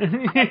not.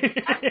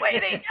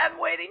 I'm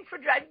waiting for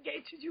Dragon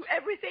Gate to do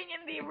everything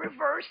in the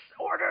reverse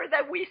order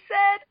that we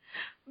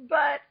said,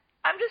 but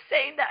I'm just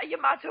saying that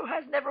Yamato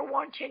has never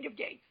won Change of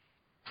Gates.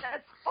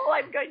 That's all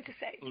I'm going to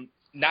say.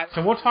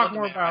 So we'll talk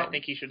more about... I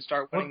think he should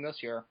start winning this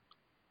year.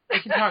 We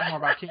can talk more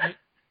about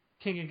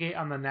King of Gate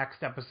on the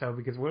next episode,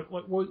 because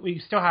we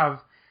still have,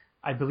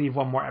 I believe,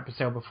 one more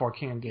episode before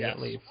King of Gate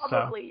leaves.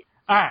 Probably.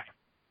 So, all right.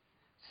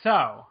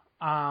 So,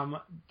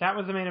 that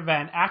was the main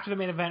event. After the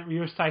main event,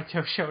 Ryo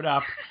Saito showed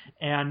up,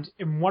 and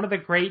in one of the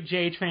great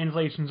J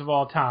translations of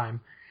all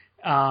time,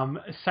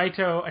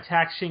 Saito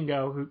attacked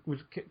Shingo,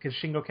 because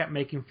Shingo kept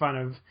making fun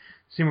of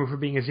Sumo for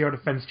being a Zero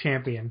Defense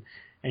champion,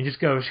 and he just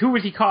goes, "Who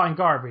was he calling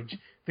garbage?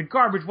 The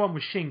garbage one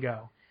was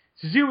Shingo.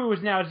 Suzumu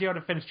is now Zero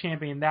Defense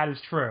champion, that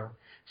is true.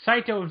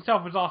 Saito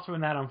himself was also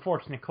in that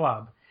unfortunate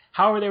club.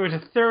 However, there was a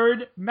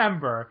third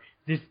member,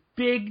 this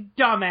big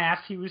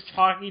dumbass he was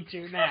talking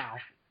to now."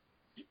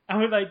 I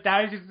was like,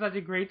 that is just such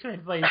a great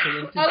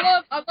translation.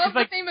 I love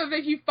the theme of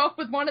if you fuck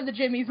with one of the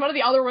Jimmies, one of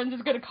the other ones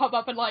is going to come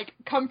up and, like,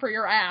 come for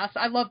your ass.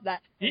 I love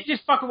that. He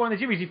just fucked with one of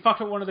the Jimmies. He fucked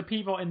with one of the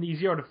people in the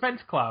Zero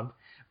Defense Club.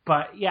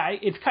 But, yeah,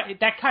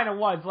 that kind of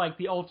was, like,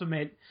 the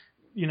ultimate,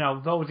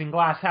 those in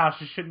glass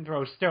houses shouldn't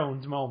throw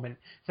stones moment.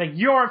 It's like,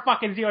 you're a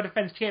fucking Zero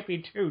Defense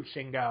champion too,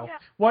 Shingo. Yeah.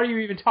 What are you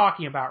even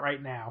talking about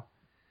right now?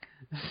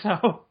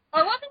 So...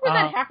 I love it when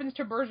that happens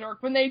to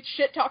Berserk, when they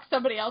shit-talk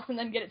somebody else and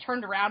then get it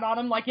turned around on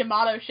them, like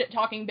Yamato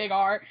shit-talking Big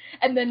R,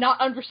 and then not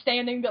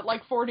understanding that,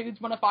 like, 4 dudes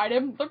want to fight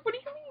him. Like, what do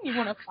you mean you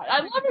want to fight? I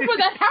love it when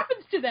that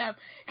happens to them,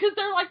 because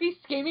they're, like, these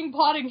scheming,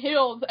 plotting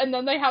heels, and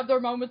then they have their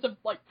moments of,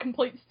 like,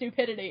 complete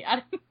stupidity.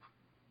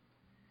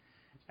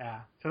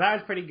 Yeah, so that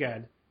was pretty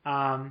good.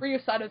 Ryo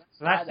Saito's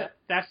so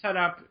that set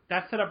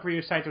up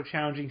Ryo Saito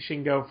challenging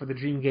Shingo for the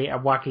Dreamgate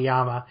at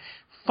Wakayama.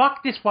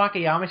 Fuck this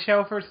Wakayama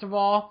show, first of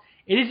all.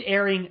 It is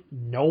airing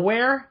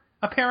nowhere,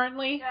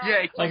 apparently.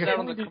 Yeah, it comes out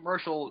on the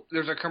commercial.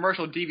 There's a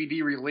commercial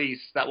DVD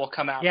release that will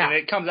come out, and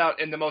it comes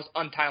out in the most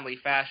untimely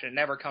fashion. It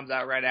never comes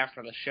out right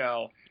after the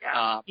show.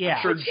 I'm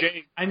sure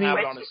Jay have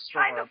it on his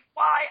store. Kind of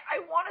why I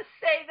want to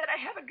say that I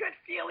have a good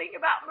feeling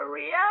about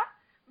Maria,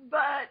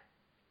 but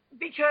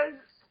because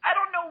I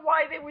don't know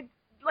why they would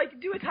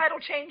do a title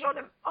change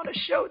on a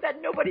show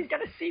that nobody's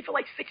gonna see for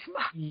 6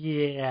 months.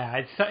 Yeah,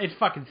 it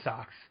fucking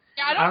sucks.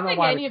 Yeah, I don't think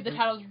any of the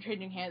titles are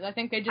changing hands. I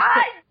think they just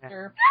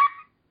they've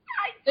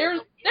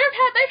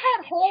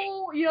had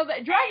whole,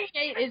 the Dragon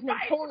Gate is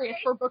notorious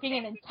for booking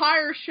an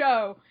entire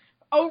show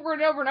over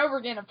and over and over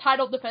again of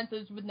title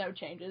defenses with no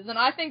changes. And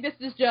I think this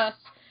is just,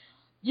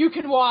 you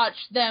can watch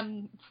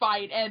them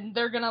fight and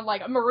they're gonna,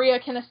 Maria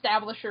can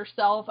establish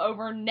herself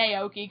over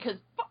Naoki, because,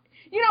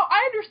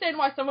 I understand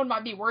why someone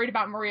might be worried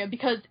about Maria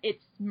because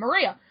it's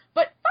Maria.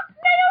 But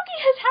Naoki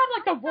has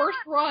had, the worst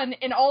run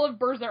in all of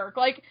Berserk.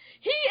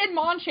 He and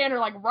Monchan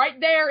are, right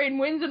there in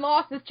wins and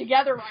losses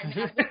together right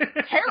now.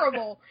 It's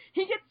terrible.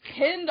 He gets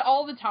pinned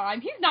all the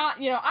time. He's not,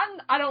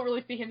 I don't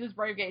really see him as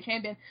Brave Gate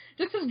champion.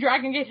 Just because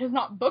Dragon Gate has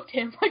not booked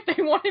him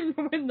they want him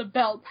to win the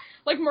belt.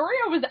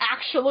 Maria was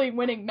actually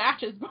winning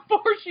matches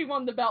before she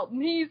won the belt.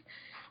 And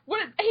what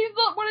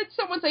did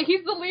someone say?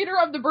 He's the leader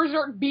of the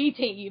Berserk B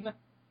team.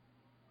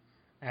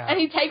 Yeah. And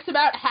he takes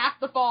about half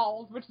the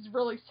falls, which is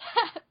really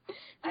sad.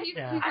 He's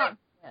not.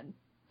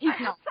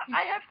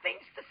 I have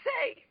things to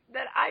say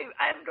that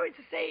I'm going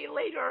to say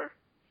later,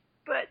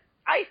 but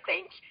I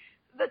think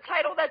the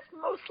title that's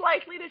most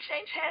likely to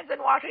change hands in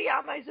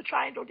Wakayama is the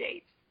Triangle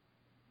Gate.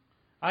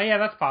 Oh yeah,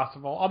 that's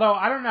possible. Although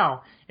I don't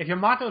know if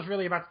Yamato's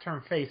really about to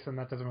turn face, then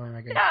that doesn't really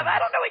make any sense. I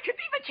don't know. It could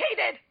be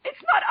vacated. It's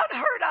not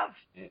unheard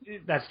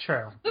of. That's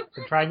true.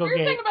 The Triangle Gate.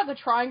 The thing about the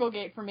Triangle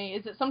Gate for me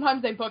is that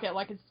sometimes they book it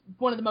like it's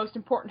one of the most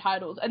important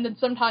titles, and then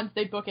sometimes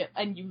they book it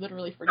and you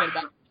literally forget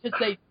about it because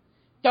they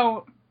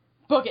don't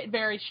book it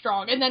very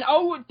strong. And then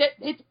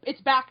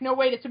it's back. No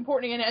wait, it's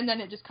important again, and then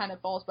it just kind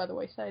of falls by the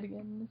wayside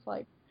again. It's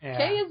like,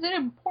 okay, is it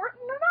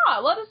important or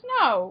not? Let us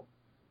know.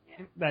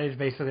 That is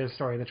basically the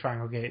story of the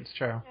Triangle Gate. It's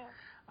true. Yeah.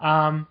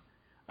 All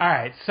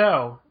right,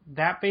 so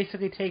that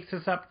basically takes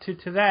us up to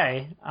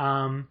today.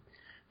 The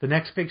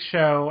next big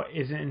show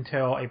isn't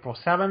until April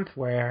 7th,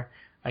 where,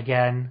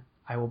 again,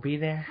 I will be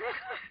there.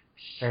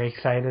 Very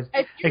excited.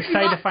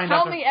 Excited to find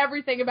out. Tell me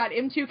everything about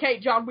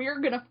M2K, John. We are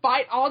going to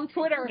fight on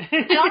Twitter,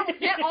 and I will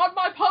get on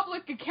my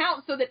public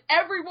account so that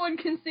everyone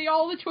can see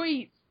all the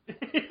tweets.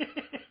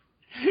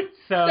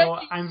 So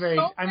I'm very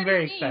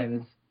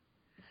excited.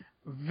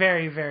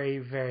 Very, very,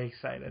 very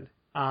excited.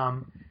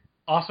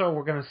 Also,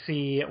 we'll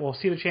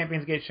see the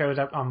Champions Gate shows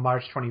up on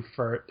March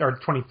 21st or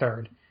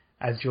 23rd,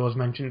 as Jules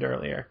mentioned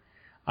earlier.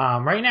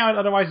 Right now,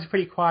 otherwise, it's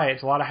pretty quiet.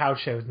 It's a lot of house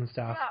shows and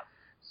stuff.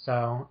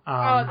 So,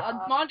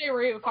 Monday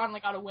Ryu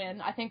finally got a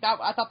win. I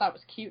thought that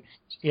was cute.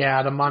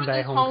 yeah, the Monday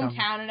his homecoming.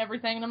 hometown and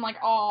everything, and I'm like,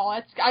 oh,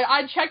 that's.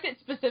 I checked it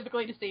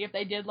specifically to see if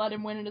they did let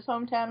him win in his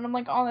hometown, and I'm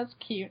like, oh, that's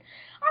cute.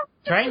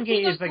 Dragon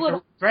Gate is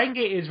Dragon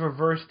Gate is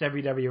reverse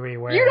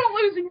WWE, where you don't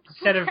lose in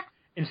your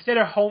instead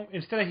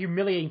of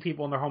humiliating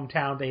people in their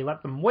hometown, they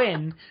let them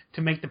win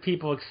to make the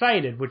people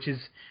excited, which is,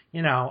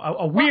 you know,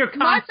 a weird concept.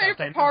 My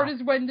favorite part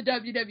is when the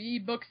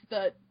WWE books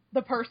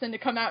the person to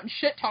come out and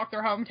shit talk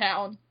their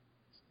hometown.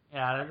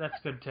 Yeah, that's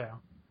good too.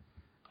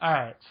 All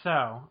right,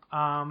 so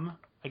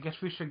I guess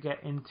we should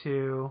get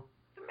into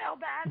The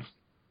mailbag.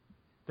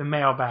 the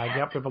mailbag.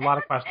 Yep, we have a lot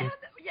of questions.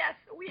 And, yes,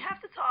 we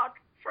have to talk,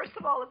 first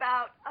of all,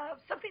 about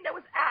something that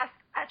was asked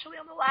actually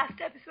on the last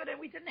episode, and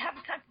we didn't have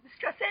the time to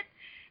discuss it,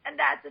 and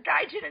that's the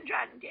Gaijin and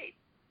Dragon Gate.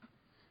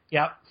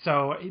 Yep,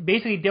 so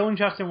basically Dylan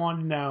Justin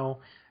wanted to know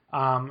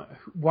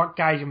what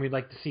Gaijin we'd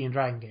like to see in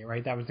Dragon Gate,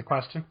 right? That was the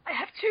question? I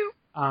have two.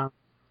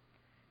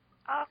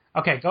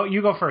 Okay,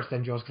 you go first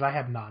then, Jules, because I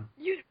have none.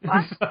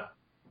 What?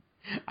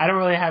 I don't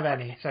really have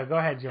any, so go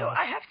ahead, Jules. So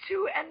I have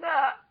two, and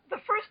the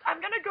first,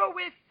 I'm going to go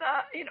with,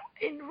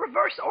 in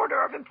reverse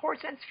order of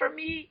importance for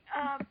me.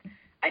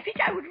 I think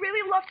I would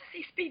really love to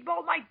see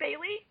Speedball Mike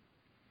Bailey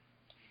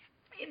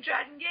in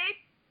Dragon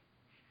Gate,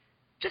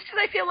 just because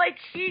I feel like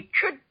he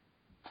could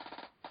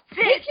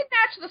fit. He can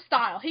match the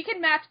style. He can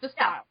match the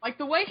style. Like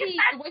the way he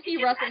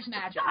wrestles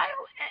matches.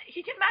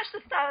 He can match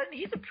the style, and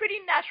he's a pretty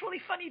naturally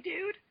funny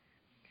dude.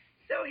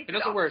 So he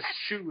doesn't wear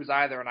shoes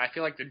either, and I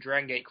feel like the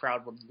Dragon Gate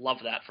crowd would love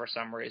that for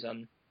some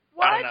reason.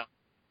 What?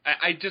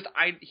 I don't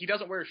know. He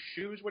doesn't wear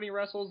shoes when he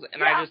wrestles,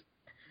 and Yeah.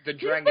 the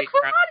He's Dragon the Gate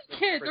crowd. Karate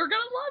Kid. They're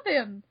gonna love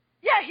him.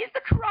 Yeah, he's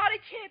the Karate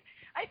Kid.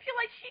 I feel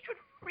like he could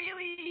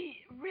really,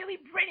 really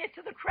bring it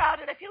to the crowd,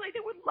 and I feel like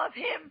they would love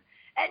him.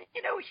 And,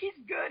 you know, he's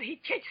good. He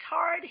kicks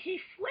hard. He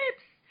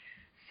flips.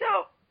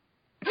 So,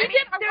 I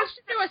want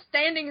to do a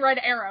standing red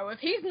arrow. If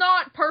he's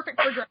not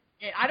perfect for Dragon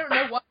Gate, I don't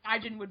know what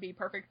Gaijin would be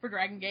perfect for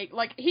Dragon Gate.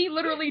 Like, he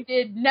literally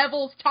did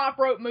Neville's top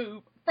rope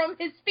move from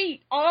his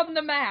feet on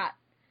the mat.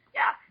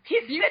 yeah,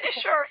 his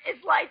finisher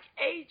is like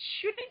a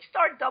shooting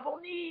star double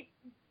knee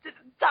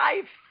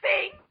dive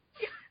thing.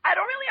 I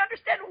don't really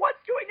understand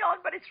what's going on,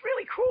 but it's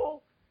really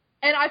cool.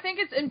 And I think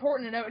it's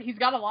important to note he's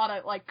got a lot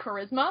of, like,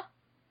 charisma.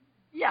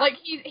 Yeah. Like,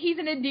 he's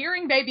an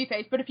endearing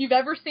babyface, but if you've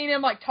ever seen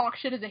him, like, talk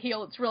shit as a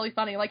heel, it's really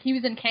funny. Like, he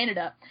was in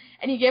Canada,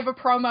 and he gave a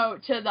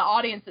promo to the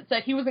audience that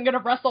said he wasn't going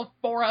to wrestle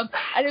for him,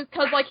 and it's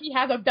because, like, he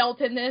has a belt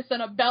in this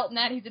and a belt in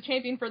that, he's a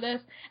champion for this,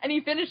 and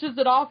he finishes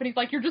it off, and he's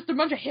like, you're just a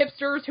bunch of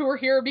hipsters who are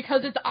here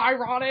because it's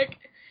ironic.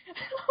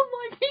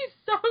 I'm like, he's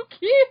so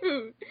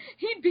cute!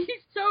 He'd be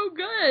so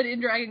good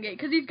in Dragon Gate,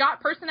 because he's got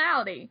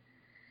personality.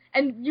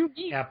 And you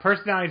need... Yeah,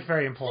 personality is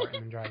very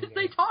important in Dragon Gate.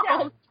 They talk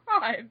all the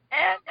time.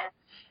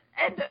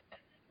 And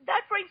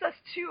that brings us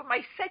to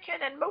my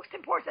second and most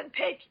important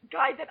pick,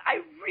 guy that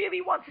I really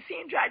want to see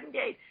in Dragon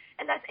Gate,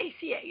 and that's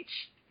ACH.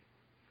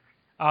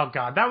 Oh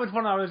God, that was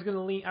one I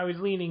was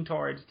leaning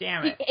towards.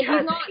 Damn it!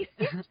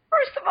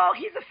 First of all,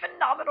 he's a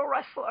phenomenal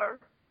wrestler.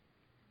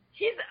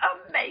 He's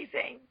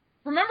amazing.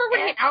 Remember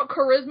when he out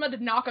charisma'd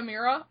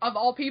Nakamura, of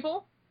all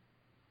people?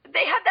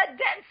 They had that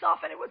dance off,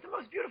 and it was the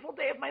most beautiful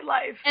day of my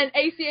life. And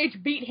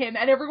ACH beat him,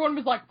 and everyone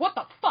was like, "What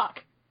the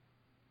fuck?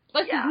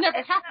 This has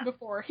never happened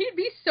before." He'd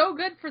be so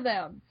good for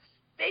them.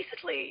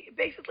 Basically,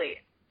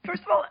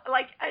 first of all,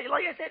 like I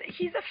said,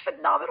 he's a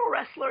phenomenal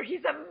wrestler.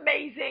 He's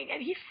amazing,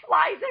 and he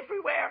flies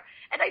everywhere.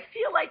 And I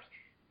feel like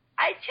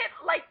I can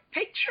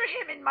picture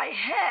him in my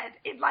head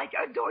in like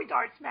a Doy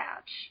Darts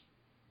match.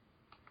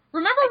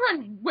 Remember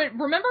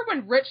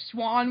when Rich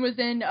Swann was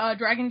in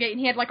Dragon Gate and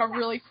he had like a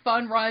really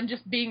fun run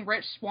just being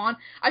Rich Swann?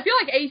 I feel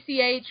like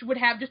ACH would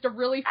have just a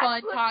really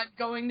fun time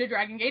going to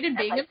Dragon Gate and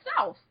being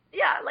himself.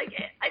 Yeah,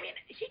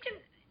 he can,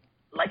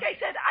 like I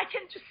said, I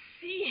can just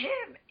see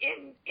him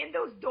in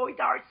those Doy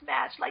Darts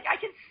match. Like, I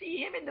can see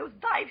him in those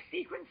dive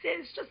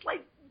sequences just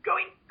like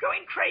going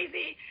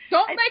crazy.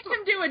 Don't make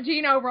him do a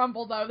Gino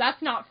Rumble though,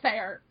 that's not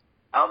fair.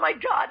 Oh my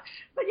God!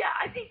 But yeah,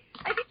 I think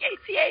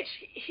ACH.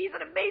 He's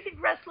an amazing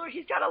wrestler.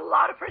 He's got a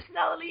lot of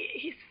personality.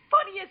 He's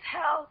funny as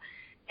hell,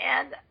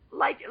 and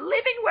like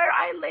living where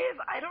I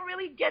live, I don't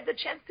really get the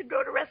chance to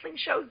go to wrestling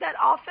shows that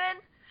often.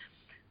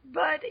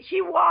 But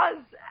he was.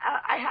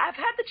 I have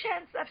had the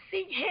chance of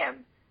seeing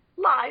him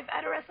live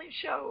at a wrestling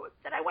show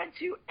that I went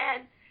to,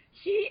 and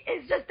he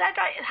is just that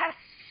guy. Has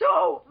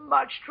so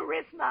much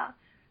charisma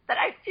that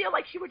I feel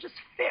like he would just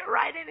fit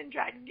right in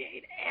Dragon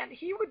Gate, and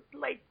he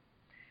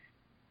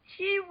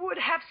would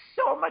have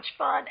so much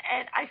fun,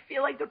 and I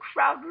feel like the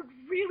crowd would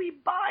really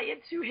buy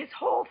into his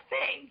whole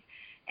thing.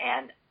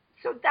 And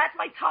so that's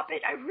my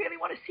topic. I really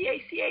want to see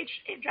ACH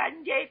in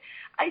Dragon Gate.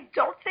 I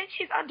don't think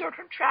he's under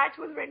contract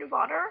with Ring of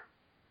Honor.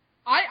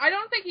 I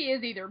don't think he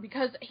is either,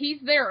 because he's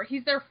their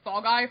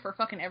fall guy for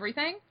fucking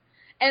everything.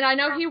 And I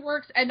know he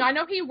works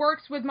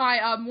with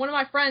my one of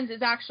my friends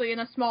is actually in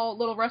a small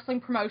little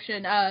wrestling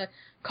promotion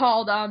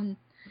called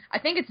I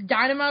think it's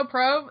Dynamo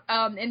Pro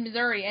in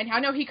Missouri, and I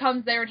know he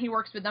comes there and he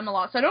works with them a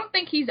lot. So I don't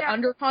think he's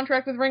under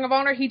contract with Ring of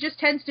Honor. He just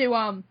tends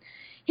to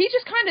he's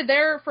just kind of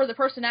there for the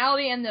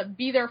personality and the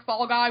be their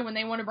fall guy when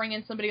they want to bring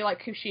in somebody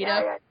like Kushida.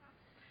 Yeah.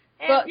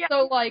 And, But yeah,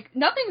 so like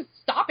nothing's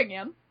stopping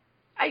him.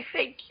 I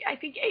think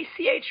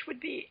ACH would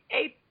be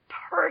a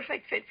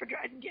perfect fit for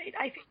Dragon Gate.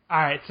 I think. All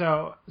right,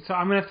 so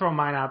I'm gonna throw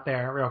mine out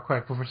there real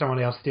quick before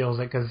somebody else steals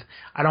it because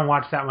I don't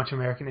watch that much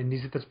American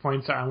Indies at this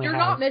point, so I only You're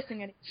have not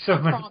missing any. so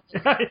I much.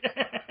 promise.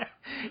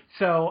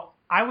 So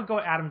I would go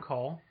Adam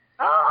Cole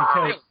Oh,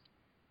 because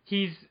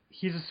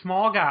he's a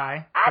small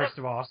guy Adam- first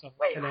of all, so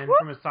wait, fit in who?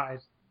 from a size.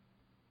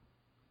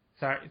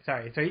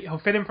 Sorry. So he'll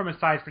fit in from a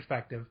size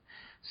perspective.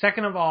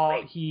 Second of all,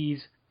 Wait.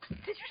 he's did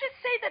you just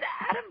say that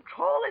Adam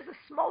Cole is a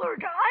smaller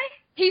guy?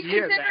 He's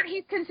Yeah,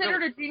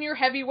 considered a junior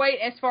heavyweight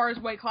as far as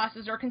weight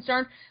classes are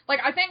concerned. Like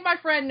I think my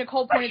friend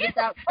Nicole But pointed he's this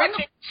a out.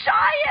 freaking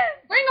giant.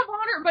 Ring of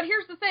Honor, but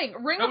here's the thing.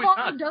 Ring No, of he's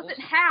Honor not. doesn't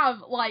have,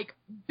 like,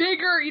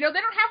 bigger, they don't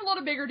have a lot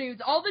of bigger dudes.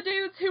 All the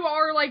dudes who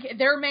are, like,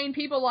 their main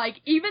people, like,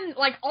 even,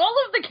 like, all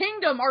of the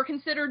Kingdom are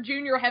considered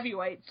junior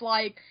heavyweights.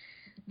 Like,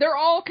 they're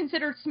all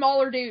considered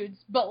smaller dudes.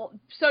 But,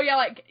 so,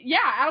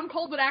 Adam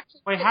Cole would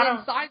actually wait. fit How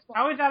in size.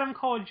 how is Adam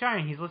Cole a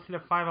giant? He's listed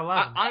at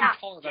 5'11". I'm Yeah,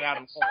 taller than he's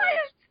Adam a Cole.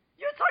 giant.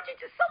 You're talking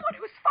to someone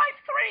who's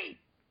 5'3".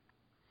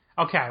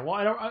 Okay, well,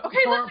 I don't, Okay,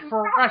 listen,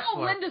 for a Raul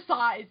wrestler, Linda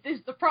size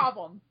is the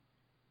problem.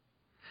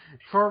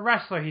 for a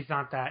wrestler, he's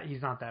not that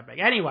big.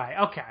 Anyway,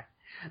 okay.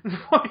 The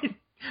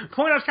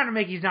point I was trying to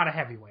make, he's not a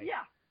heavyweight. Yeah.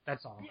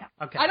 That's all. Yeah.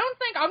 Okay.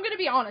 I'm going to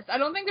be honest, I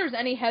don't think there's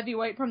any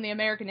heavyweight from the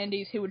American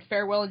Indies who would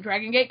fare well in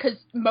Dragon Gate, because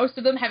most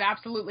of them have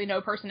absolutely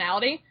no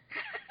personality.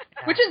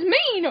 Which is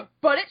mean,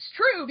 but it's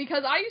true,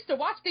 because I used to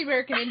watch the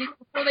American Indies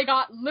before they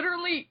got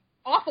literally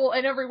awful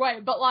in every way,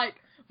 but, like,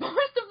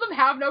 most of them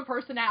have no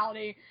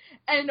personality,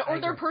 or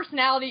their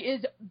personality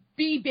is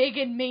be big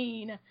and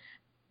mean,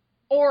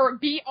 or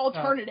be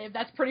alternative.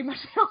 That's pretty much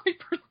the only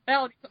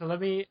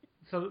personality.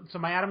 So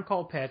my Adam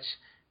Cole pitch,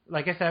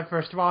 like I said,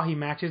 first of all, he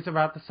matches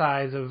about the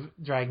size of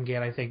Dragon Gate,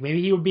 I think.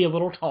 Maybe he would be a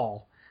little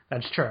tall.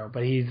 That's true,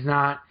 but he's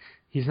not,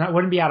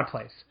 wouldn't be out of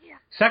place. Yeah.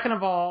 Second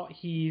of all,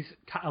 he's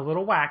a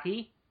little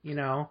wacky,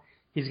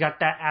 He's got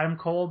that Adam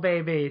Cole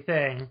baby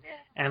thing,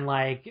 and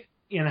like,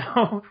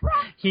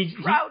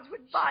 Crowds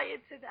would buy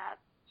into that.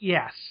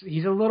 Yes,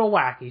 he's a little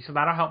wacky, so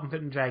that'll help him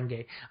fit in Dragon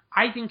Gate.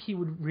 I think he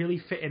would really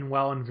fit in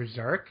well in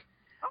Berserk,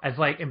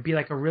 and be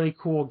like a really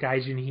cool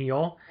Gaijin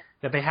heel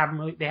that they haven't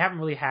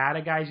really had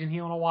a Gaijin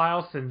heel in a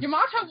while since.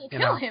 Yamato will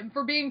kill him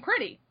for being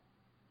pretty.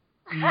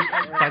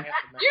 That-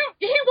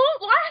 He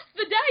won't last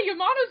the day.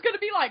 Yamato's gonna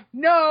be like,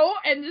 no,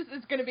 and this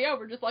is gonna be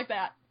over just like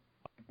that.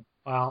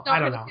 well, Not I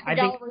don't gonna know. see the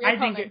Galleria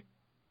coming.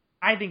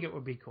 I think it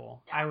would be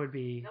cool. Yeah. I would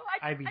be. No,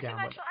 I'd be down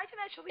with it. I can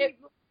actually If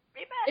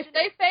imagine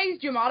they it.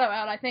 phased Yamato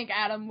out, I think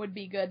Adam would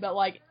be good, but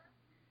like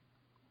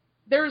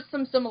there's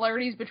some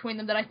similarities between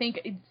them that I think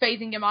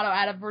phasing Yamato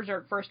out of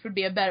Berserk first would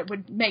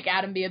make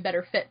Adam be a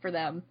better fit for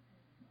them.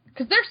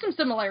 Because there's some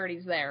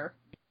similarities there.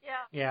 Yeah.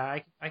 Yeah,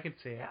 I could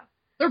see it. Yeah.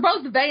 They're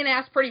both vain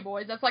ass pretty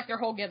boys. That's like their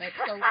whole gimmick.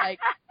 So like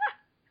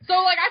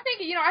I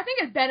think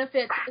it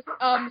benefits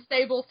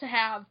stables to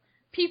have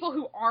people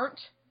who aren't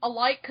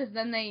alike, because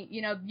then they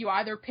you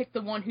either pick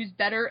the one who's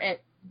better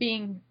at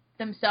being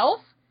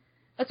themselves.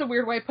 That's a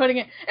weird way of putting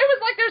it. It was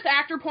like this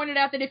actor pointed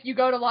out that if you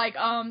go to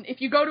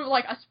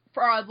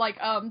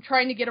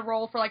trying to get a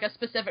role for like a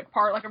specific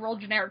part, like a real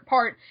generic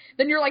part,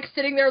 then you're like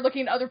sitting there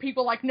looking at other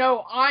people like, no,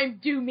 I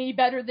do me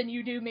better than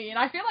you do me. And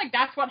I feel like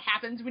that's what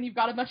happens when you've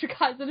got a bunch of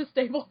guys in a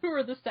stable who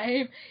are the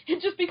same.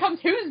 It just becomes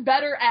who's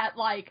better at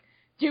like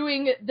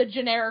doing the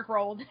generic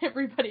role than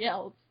everybody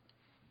else.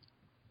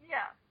 Yeah.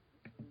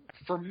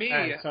 For me,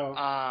 Alright, so-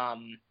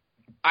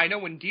 I know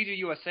when DJ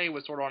USA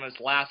was sort of on his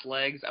last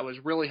legs, I was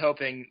really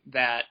hoping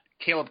that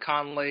Caleb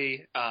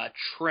Conley,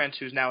 Trent,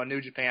 who's now in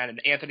New Japan, and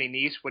Anthony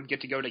Nese would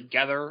get to go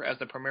together as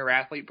the Premier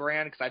Athlete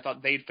brand, because I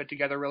thought they'd fit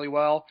together really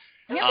well.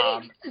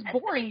 Anthony Nese is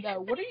boring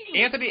though. What are you?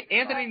 Anthony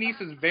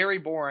Nese is very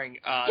boring.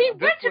 He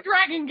went to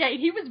Dragon Gate.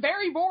 He was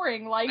very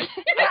boring. Like,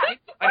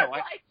 I know.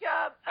 Like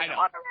I an know.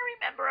 honorary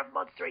member of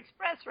Monster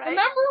Express, right?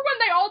 remember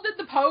when they all did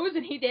the pose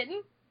and he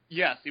didn't?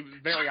 Yes, it was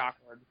very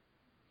awkward.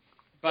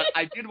 But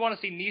I did want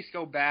to see Nese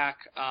go back,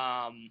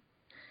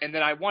 and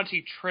then I want to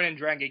see Trent and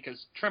Dragon Gate,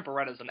 because Trent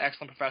Beretta is an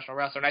excellent professional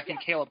wrestler, and I think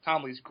Caleb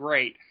Conley's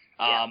great.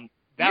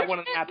 That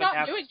wouldn't happen.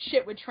 Not doing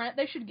shit with Trent.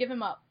 They should give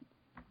him up.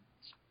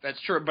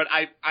 That's true, but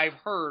I've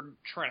heard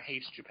Trent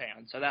hates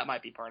Japan, so that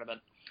might be part of it.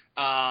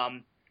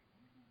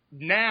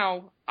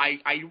 Now, I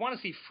want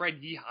to see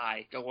Fred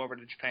Yehai go over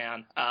to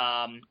Japan,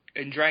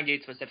 in Dragon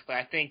Gate specifically.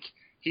 I think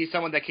he's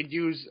someone that could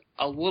use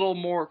a little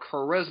more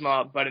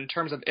charisma, but in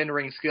terms of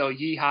in-ring skill,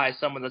 Yehai is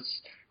someone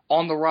that's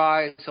on the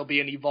rise. He'll be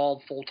in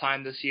Evolve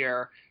full-time this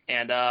year,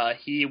 and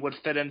he would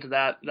fit into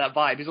that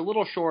vibe. He's a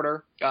little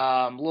shorter,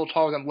 a little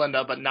taller than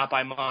Linda, but not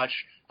by much.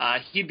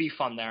 He'd be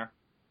fun there.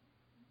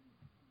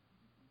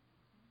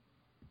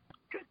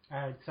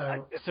 All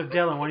right, so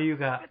Dylan, what do you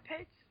got? Good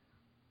page.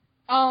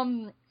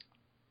 I'm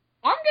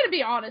gonna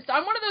be honest.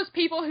 I'm one of those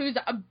people who's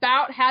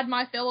about had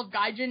my fill of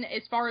Gaijin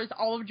as far as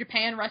all of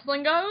Japan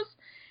wrestling goes,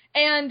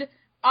 and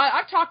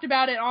I've talked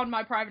about it on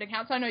my private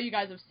account, so I know you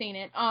guys have seen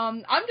it.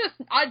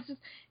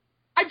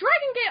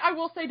 Dragon Gate, I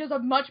will say, does a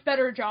much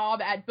better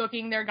job at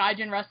booking their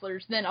Gaijin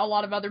wrestlers than a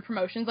lot of other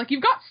promotions. Like,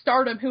 you've got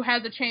Stardom, who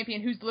has a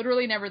champion who's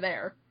literally never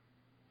there.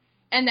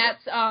 And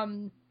that's,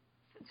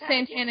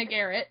 Santana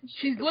Garrett.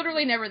 She's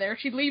literally never there.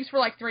 She leaves for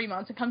like 3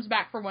 months and comes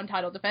back for one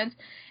title defense.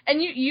 And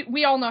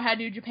we all know how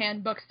New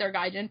Japan books their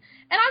Gaijin.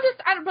 And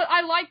but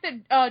I like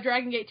that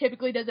Dragon Gate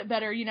typically does it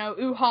better. You know,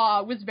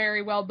 Uha was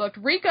very well booked.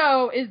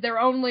 Rico is their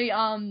only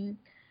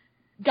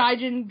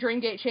Gaijin Dream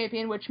Gate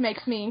champion, which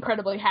makes me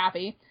incredibly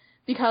happy.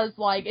 Because,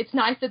 like, it's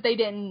nice that they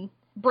didn't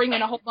bring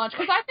in a whole bunch.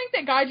 Because I think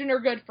that Gaijin are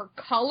good for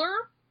color,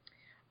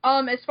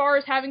 as far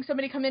as having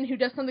somebody come in who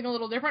does something a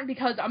little different,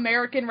 because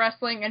American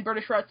wrestling and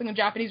British wrestling and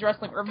Japanese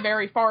wrestling are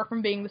very far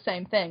from being the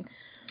same thing.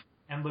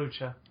 And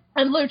Lucha.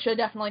 And Lucha,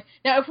 definitely.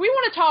 Now, if we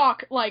want to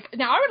talk,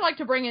 now I would like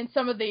to bring in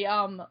some of the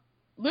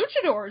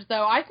luchadors,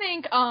 though. I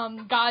think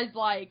guys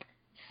like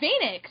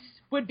Phoenix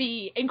would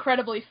be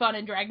incredibly fun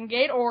in Dragon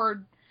Gate,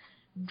 or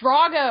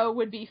Drago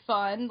would be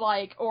fun,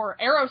 or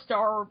Aerostar,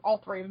 or all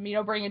three of them, you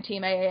know, bring in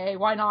Team AAA,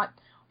 why not?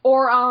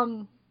 Or,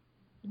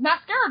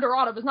 Mascara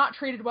Dorado was not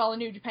treated well in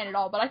New Japan at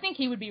all, but I think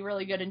he would be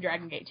really good in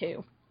Dragon Gate,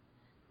 too.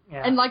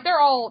 Yeah. And, they're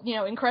all, you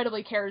know,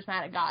 incredibly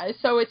charismatic guys,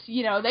 so it's,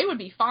 you know, they would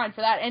be fine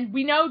for that. And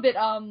we know that,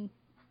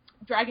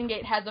 Dragon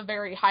Gate has a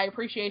very high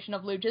appreciation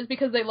of luchas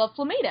because they love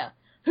Flamita,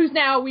 who's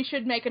now, we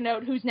should make a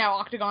note, who's now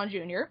Octagon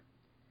Jr.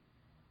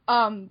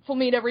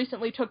 Flamita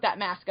recently took that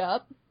mask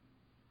up.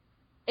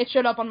 It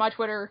showed up on my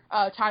Twitter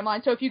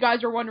timeline. So if you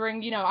guys are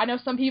wondering, you know, I know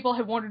some people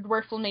have wondered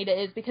where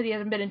Flamita is because he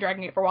hasn't been in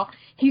Dragon Gate for a while.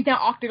 He's now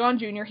Octagon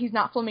Jr. He's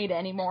not Flamita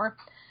anymore.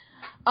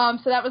 So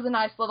that was a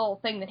nice little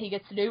thing that he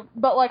gets to do.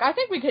 But I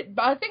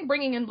think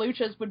bringing in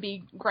luchas would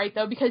be great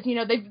though, because you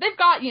know they've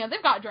got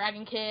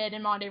Dragon Kid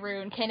and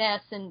Monderu and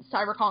K-Ness and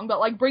Cyber Kong,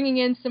 but bringing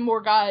in some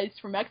more guys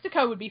from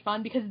Mexico would be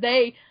fun because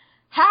they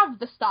have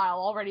the style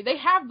already. They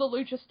have the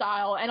lucha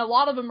style, and a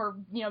lot of them are,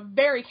 you know,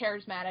 very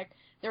charismatic.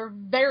 They're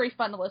very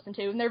fun to listen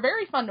to, and they're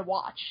very fun to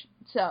watch.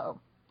 So,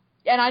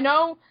 and I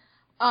know,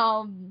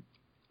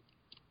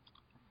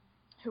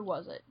 who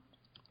was it?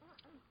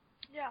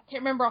 Yeah.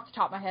 Can't remember off the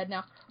top of my head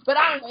now. But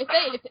I don't know,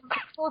 if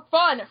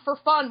for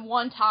fun,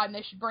 one time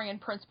they should bring in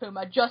Prince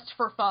Puma, just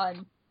for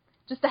fun.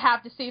 Just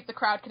to see if the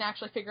crowd can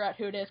actually figure out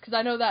who it is. Because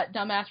I know that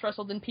dumbass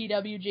wrestled in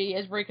PWG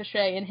as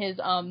Ricochet in his,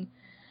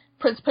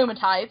 Prince Puma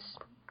tights.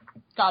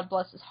 God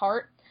bless his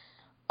heart.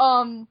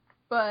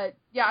 But,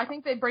 yeah, I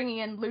think that bringing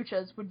in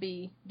luchas would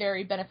be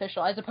very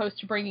beneficial, as opposed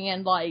to bringing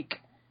in,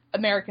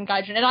 American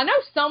Gaijin. And I know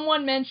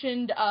someone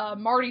mentioned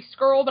Marty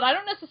Scurll, but I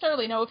don't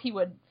necessarily know if he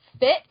would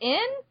fit in.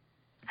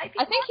 I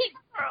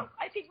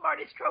think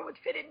Marty Scurll would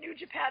fit in New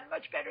Japan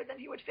much better than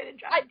he would fit in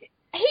Dragon Gate.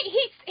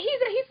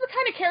 He's the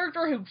kind of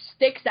character who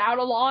sticks out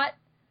a lot.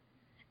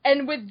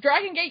 And with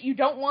Dragon Gate, you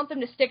don't want them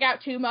to stick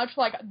out too much.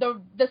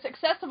 The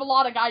success of a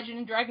lot of Gaijin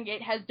in Dragon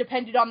Gate has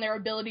depended on their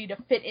ability to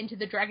fit into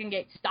the Dragon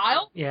Gate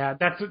style. Yeah,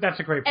 that's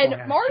a great point.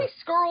 And Marty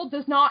Scurll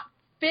does not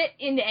fit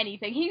into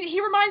anything.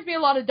 He reminds me a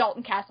lot of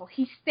Dalton Castle.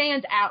 He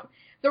stands out.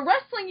 The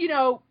wrestling, you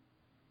know,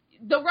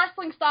 the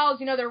wrestling styles,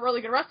 you know, they're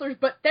really good wrestlers,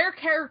 but their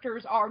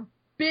characters are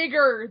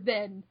bigger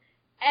than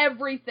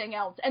everything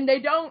else. And they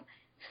don't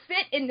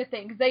fit into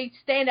things. They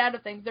stand out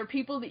of things. They're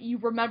people that you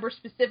remember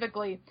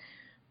specifically.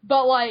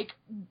 But,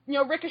 you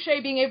know, Ricochet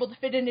being able to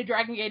fit into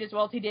Dragon Gate as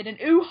well as he did, and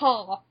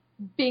Uha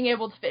being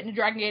able to fit into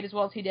Dragon Gate as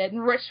well as he did,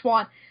 and Rich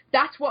Swann,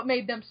 that's what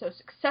made them so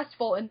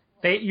successful. And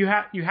you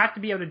have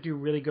to be able to do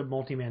really good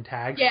multi-man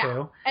tags,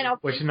 too,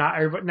 which not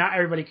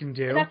everybody can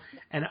do.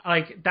 And,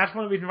 that's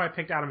one of the reasons why I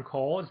picked Adam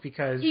Cole, is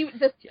because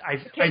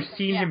I've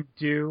seen him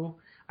do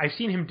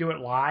it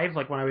live,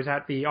 when I was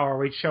at the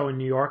ROH show in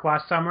New York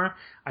last summer.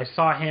 I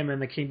saw him in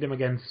the Kingdom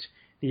against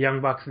the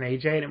Young Bucks and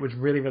AJ, and it was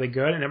really, really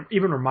good. And it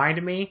even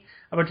reminded me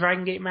of a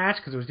Dragon Gate match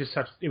because it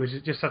was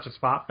just such a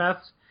spot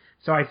fest.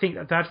 So I think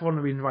that's one of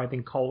the reasons why I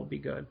think Cole would be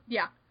good.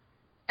 Yeah,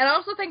 and I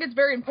also think it's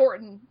very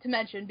important to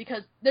mention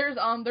because there's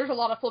a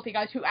lot of flippy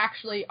guys who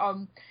actually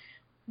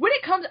when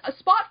it comes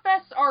spot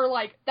fests are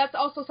that's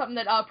also something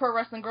that Pro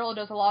Wrestling Guerrilla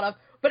does a lot of.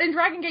 But in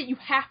Dragon Gate, you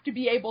have to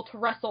be able to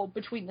wrestle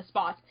between the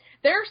spots.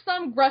 There are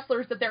some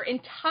wrestlers that their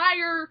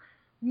entire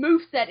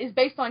moveset is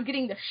based on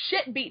getting the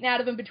shit beaten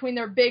out of them between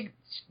their big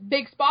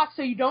spots,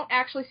 so you don't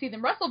actually see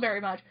them wrestle very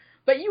much.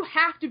 But you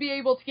have to be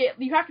able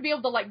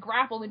to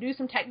grapple and do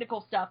some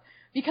technical stuff,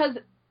 because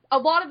a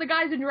lot of the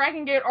guys in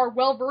Dragon Gate are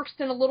well versed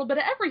in a little bit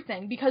of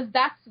everything, because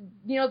that's,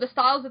 you know, the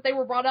styles that they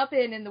were brought up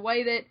in and the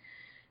way that,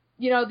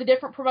 you know, the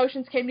different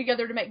promotions came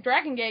together to make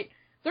Dragon Gate.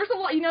 There's a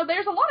lot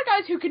of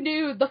guys who can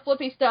do the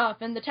flippy stuff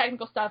and the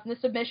technical stuff and the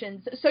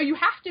submissions. So you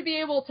have to be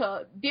able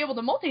to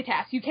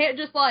multitask. You can't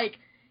just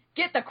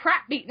get the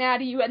crap beaten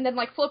out of you and then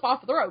flip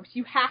off the ropes.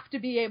 You have to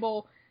be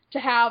able to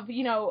have,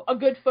 you know, a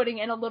good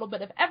footing and a little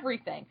bit of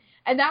everything.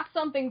 And that's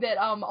something that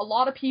a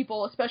lot of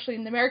people, especially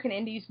in the American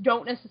indies,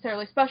 don't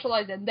necessarily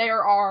specialize in.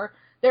 They're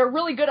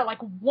really good at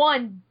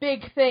one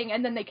big thing,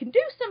 and then they can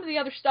do some of the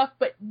other stuff,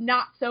 but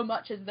not so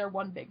much as their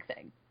one big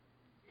thing.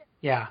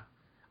 Yeah.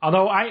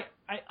 Although I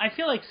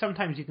feel like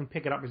sometimes you can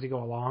pick it up as you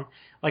go along.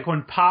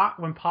 When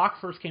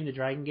Pac first came to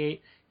Dragon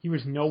Gate, he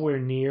was nowhere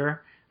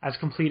near as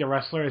complete a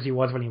wrestler as he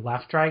was when he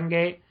left Dragon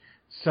Gate.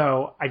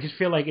 So I just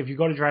feel like if you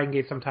go to Dragon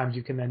Gate, sometimes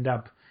you can end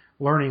up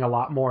learning a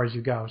lot more as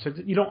you go. So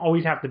you don't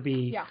always have to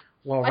be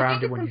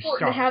well-rounded when you start. I think it's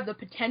important to have the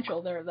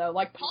potential there, though.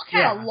 Like, Pac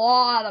had a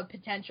lot of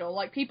potential.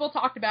 Like, people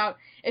talked about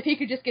if he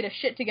could just get his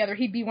shit together,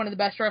 he'd be one of the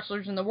best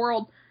wrestlers in the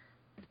world,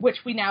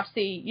 which we now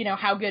see, you know,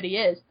 how good he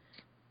is.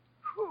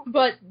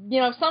 But, you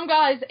know, some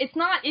guys, it's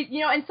not, you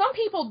know, and some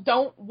people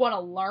don't want to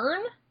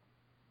learn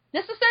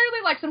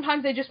necessarily. Like,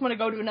 sometimes they just want to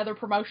go to another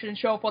promotion and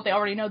show off what they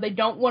already know. They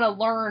don't want to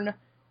learn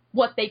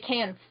what they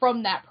can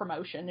from that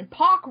promotion. And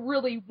Pac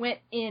really went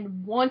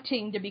in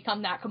wanting to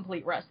become that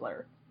complete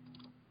wrestler.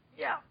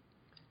 Yeah.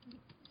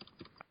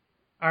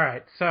 All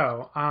right,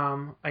 so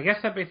I guess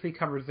that basically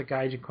covers the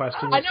Gaijin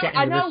question.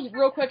 I know.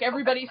 Real quick,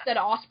 everybody said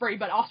Ospreay,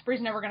 but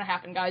Ospreay's never going to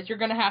happen, guys. You're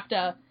going to have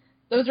to.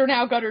 Those are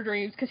now gutter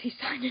dreams because he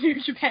signed to New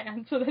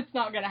Japan, so that's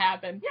not going to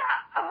happen. Yeah.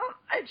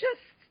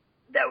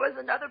 There was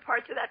another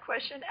part to that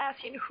question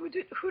asking who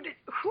did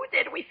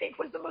we think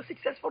was the most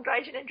successful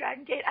Gaijin in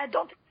Dragon Gate? I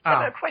don't think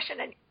that's a question,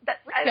 and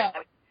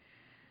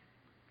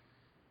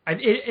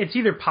it's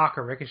either Pac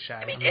or Ricochet.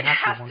 I mean, it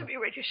has to be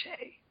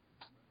Ricochet.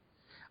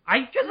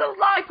 Because a a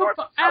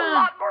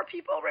lot more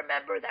people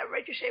remember that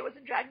Ricochet was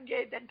in Dragon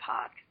Gate than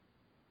Pac.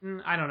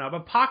 I don't know,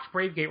 but Pac's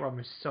Brave Gate run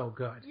was so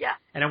good. Yeah.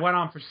 And it went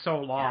on for so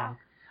long. Yeah.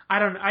 I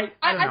don't know. I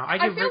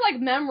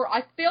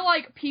feel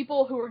like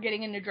people who are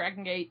getting into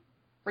Dragon Gate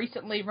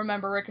recently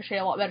remember Ricochet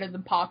a lot better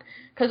than Pac,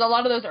 because a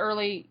lot of those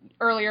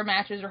earlier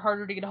matches are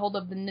harder to get a hold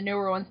of than the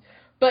newer ones.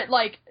 But,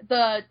 like,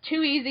 the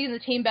Too Easy and the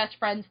Team Best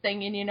Friends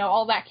thing and, you know,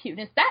 all that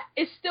cuteness, that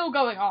is still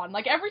going on.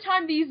 Like, every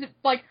time these,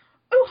 like,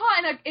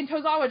 Uha and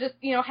Tozawa just,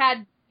 you know,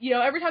 had, you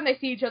know, every time they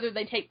see each other,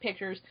 they take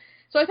pictures.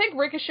 So I think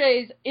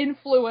Ricochet's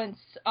influence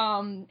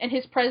and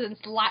his presence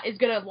is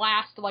going to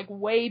last, like,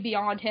 way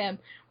beyond him,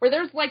 where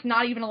there's, like,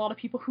 not even a lot of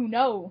people who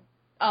know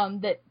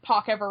that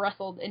Pac ever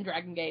wrestled in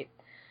Dragon Gate.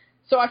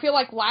 So I feel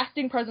like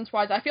lasting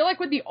presence-wise, I feel like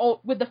with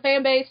the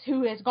fan base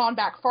who has gone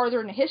back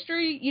farther into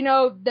history, you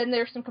know, then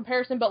there's some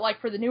comparison, but, like,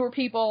 for the newer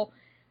people,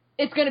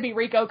 it's going to be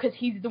Rico because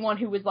he's the one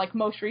who was, like,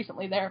 most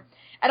recently there.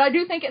 And I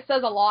do think it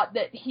says a lot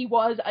that he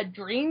was a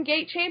Dream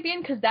Gate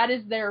champion because that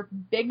is their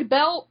big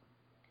belt.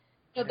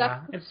 So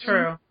it's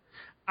true.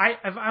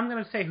 If I'm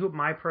going to say who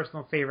my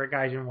personal favorite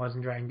Gaijin was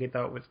in Dragon Gate,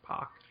 though, it was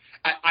Pac.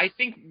 I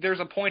think there's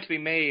a point to be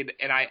made,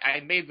 and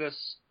I made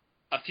this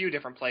a few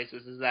different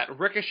places, is that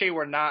Ricochet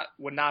would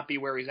not be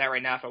where he's at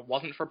right now if it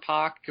wasn't for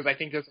Pac, because I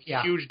think there's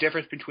a huge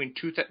difference between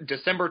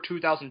December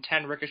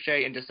 2010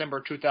 Ricochet and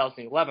December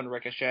 2011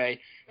 Ricochet.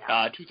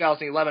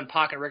 2011,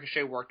 Pac and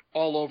Ricochet worked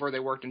all over. They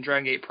worked in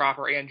Dragon Gate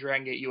proper and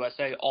Dragon Gate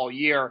USA all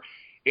year,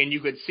 and you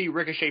could see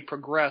Ricochet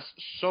progress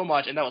so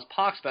much, and that was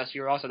Pac's best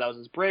year also. That was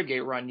his Brave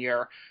Gate run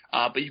year,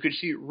 but you could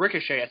see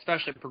Ricochet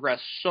especially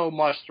progress so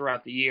much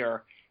throughout the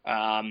year.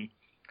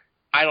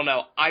 I don't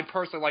know. I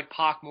personally like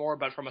Pac more,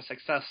 but from a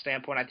success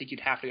standpoint, I think you'd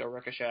have to go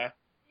Ricochet.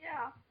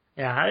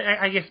 Yeah.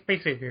 I guess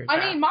basically agree with that.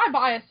 I mean, my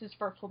bias is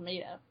for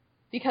Flamita.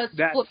 Because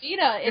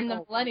Flamita in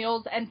the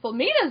Millennials and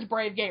Flamita's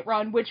Brave Gate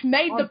run, which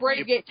made the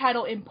Brave Gate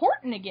title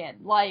important again.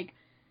 Like,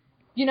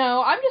 you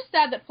know, I'm just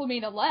sad that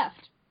Flamita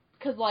left.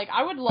 Because, like,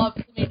 I would love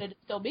Flamita to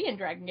still be in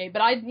Dragon Gate.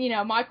 But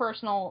my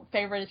personal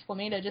favorite is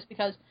Flamita just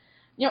because,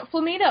 you know,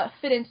 Flamita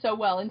fit in so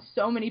well, and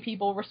so many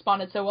people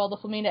responded so well to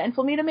Flamita, and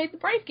Flamita made the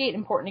Brave Gate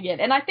important again.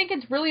 And I think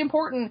it's really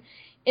important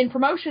in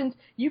promotions.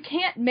 You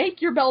can't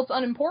make your belts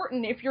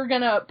unimportant if you're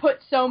going to put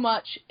so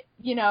much,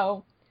 you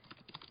know,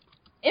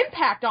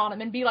 impact on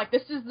them and be like,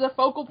 this is the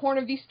focal point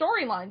of these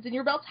storylines, and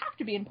your belts have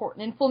to be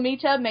important. And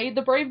Flamita made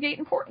the Brave Gate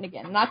important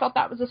again, and I thought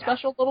that was a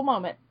special little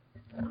moment.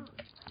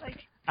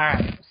 All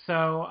right,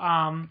 so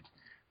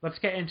let's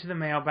get into the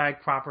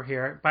mailbag proper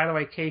here. By the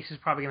way, Case is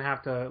probably going to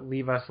have to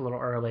leave us a little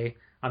early,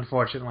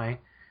 unfortunately.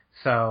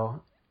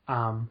 So,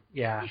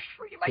 yeah,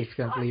 Case is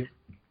going to leave.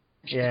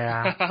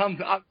 Yeah. I'm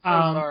so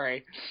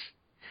sorry.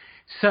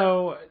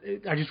 So,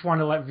 I just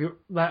want to let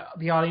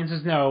the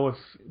audiences know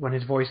when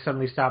his voice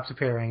suddenly stops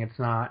appearing, it's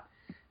not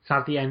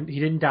the end. He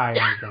didn't die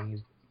or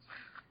anything.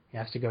 He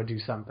has to go do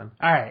something.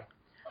 All right.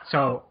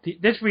 So,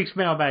 this week's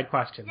mailbag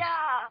questions.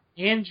 Yeah.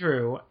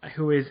 Andrew,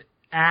 who is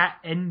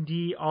at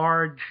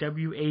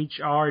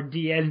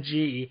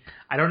NDRWHRDNG.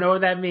 I don't know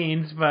what that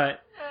means,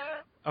 but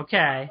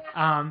okay.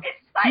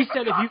 He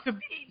said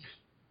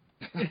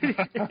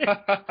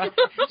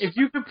if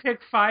you could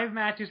pick 5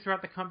 matches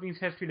throughout the company's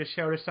history to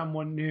show to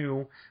someone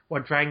new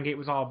what Dragon Gate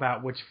was all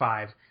about, which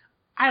 5?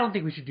 I don't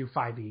think we should do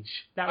 5 each.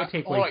 That would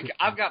take way too long.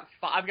 I've got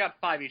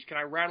 5 each. Can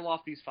I rattle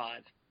off these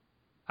 5?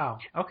 Oh,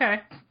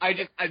 okay.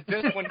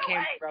 This one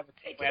came from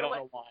I don't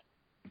know why.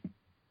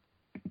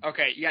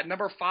 Okay,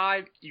 number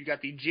 5, you got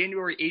the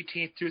January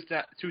 18th,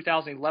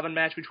 2011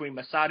 match between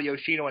Masato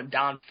Yoshino and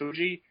Don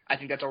Fuji. I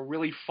think that's a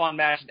really fun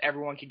match that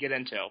everyone can get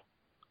into.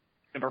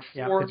 Number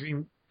 4...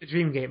 the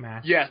Dream Gate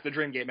match. Yes, the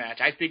Dream Gate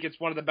match. I think it's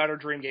one of the better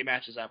Dream Gate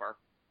matches ever.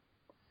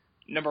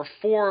 Number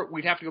 4,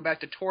 we'd have to go back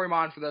to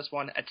Torimon for this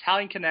one.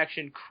 Italian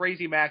Connection,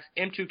 Crazy Max,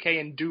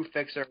 M2K, and Do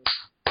Fixer.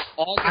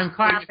 August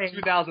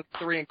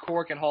 2003 in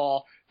Cork and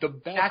Hall. The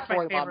best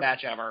Torimon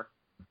match ever.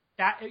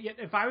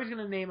 if I was going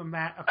to name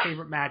a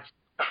favorite match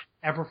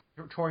ever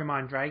for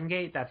Toryumon Dragon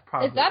Gate, that's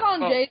probably. Is that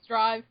on Jay's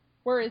Drive?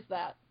 Where is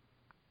that?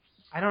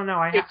 I don't know.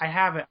 I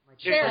have it.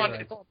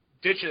 It's on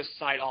Ditch's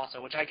site also,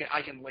 which I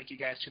can link you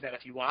guys to that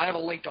if you want. I have a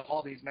link to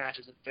all these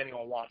matches if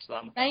anyone wants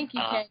them. Thank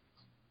you, Kate.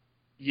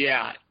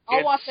 Yeah.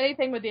 I'll watch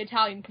anything with the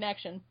Italian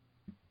connection.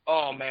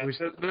 Oh, man.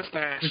 This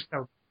match,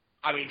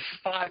 I mean,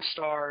 5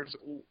 stars,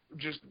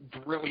 just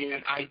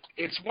brilliant.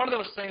 It's one of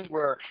those things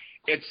where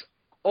it's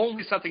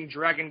only something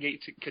Dragon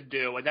Gate could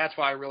do, and that's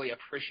why I really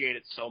appreciate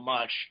it so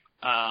much.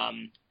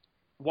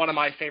 One of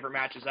my favorite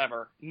matches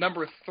ever.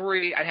 Number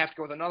 3, I'd have to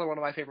go with another one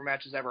of my favorite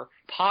matches ever.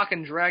 Pac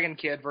and Dragon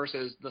Kid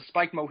versus the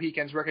Spike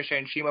Mohicans, Ricochet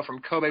and Shima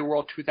from Kobe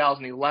World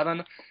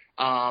 2011.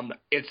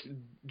 It's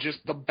just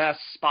the best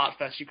spot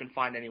fest you can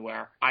find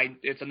anywhere.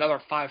 It's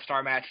another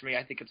 5-star match for me.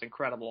 I think it's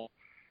incredible.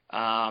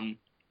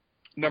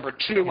 Number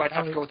 2, I'd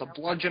have to go with the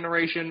Blood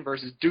Generation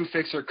versus Do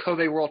Fixer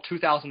Kobe World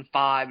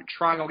 2005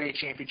 Triangle Gate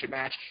Championship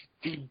match.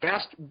 The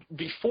best,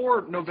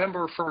 before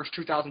November 1st,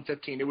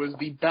 2015, it was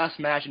the best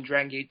match in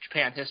Dragon Gate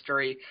Japan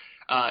history.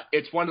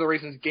 It's one of the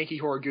reasons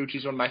Genki Horiguchi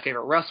is one of my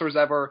favorite wrestlers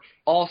ever.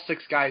 All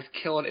 6 guys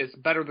kill it. It's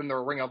better than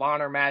their Ring of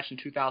Honor match in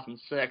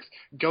 2006.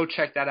 Go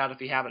check that out if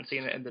you haven't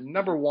seen it. And the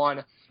number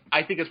 1,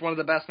 I think it's one of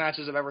the best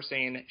matches I've ever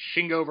seen.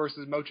 Shingo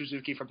versus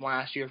Mochizuki from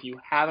last year. If you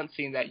haven't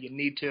seen that, you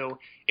need to.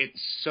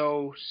 It's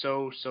so,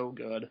 so, so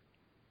good.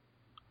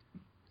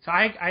 So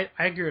I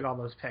agree with all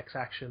those picks,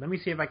 actually. Let me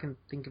see if I can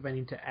think of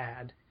any to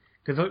add.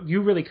 Because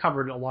you really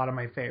covered a lot of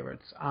my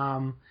favorites.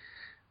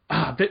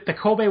 The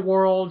Kobe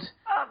World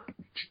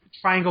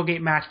Triangle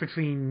Gate match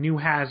between New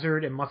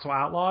Hazard and Muscle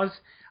Outlaws,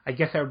 I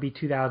guess that would be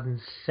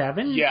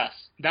 2007. Yes,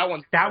 that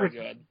was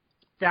good.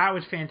 That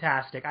was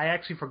fantastic. I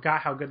actually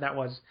forgot how good that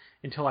was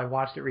until I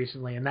watched it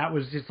recently, and that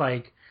was just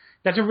like,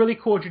 that's a really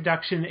cool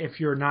introduction if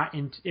you're not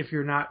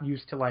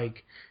used to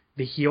like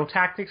the heel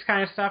tactics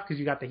kind of stuff, because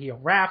you got the heel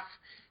ref,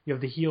 you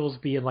have the heels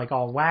being like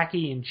all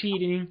wacky and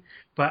cheating,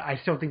 but I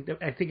still think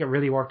it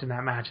really worked in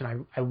that match,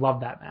 and I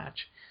love that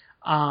match.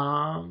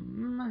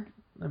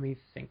 Let me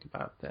think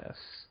about this.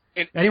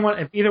 If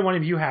either one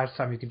of you has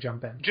some, you can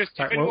jump in. If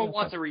anyone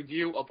wants a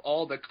review of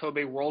all the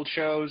Kobe World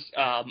shows,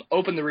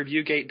 open the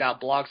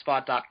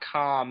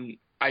reviewgate.blogspot.com.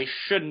 I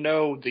should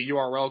know the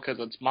URL because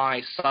it's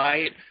my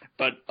site,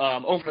 but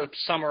over the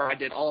summer I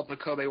did all of the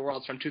Kobe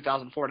Worlds from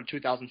 2004 to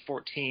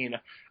 2014.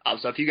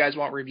 So if you guys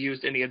want reviews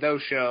to any of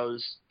those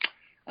shows,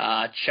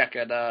 check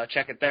it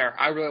there.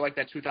 I really like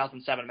that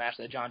 2007 match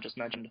that John just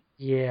mentioned.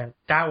 Yeah,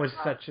 that was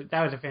a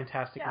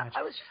fantastic match.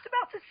 I was just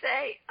about to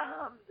say,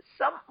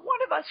 one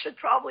of us should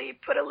probably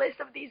put a list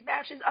of these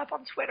matches up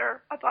on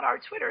our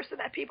Twitter, so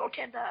that people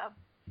can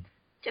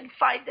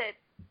find it.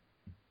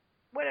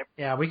 Whatever.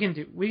 Yeah, we can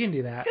do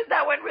that. Because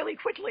that went really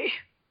quickly.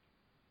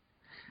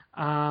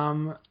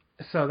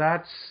 So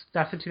that's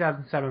the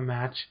 2007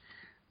 match.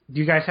 Do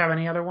you guys have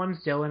any other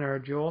ones, Dylan or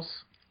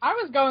Jules? I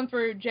was going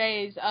through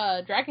Jay's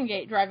Dragon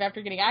Gate drive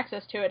after getting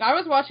access to it, and I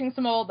was watching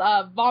some old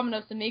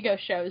Vominos Amigos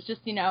shows,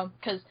 just,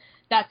 because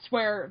that's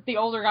where the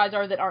older guys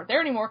are that aren't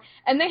there anymore,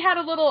 and they had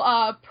a little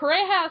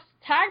Parejas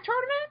tag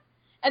tournament,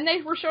 and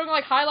they were showing,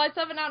 highlights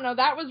of it, and I don't know,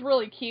 that was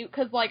really cute,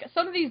 because,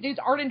 some of these dudes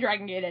aren't in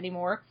Dragon Gate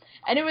anymore,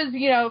 and it was,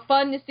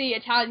 fun to see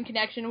Italian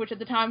Connection, which at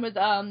the time was,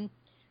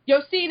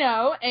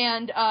 Yoshino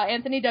and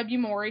Anthony W.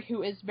 Mori,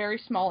 who is very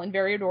small and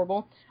very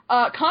adorable.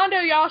 Kondo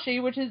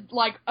Yashi, which is,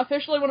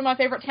 officially one of my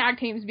favorite tag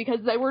teams because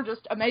they were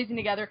just amazing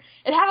together.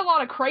 It had a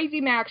lot of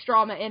crazy Max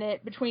drama in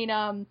it between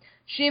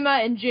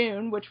Shima and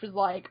June, which was,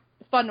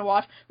 fun to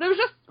watch. But it was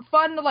just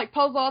fun to,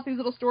 puzzle out these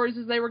little stories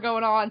as they were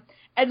going on.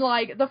 And,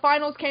 the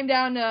finals came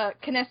down to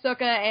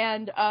Kinesuka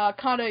and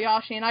Kondo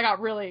Yashi, and I got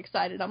really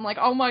excited. I'm like,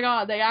 oh my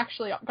god, they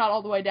actually got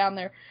all the way down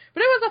there.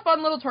 But it was a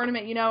fun little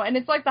tournament, and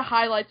it's, the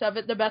highlights of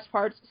it, the best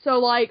parts.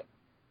 So,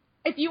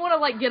 if you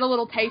want to, get a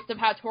little taste of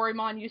how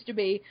Toryumon used to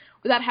be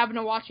without having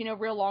to watch,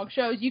 real long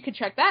shows, you could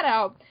check that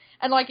out.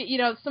 And,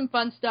 some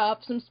fun stuff,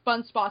 some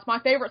fun spots. My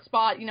favorite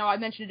spot, I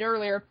mentioned it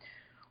earlier,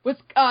 was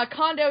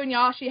Kondo and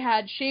Yashi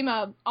had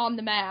Shima on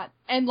the mat.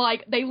 And,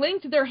 they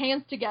linked their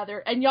hands together.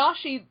 And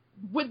Yashi,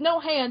 with no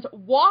hands,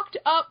 walked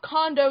up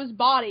Kondo's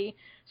body,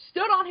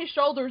 stood on his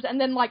shoulders, and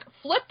then,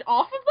 flipped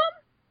off of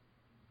them.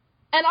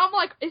 And I'm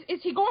like,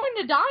 is he going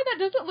to die? That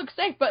doesn't look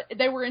safe. But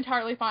they were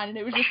entirely fine. And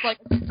it was just,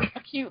 a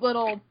cute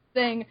little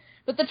thing.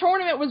 But the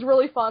tournament was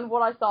really fun,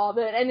 what I saw of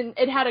it, and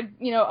it had a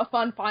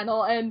fun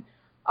final, and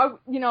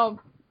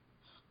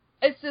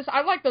it's just,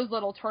 I like those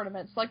little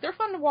tournaments, they're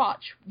fun to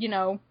watch,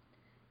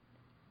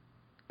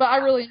 but I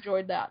really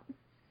enjoyed that.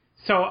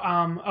 So,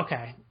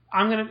 okay,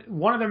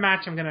 one other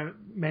match I'm gonna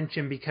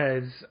mention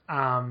because,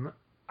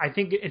 I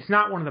think it's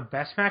not one of the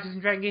best matches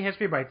in Dragon Gate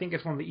history, but I think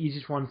it's one of the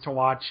easiest ones to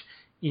watch,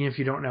 even if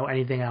you don't know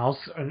anything else,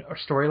 or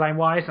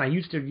storyline-wise, and I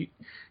used to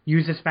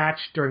use this match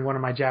during one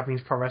of my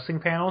Japanese pro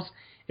wrestling panels.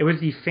 It was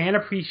the Fan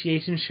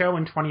Appreciation Show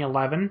in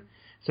 2011,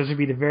 so this would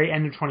be the very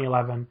end of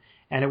 2011,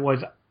 and it was,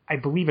 I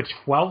believe, a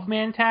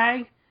 12-man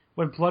tag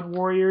with Blood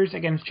Warriors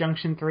against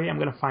Junction 3. I'm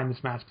going to find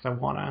this match because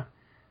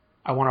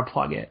I wanna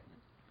plug it.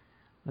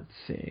 Let's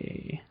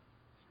see.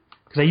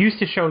 because I used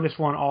to show this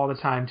one all the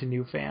time to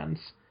new fans.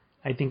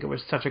 I just think it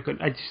was such a good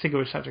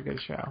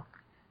show.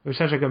 It was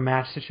such a good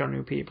match to show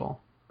new people.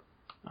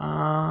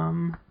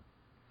 I'm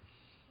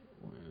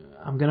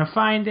gonna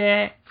find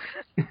it.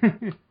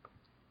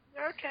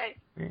 Okay.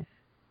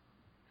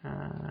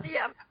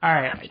 Yeah. All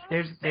right.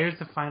 There's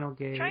the final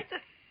game. I'm trying to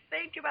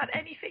think about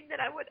anything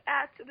that I would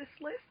add to this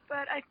list,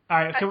 but All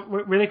right. So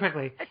really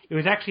quickly, it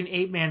was actually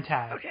an 8-man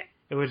tag. Okay.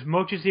 It was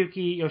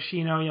Mochizuki,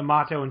 Yoshino,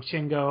 Yamato, and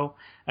Shingo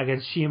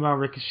against Shima,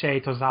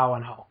 Ricochet, Tozawa,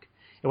 and Hulk.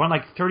 It went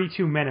like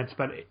 32 minutes,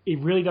 but it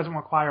really doesn't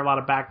require a lot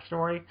of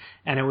backstory,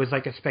 and it was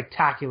like a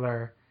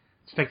spectacular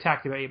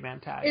 8-man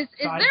tag. Is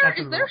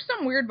there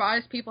some weird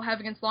bias people have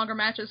against longer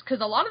matches?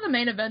 Because a lot of the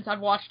main events I've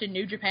watched in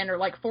New Japan are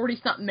like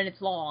 40-something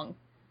minutes long.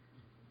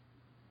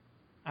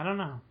 I don't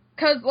know.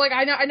 Because, like,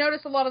 I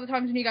notice a lot of the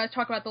times when you guys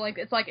talk about the length,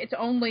 it's like it's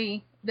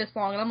only this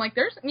long. And I'm like,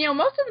 there's,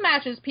 most of the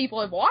matches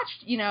people have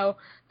watched, the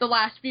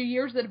last few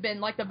years that have been,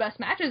 like, the best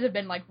matches have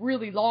been, like,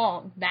 really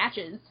long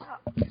matches.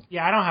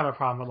 Yeah, I don't have a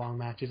problem with long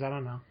matches. I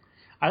don't know.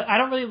 I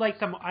don't really like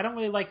them. I don't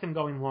really like them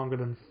going longer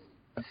than,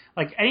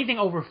 like, anything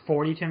over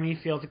 40 to me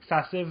feels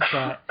excessive,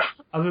 but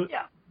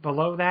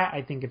below that,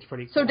 I think it's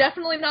pretty cool. So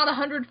definitely not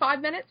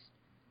 105 minutes?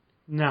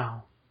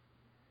 No.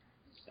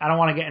 I don't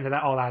want to get into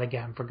all that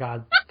again, for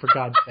God's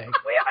sake.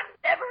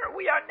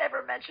 We are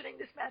never mentioning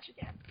this match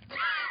again.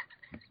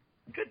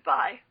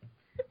 Goodbye.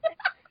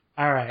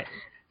 All right.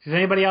 Does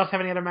anybody else have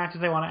any other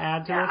matches they want to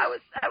add to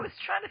this? I was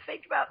trying to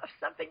think about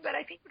something, but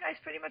I think you guys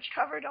pretty much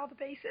covered all the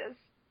bases.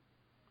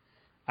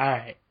 All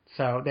right.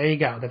 So there you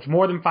go. That's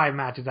more than 5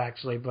 matches,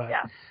 actually, but,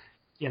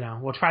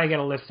 we'll try to get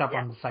a list up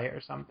on the site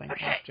or something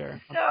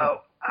after.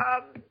 So,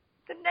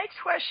 the next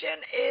question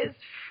is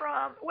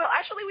from,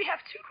 actually we have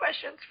 2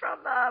 questions from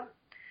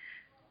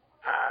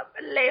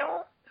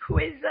Leon, who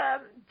is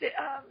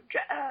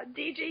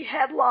DG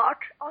Headlock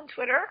on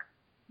Twitter.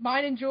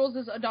 Mine and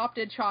Jules'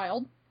 adopted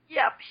child.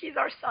 Yep, he's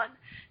our son.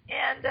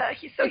 And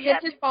he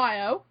had his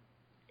bio.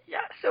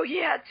 Yeah, so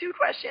he had 2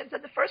 questions,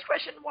 and the first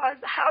question was,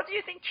 how do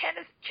you think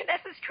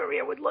Kenneth's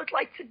career would look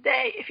like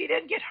today if he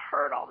didn't get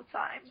hurt all the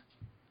time?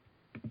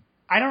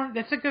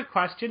 That's a good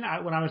question.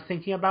 When I was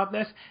thinking about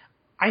this,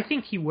 I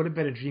think he would have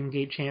been a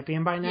Dreamgate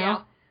champion by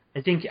now.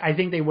 Yeah. I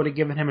think they would have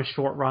given him a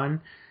short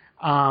run.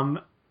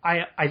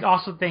 I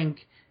also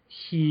think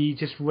he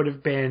just would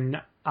have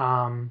been,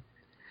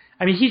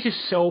 he's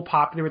just so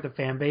popular with the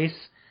fan base,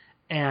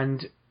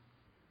 and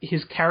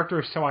his character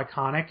is so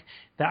iconic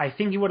that I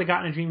think he would have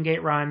gotten a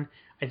Dreamgate run.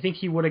 I think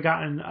he would have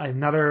gotten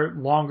another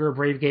longer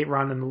Bravegate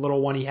run than the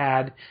little one he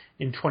had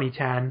in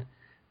 2010.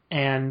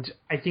 And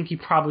I think he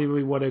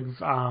probably would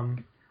have, I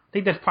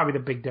think that's probably the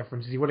big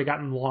difference, is he would have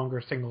gotten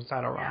longer single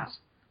title runs.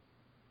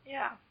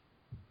 Yeah.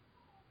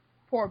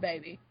 Poor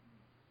baby.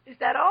 Is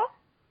that all?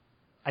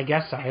 I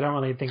guess so. I don't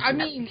really think. I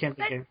think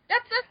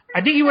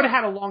he would have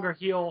had a longer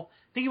heel.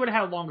 I think he would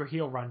have had a longer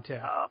heel run too.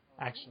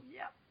 Actually,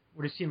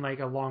 would have seemed like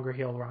a longer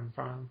heel run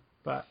from him.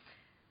 But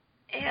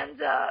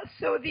and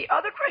so the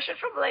other question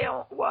from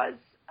Leon was,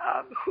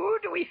 who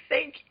do we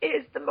think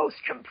is the most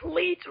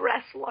complete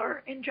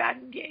wrestler in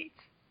Dragon Gate?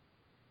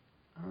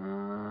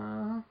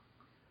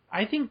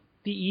 I think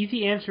the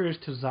easy answer is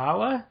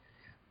Tozawa,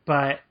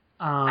 but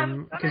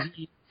because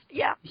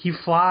he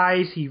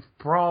flies, he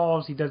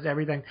brawls, he does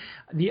everything.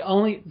 The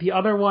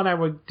other one I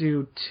would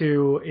do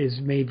too is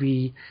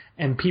maybe,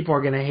 and people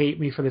are gonna hate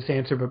me for this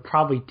answer, but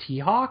probably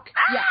T-Hawk.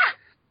 Yeah.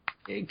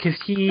 Because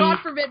God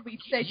forbid we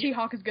say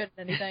T-Hawk is good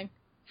at anything.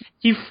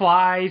 He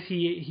flies.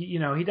 He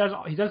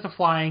does the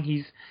flying.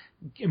 He's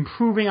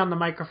improving on the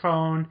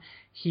microphone.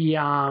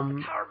 Power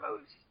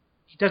moves.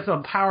 He does the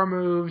power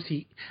moves.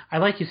 I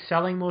like his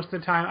selling most of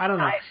the time. I don't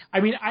know.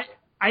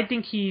 I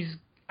think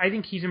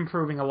he's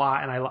improving a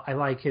lot, and I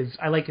like his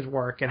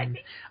work, and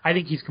I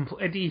think he's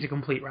a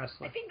complete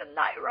wrestler. I think the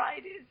Night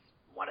Ride is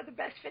one of the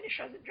best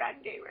finishers in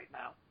Dragon Gate right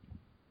now.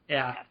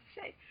 Yeah. I have to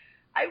say,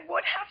 I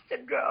would have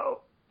to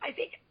go. I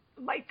think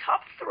my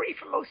top 3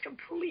 for most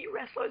complete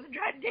wrestlers in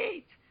Dragon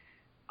Gate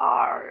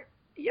are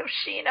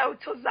Yoshino,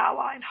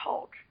 Tozawa, and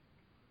Hulk.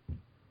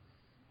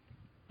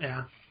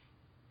 Yeah.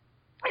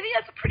 I think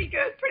that's a pretty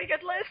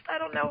good list. I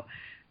don't know.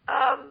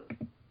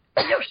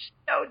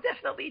 Yoshino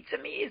definitely to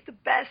me is the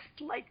best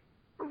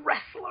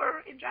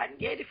wrestler in Dragon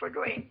Gate if we're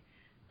going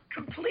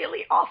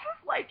completely off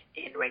of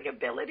in-ring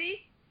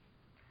ability.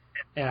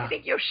 Yeah. I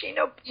think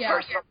Yoshino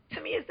personally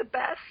to me is the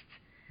best.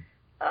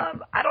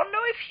 I don't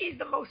know if he's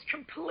the most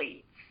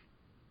complete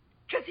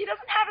because he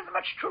doesn't have as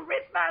much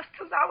charisma as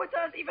Tozawa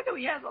does, even though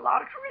he has a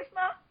lot of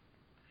charisma.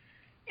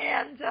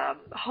 And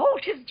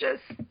Hulk is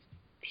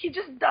he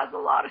does a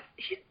lot of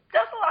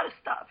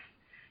stuff.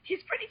 He's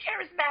pretty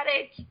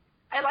charismatic.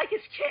 I like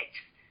his kicks.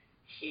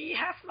 He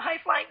has some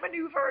high-flying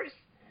maneuvers.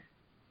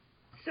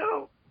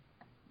 So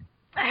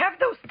I have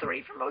those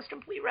 3 for most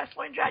complete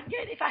wrestler in Dragon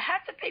Gate. If I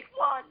had to pick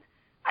one,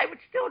 I would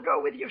still go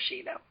with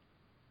Yoshino.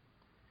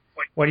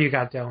 What do you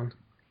got, Dylan?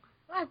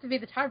 I have to be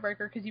the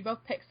tiebreaker because you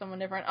both picked someone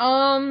different.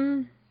 I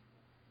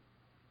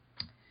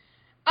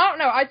don't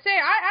know. I'd say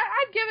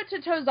I'd give it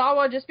to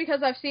Tozawa just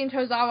because I've seen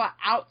Tozawa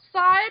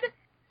outside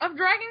of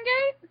Dragon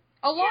Gate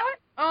a lot.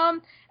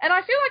 And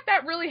I feel like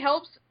that really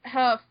helps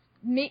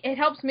me. It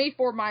helps me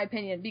for my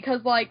opinion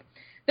because like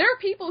there are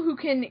people who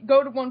can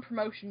go to one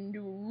promotion and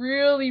do a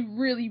really,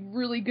 really,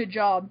 really good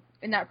job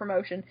in that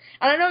promotion.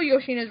 And I know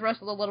Yoshina's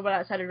wrestled a little bit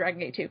outside of Dragon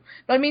Gate too.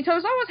 But I mean,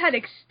 Tozawa's had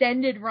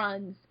extended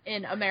runs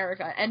in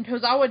America, and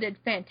Tozawa did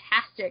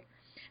fantastic.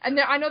 And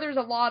I know there's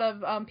a lot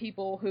of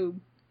people who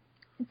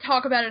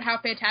talk about it, how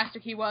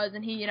fantastic he was,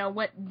 and he,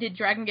 did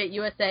Dragon Gate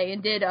USA,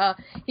 and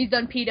he's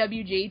done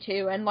PWG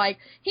too, and like,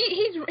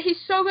 he's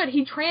so good,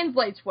 he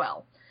translates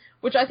well,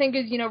 which I think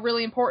is,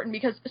 really important,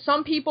 because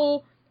some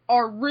people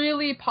are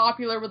really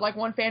popular with like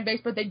one fan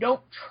base, but they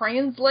don't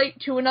translate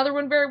to another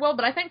one very well,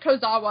 but I think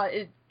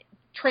Tozawa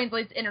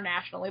translates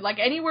internationally. Like,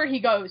 anywhere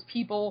he goes,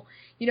 people,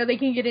 they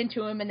can get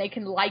into him, and they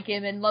can like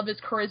him, and love his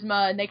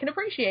charisma, and they can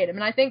appreciate him,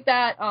 and I think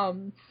that,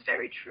 It's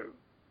very true.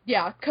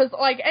 Yeah, because,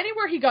 like,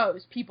 anywhere he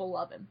goes, people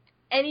love him.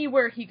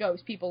 Anywhere he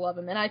goes, people love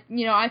him. And I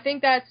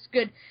think that's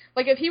good.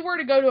 Like, if he were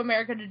to go to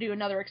America to do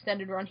another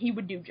extended run, he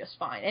would do just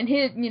fine. And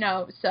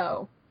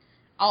so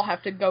I'll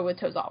have to go with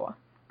Tozawa.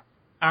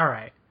 All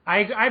right.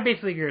 I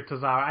basically agree with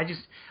Tozawa.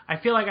 I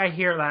feel like I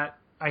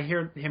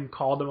hear him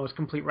called the most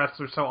complete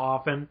wrestler so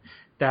often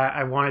that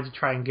I wanted to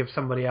try and give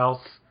somebody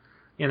else,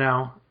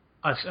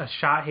 a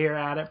shot here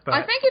at it. But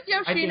I think if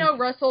Yoshino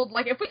wrestled,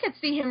 like, if we could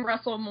see him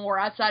wrestle more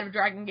outside of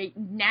Dragon Gate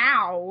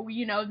now,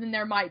 then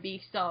there might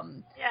be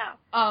some. Yeah.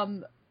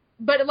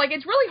 But, like,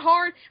 it's really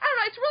hard. I don't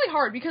know, it's really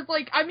hard because,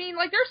 like, I mean,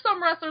 like, there's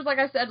some wrestlers, like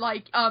I said,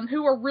 like,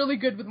 who are really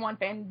good with one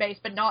fan base,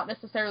 but not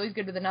necessarily as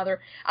good with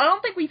another. I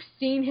don't think we've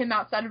seen him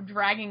outside of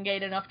Dragon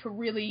Gate enough to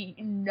really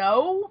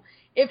know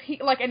if he,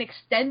 like, an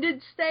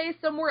extended stay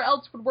somewhere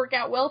else would work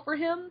out well for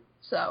him,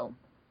 so.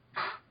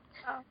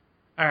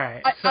 All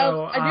right.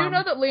 I do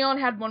know that Leon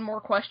had one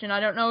more question. I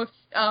don't know if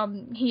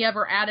he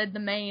ever added the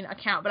main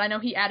account, but I know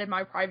he added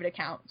my private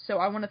account, so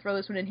I want to throw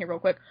this one in here real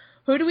quick.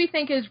 Who do we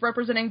think is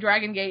representing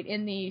Dragon Gate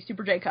in the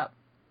Super J Cup?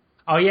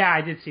 Oh, yeah,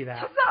 I did see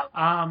that.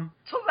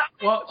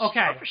 Well,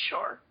 okay. For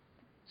sure.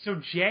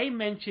 So Jay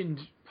mentioned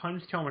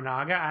Punch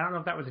Tominaga. I don't know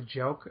if that was a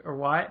joke or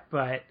what,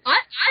 but...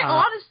 I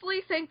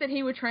honestly think that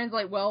he would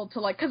translate well to,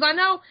 like... Because I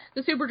know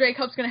the Super J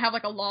Cup's going to have,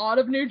 like, a lot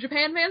of New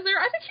Japan fans there.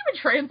 I think he would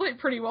translate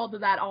pretty well to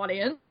that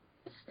audience.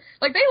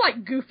 Like, they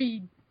like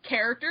goofy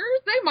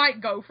characters. They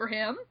might go for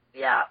him.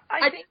 Yeah,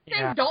 I think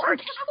Dalton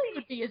Castle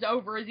would be as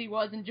over as he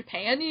was in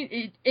Japan,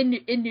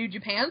 in New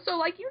Japan. So,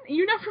 like,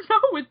 you never know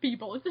with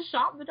people. It's a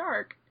shot in the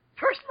dark.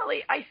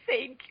 Personally, I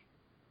think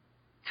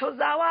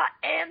Tozawa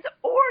and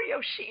or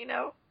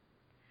Yoshino,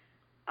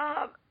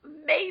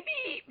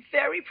 maybe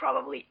very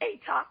probably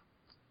Eita.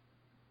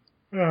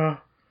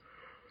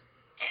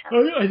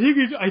 I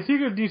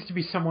think it needs to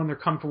be someone they're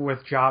comfortable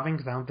with jobbing,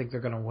 because I don't think they're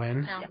going to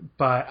win. No.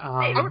 But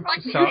I would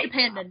like New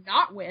Japan to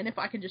not win, if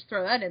I could just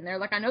throw that in there.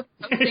 Like, I know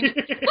it's not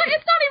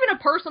even a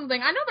personal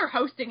thing. I know they're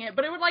hosting it,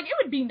 but it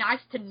would be nice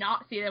to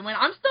not see them win.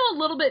 I'm still a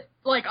little bit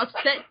like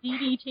upset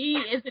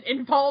DDT isn't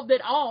involved at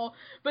all,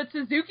 but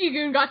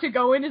Suzuki-gun got to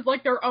go in as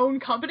like their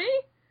own company.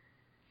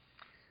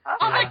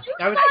 I'm like, you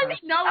signed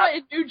Noah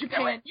in New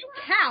Japan. You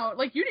count.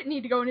 Like, you didn't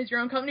need to go in as your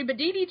own company, but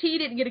DDT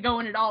didn't get to go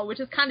in at all, which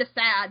is kind of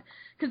sad,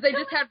 because they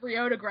just had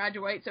Ryota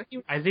graduate, so he...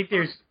 I think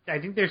there's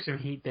some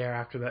heat there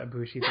after the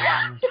Ibushi thing.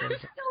 That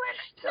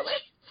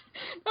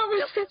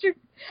was such a...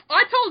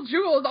 I told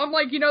Jules, I'm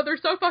like, they're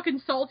so fucking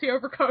salty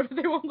over Kota,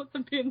 they won't let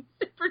them be in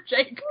Super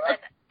J Cup.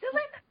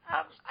 Dylan,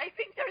 I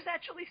think there's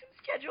actually some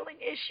scheduling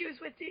issues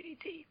with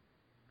DDT.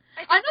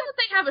 I know that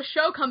they have a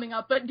show coming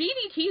up, but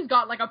DDT's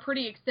got, like, a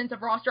pretty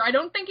extensive roster. I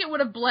don't think it would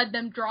have bled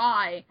them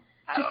dry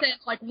to send,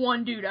 like,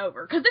 one dude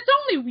over. Because it's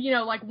only,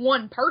 like,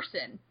 one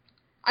person.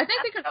 I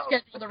think they could have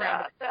scheduled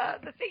around it.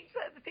 The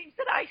things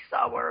that I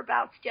saw were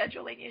about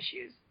scheduling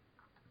issues.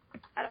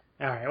 All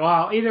right.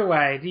 Well, either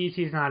way,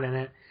 DDT's not in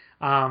it.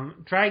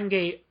 Dragon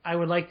Gate, I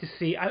would like to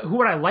see... who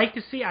would I like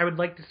to see? I would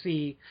like to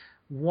see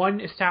one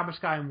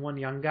established guy and one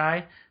young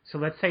guy. So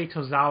let's say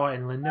Tozawa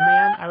and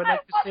Lindaman, I would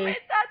like to see.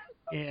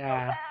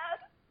 Yeah.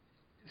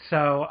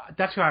 So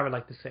that's who I would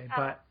like to see.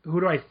 But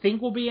who do I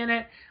think will be in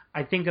it?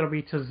 I think it'll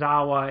be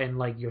Tozawa and,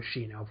 like,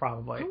 Yoshino,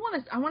 probably.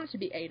 I want it to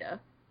be Eita.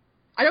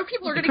 I know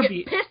people are going to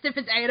get pissed if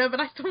it's Eita, but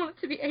I still want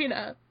it to be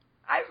Eita.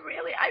 I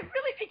really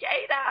think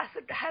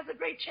Eita has a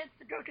great chance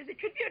to go, because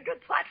it could be a good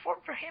platform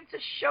for him to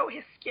show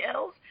his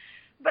skills.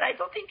 But I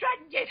don't think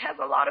Dragon Gate has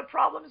a lot of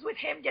problems with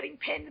him getting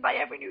pinned by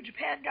every New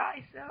Japan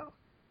guy, so...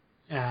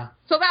 Yeah.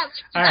 So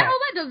that's... All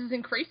that does is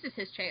increases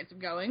his chance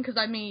of going, because,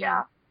 I mean...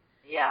 Yeah.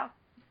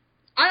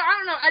 I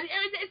don't know.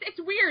 It's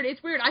weird.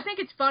 It's weird. I think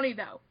it's funny,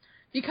 though,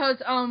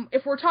 because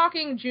if we're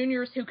talking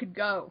juniors who could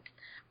go,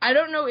 I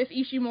don't know if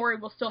Ishimori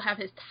will still have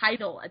his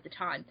title at the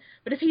time,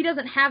 but if he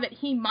doesn't have it,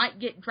 he might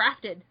get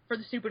drafted for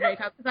the Super J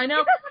Cup, because I know...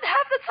 He doesn't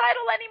have the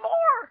title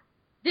anymore!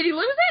 Did he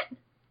lose it?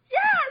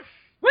 Yes!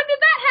 When did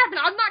that happen?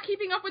 I'm not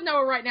keeping up with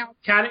Noah right now.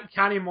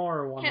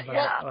 Kanemaru won it.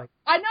 Well,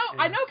 I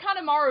know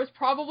Kanemaru is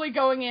probably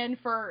going in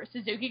for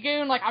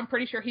Suzuki-gun, like, I'm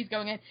pretty sure he's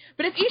going in.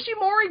 But if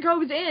Ishimori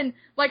goes in,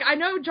 like, I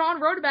know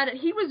John wrote about it,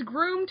 he was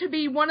groomed to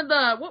be one of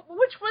the,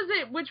 which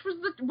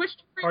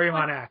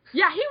Toryumon X.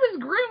 Yeah, he was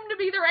groomed to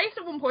be their ace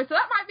at one point, so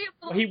that might be a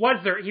little... Well,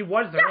 he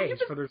was their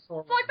ace for their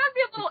sword. So, like, that'd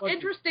be a little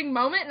interesting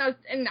moment,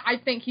 and I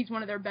think he's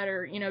one of their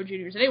better,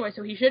 juniors anyway,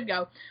 so he should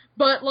go.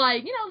 But,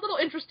 like, a little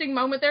interesting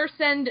moment there,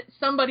 send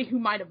somebody who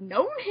might have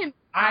known him.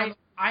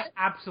 I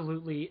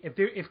absolutely,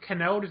 if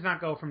Kano does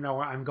not go from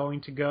Noah, I'm going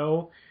to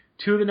go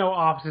to the Noah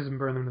offices and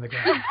burn them to the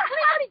ground.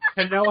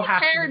 Does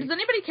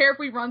anybody care if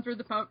we run through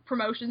the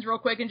promotions real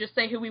quick and just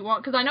say who we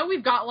want? Because I know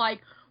we've got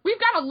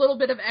a little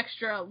bit of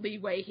extra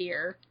leeway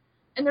here,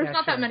 and there's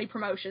not that many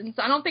promotions.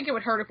 So I don't think it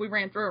would hurt if we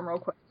ran through them real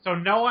quick. So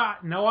Noah,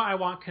 I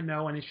want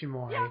Kano and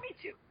Ishimori. Yeah, me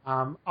too.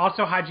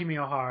 Also Hajime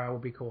Ohara will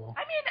be cool.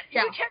 I mean,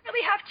 you can't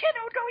really have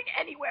Kano going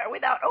anywhere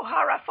without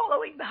Ohara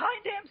following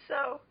behind him,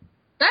 so...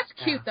 That's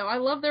cute, though. I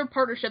love their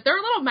partnership. Their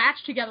little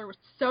match together was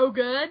so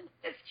good.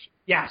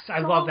 Yes, I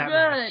love that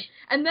match.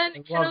 And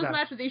then Keno's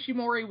match with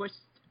Ishimori was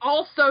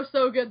also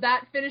so good.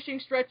 That finishing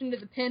stretch into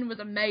the pin was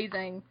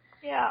amazing.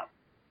 Yeah.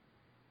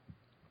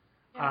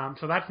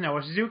 So that's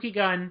Noah.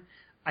 Suzuki-gun,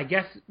 I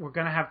guess we're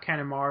going to have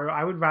Kanemaru.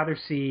 I would rather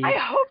see... I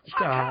hope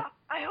Taka.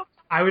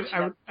 I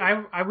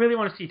really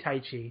want to see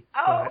Taichi,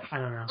 but I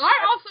don't know.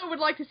 I also would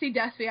like to see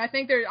Despy. I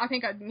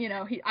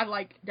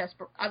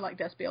like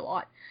Despy a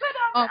lot.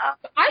 But,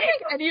 I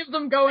think any of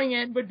them going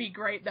in would be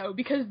great though,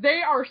 because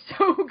they are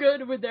so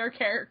good with their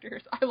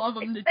characters. I love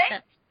them to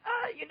death.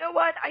 You know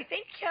what? I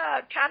think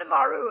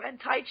Kanemaru and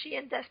Taichi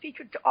and Despy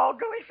could all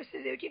go in for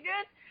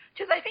Suzuki-gun,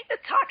 because I think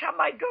that Taka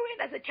might go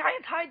in as a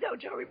Kaientai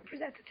Dojo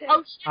representative.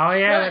 Oh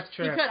yeah, that's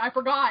true. He could. I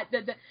forgot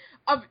that.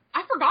 I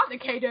forgot that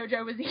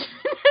K-Dojo was even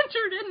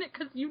entered in it,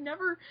 because they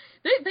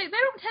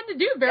don't tend to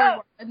do very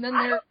well. And then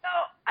I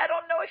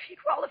don't know if he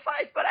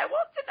qualifies, but I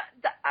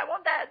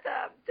want that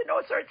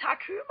Dinosaur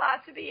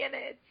Takuma to be in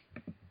it.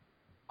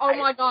 Oh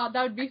my god,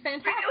 that would be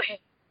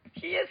fantastic.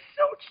 He is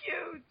so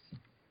cute.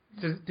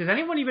 Does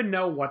anyone even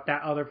know what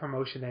that other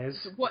promotion is?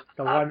 What?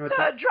 The one with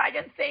the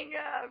dragon thing.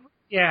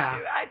 Yeah.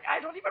 I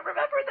don't even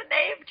remember the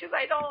name because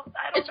I don't know.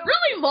 It's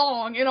really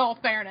long, in all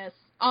fairness.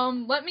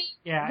 Let me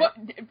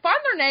find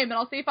their name and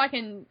I'll see if I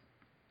can.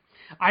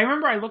 I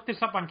remember I looked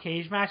this up on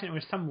Cage Match and it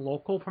was some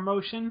local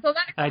promotion. So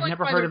that's I'd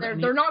never heard of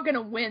it. They're not going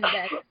to win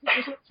that.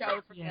 It's a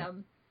show for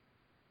them.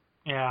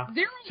 Yeah.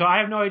 So I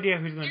have no idea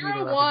who's going to do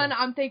the 0-1,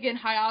 I'm thinking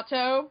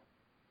Hayato.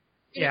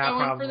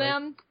 Probably. For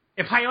them.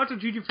 If Hayato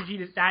Juju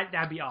Fujita,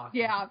 that'd be awesome.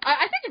 Yeah,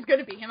 I think it's going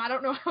to be him. I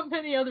don't know how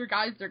many other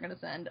guys they're going to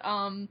send.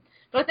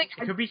 But I think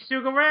it could be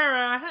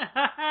Sugarera.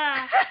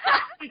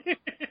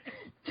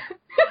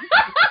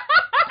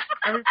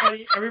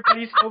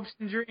 Everybody's hopes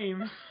and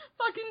dreams.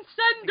 Fucking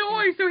send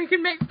Doi so he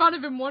can make fun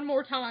of him one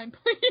more time,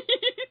 please.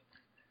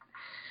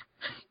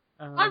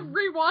 I've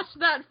rewatched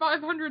that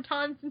 500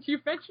 times since you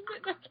mentioned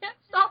it, and I can't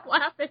stop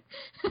laughing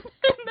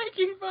and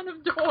making fun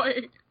of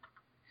Doi.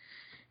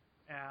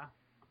 Yeah.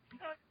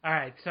 All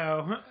right,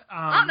 so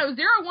I don't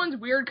know. 0-1's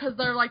weird because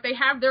they're like they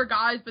have their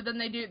guys, but then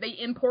they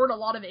import a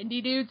lot of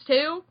indie dudes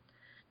too.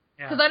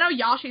 Because I know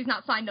Yashi's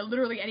not signed to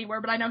literally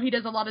anywhere, but I know he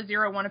does a lot of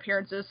 0-1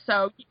 appearances.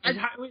 So is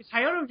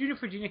Hayato Juju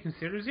Fujita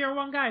considered a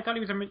 0-1 guy? I thought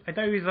he was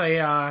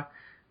a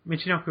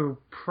Michinoku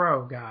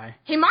Pro guy.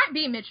 He might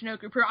be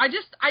Michinoku Pro.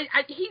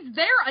 He's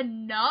there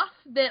enough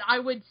that I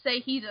would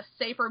say he's a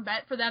safer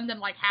bet for them than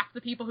like half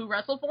the people who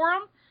wrestle for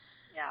him.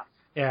 Yeah.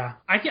 Yeah,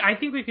 I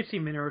think we could see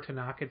Minoru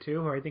Tanaka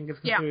too, who I think is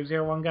considered a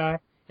 0-1 guy,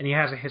 and he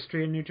has a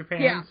history in New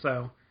Japan,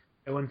 so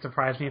it wouldn't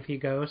surprise me if he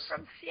goes.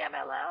 From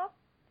CMLL?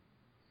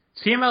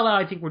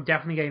 CMLL, I think we're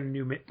definitely getting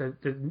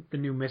the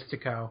new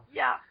Mystico.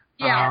 Yeah.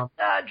 Yeah.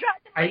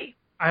 Dragon Lee.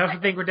 I also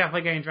think we're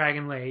definitely getting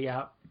Dragon Lee,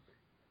 yep.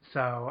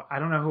 So, I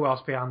don't know who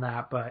else beyond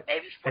that, but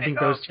maybe I think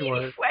those two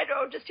are...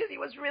 Fuego, just because he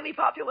was really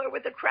popular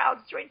with the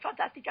crowds during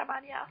Fantastica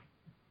Mania.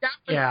 That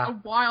was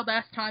a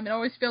wild-ass time. It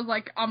always feels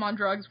like I'm on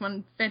drugs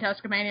when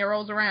Fantastica Mania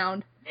rolls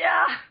around.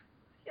 Yeah.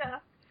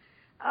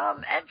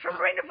 And from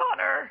Ring of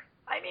Honor,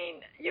 I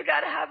mean, you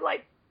gotta have,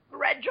 like,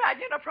 Red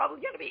Dragon are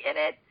probably gonna be in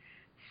it.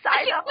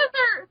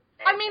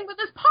 With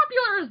as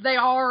popular as they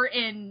are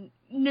in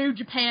New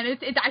Japan,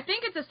 I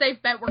think it's a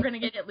safe bet we're gonna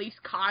get at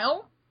least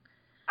Kyle.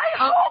 I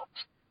hope!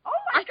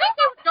 I think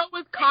they would go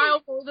with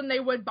Kyle more than they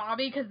would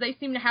Bobby, because they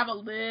seem to have a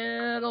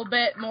little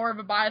bit more of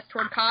a bias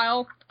toward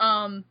Kyle.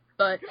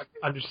 But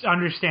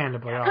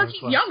understandably, because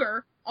he's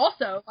younger,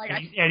 also, like,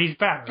 and he's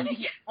better. And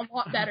he's a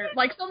lot better.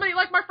 Like somebody,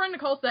 like my friend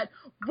Nicole said,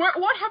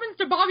 what happens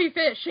to Bobby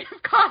Fish if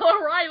Kyle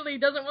O'Reilly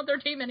doesn't want their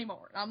team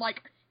anymore? And I'm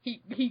like,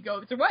 he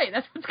goes away.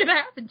 That's what's gonna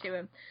happen to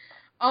him.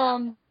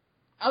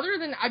 Other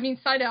than,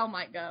 Seidel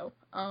might go.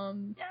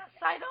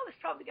 Seidel is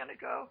probably gonna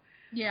go.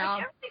 Yeah. I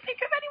can't really think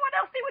of anyone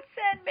else they would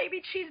send.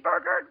 Maybe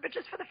Cheeseburger, but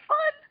just for the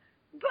fun.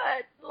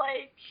 But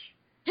like.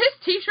 His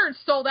T-shirt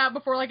sold out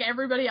before like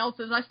everybody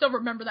else's. I still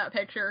remember that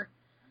picture.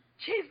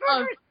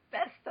 Cheeseburger's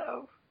best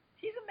though.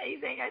 He's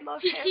amazing. I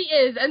love He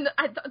him. is, and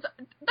that's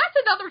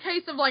another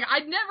case of, like, I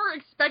never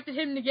expected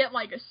him to get,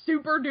 like, a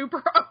super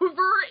duper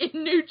over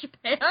in New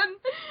Japan.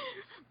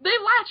 They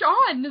latch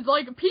on,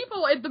 like,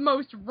 people in the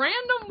most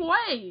random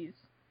ways.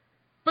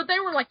 But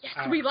they were like,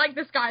 yes, we like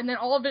this guy, and then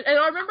all of it, and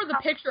I remember the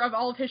picture of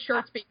all of his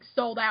shirts being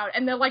sold out,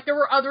 and then, like, there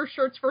were other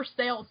shirts for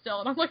sale still,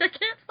 and I'm like, I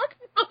can't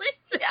fucking believe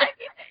it. Yeah, I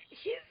mean,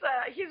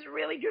 he's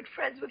really good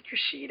friends with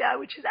Kushida,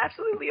 which is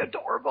absolutely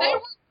adorable.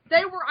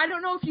 They were, I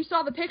don't know if you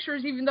saw the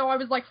pictures, even though I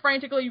was, like,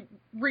 frantically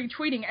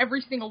retweeting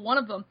every single one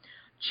of them.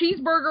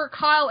 Cheeseburger,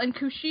 Kyle, and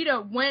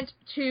Kushida went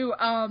to,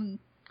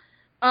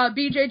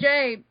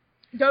 BJJ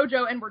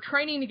dojo and were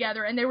training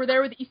together, and they were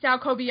there with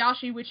Isao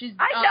Kobayashi, which is,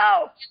 I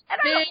know! And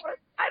big.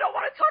 I don't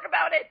want to talk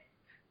about it!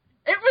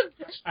 It was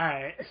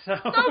Alright, so...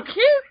 so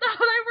cute,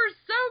 though. They were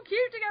so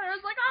cute together. I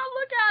was like, oh,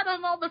 look at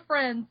them, all the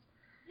friends.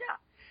 Yeah.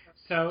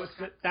 So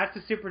that's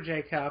the Super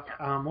J Cup.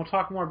 We'll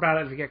talk more about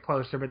it as we get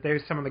closer, but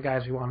there's some of the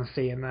guys we want to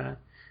see in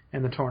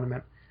the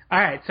tournament. All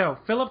right, so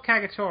Philip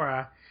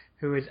Kagetora,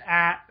 who is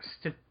at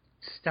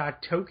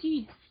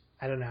Statoki,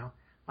 I don't know,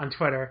 on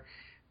Twitter.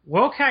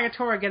 Will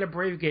Kagetora get a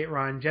Bravegate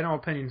run? General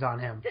opinions on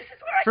him. This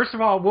is where First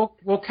of all,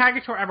 will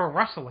Kagetora ever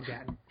wrestle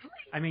again?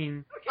 I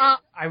mean,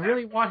 I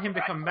really want him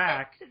to come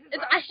back.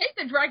 I hate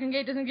that Dragon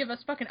Gate doesn't give us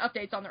fucking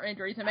updates on their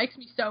injuries. It makes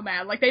me so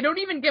mad. Like, they don't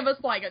even give us,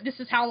 like, this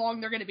is how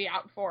long they're going to be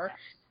out for.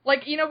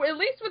 Like, you know, at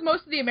least with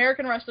most of the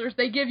American wrestlers,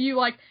 they give you,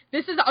 like,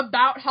 this is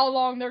about how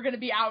long they're going to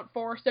be out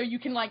for, so you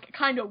can, like,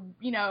 kind of,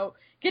 you know,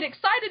 get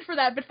excited for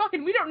that. But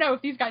fucking, we don't know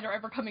if these guys are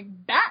ever coming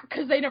back,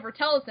 because they never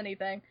tell us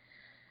anything.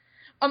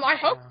 I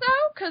hope so,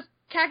 because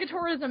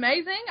Kagetora is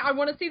amazing. I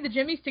want to see the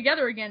Jimmies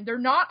together again. They're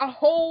not a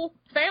whole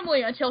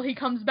family until he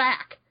comes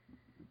back.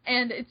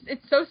 And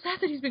it's so sad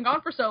that he's been gone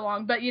for so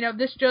long, but, you know,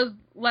 this just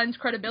lends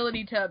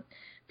credibility to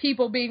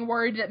people being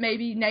worried that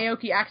maybe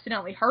Naoki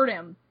accidentally hurt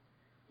him.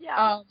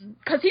 Yeah.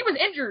 Because he was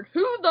injured.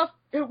 You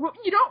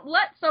don't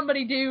let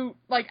somebody do,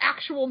 like,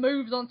 actual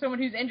moves on someone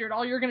who's injured.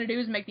 All you're going to do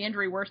is make the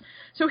injury worse.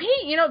 So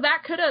you know,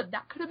 that could have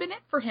been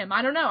it for him.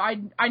 I don't know.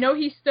 I know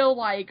he still,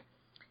 like,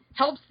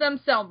 helps them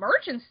sell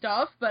merch and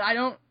stuff, but I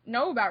don't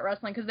know about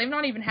wrestling, because they've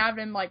not even had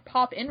him, like,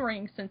 pop in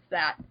ring since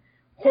that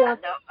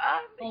horrible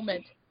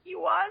moment. He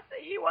was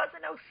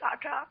in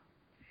Osaka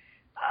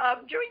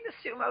during the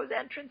Sumo's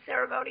entrance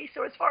ceremony.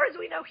 So as far as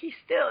we know, he's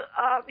still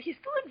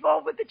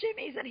involved with the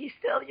Jimmies, and he's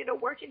still, you know,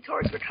 working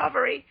towards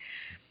recovery.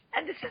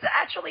 And this is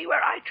actually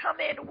where I come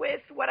in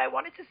with what I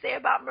wanted to say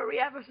about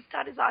Maria versus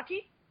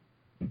Tanizaki.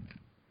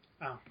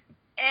 Oh.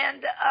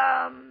 And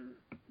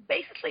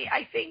basically,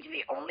 I think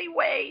the only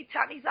way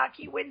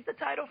Tanizaki wins the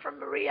title from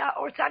Maria,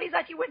 or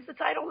Tanizaki wins the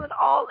title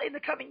in the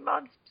coming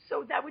months,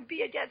 so that would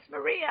be against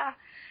Maria.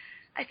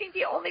 I think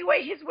the only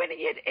way he's winning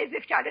it is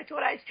if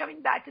Kagetora is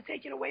coming back to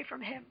take it away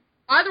from him.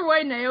 Either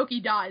way,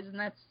 Naoki dies, and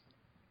that's...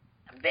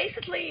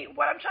 Basically,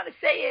 what I'm trying to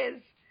say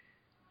is,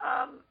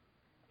 I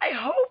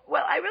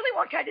really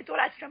want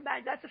Kagetora to come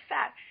back. That's a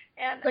fact.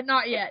 But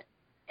not yet.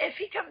 If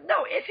he comes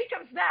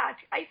back,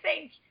 I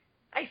think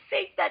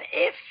that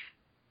if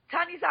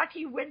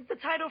Tanizaki wins the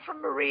title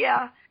from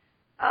Maria,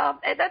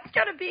 and that's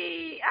going to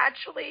be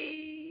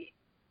actually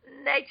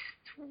next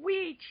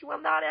week.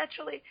 Well, not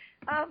actually.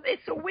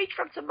 It's a week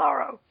from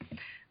tomorrow.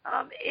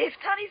 If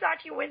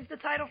Tanizaki wins the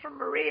title from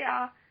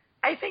Maria,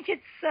 I think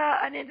it's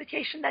an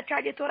indication that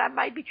Kagetora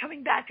might be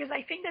coming back, because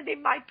I think that they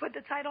might put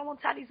the title on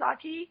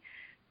Tanizaki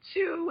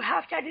to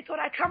have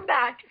Kagetora come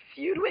back,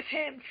 feud with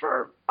him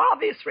for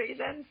obvious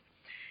reasons,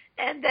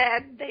 and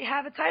then they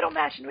have a title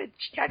match in which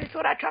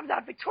Kagetora comes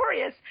out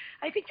victorious.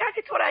 I think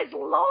Kagetora is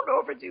long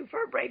overdue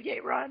for a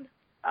Bravegate run.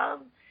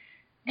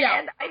 Yeah.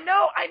 And I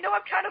know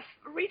I'm kind of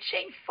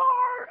reaching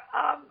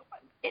far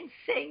in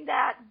saying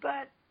that,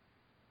 but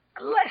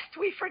lest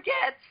we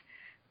forget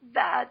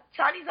that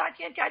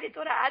Tanizaki and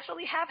Kagetora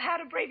actually have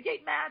had a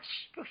Bravegate match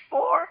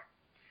before.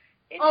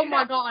 Oh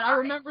my god, I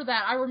remember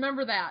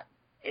that.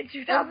 In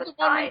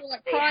 2009,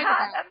 they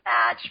had a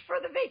match for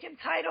the vacant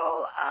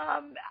title.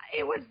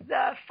 It was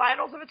the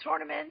finals of a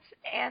tournament,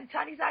 and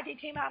Tanizaki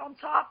came out on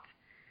top.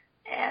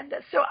 And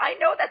so I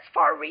know that's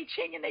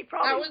far-reaching, and they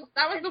probably...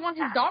 That was the one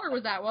his daughter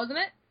was at, wasn't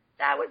it?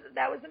 That was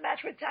the match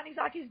with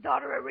Tanizaki's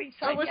daughter at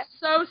ringside. That was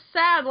so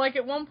sad. Like,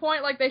 at one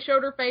point, like, they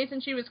showed her face,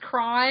 and she was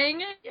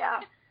crying. Yeah.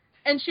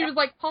 And she was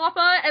like,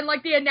 Papa, and,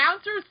 like, the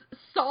announcers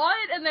saw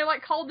it, and they,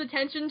 like, called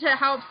attention to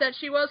how upset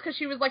she was, because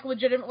she was, like,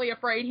 legitimately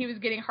afraid he was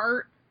getting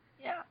hurt.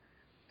 Yeah.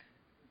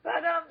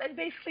 But, and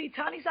basically,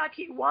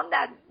 Tanizaki won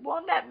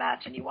that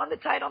match, and he won the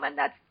title, and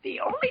that's the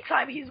only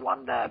time he's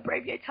won the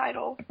Bravegate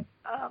title,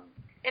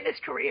 in his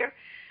career,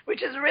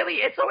 which is really,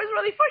 it's always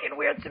really fucking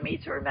weird to me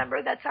to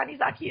remember that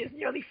Tanizaki is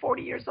nearly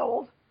 40 years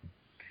old.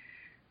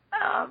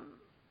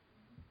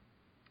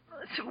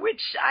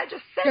 Which I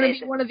just said Gonna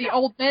be one of the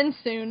old men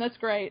soon, that's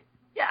great.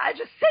 Yeah, I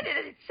just said it,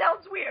 and it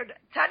sounds weird.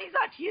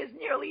 Tanizaki is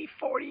nearly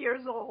 40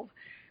 years old.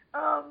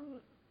 I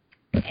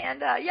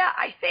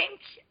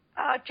think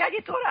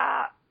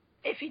Kagetora,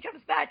 if he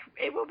comes back,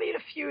 it will be to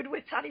feud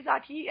with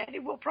Tanizaki, and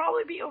it will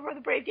probably be over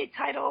the Bravegate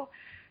title.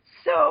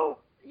 So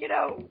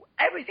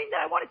everything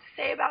that I wanted to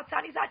say about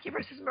Tanizaki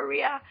versus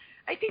Maria.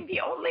 I think the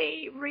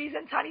only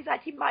reason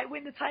Tanizaki might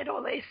win the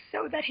title is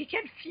so that he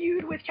can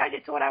feud with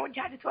Kagetora when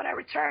Kagetora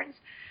returns.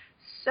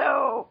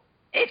 So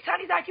if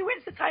Tanizaki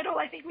wins the title,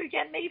 I think we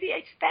can maybe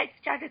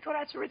expect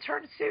Kagetora to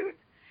return soon.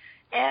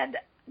 And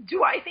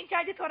do I think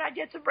Kagetora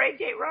gets a Brave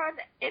Gate run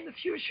in the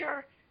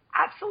future?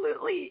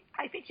 Absolutely.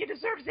 I think he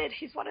deserves it.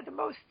 He's one of the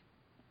most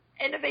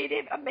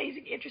innovative,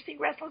 amazing, interesting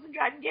wrestlers in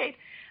Dragon Gate.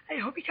 I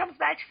hope he comes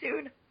back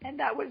soon. And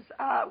that was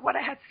what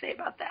I had to say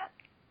about that.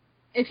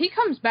 If he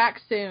comes back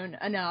soon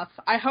enough,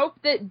 I hope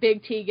that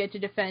Big T get to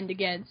defend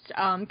against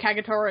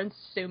Kagetora and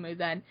Susumu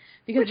then.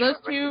 Because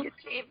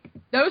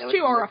those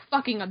two are a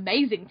fucking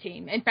amazing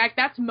team. In fact,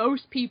 that's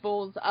most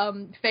people's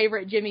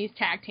favorite Jimmy's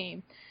tag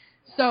team.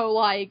 So,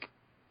 like,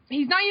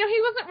 he's not,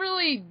 he wasn't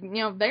really,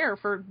 there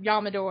for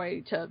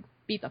Yamadoi to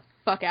beat the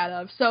fuck out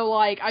of. So,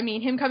 like, I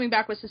mean, him coming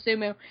back with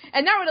Susumu,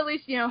 and that would at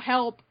least,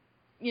 help,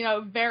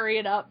 vary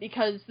it up,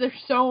 because there's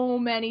so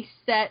many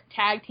set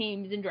tag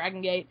teams in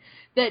Dragon Gate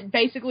that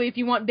basically if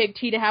you want Big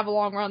T to have a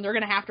long run, they're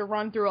going to have to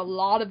run through a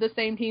lot of the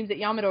same teams that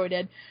Yamadoi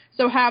did.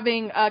 So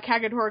having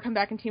Kagetora come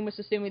back and team with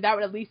Susumu, that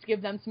would at least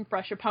give them some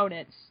fresh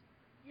opponents.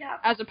 Yeah.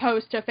 As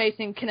opposed to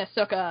facing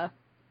Konosuka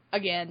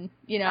again,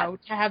 to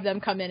have them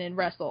come in and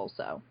wrestle,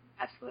 so.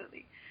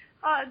 Absolutely.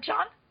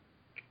 John?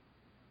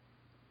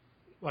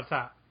 What's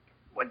that?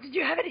 Did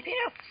you have anything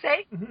else to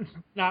say?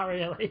 Not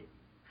really.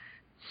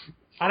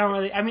 I don't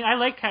really. I mean, I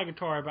like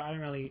Kagetora, but I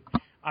don't really.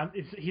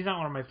 He's not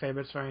one of my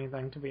favorites or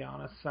anything, to be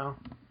honest. So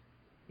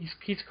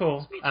he's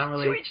cool. I don't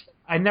really.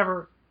 I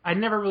never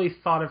really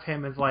thought of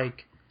him as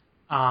like.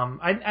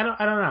 I don't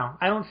know.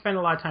 I don't spend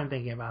a lot of time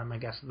thinking about him, I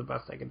guess is the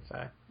best I can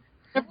say.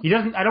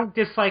 I don't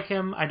dislike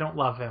him. I don't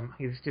love him.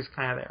 He's just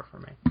kind of there for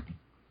me.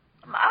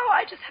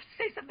 I just have to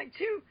say something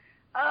too.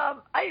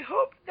 I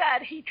hope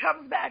that he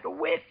comes back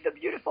with the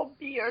beautiful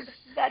beard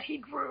that he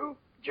grew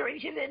during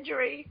his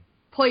injury.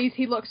 Please,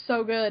 he looks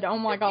so good. Oh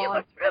my god. He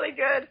looks really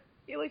good.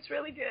 He looks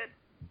really good.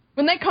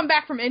 When they come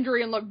back from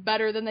injury and look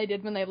better than they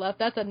did when they left,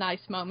 that's a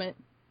nice moment.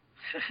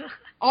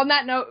 On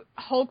that note,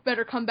 Hulk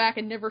better come back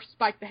and never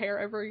spike the hair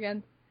ever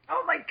again.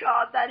 Oh my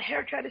god, that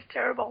haircut is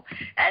terrible.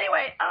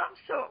 Anyway,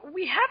 so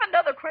we have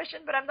another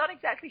question, but I'm not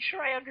exactly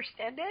sure I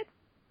understand it.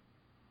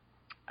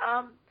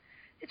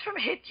 It's from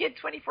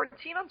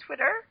HitKid2014 on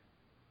Twitter.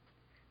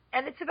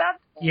 And it's about...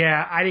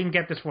 Yeah, I didn't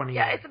get this one either.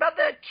 Yeah, it's about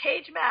the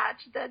cage match,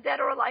 the Dead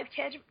or Alive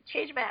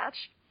cage match.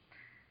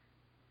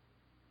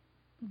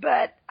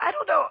 But, I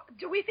don't know,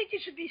 do we think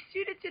it should be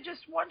suited to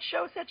just one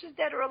show such as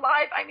Dead or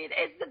Alive? I mean,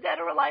 it's the Dead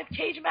or Alive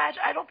cage match.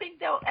 I don't think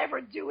they'll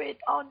ever do it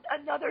on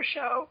another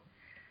show.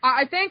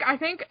 I think,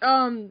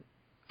 and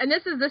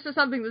this is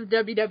something that the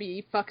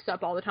WWE fucks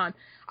up all the time.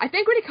 I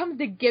think when it comes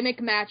to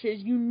gimmick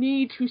matches, you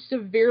need to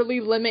severely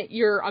limit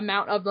your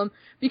amount of them,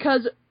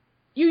 because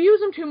you use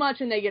them too much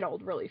and they get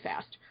old really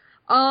fast.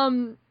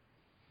 And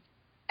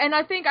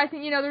I think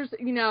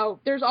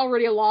there's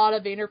already a lot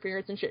of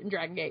interference and shit in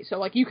Dragon Gate. So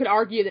like you could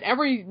argue that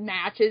every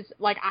match is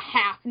like a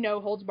half no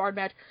holds barred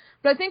match.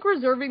 But I think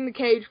reserving the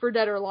cage for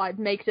Dead or Alive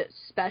makes it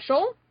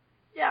special.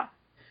 Yeah.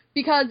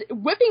 Because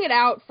whipping it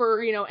out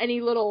for, any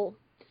little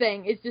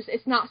thing is just,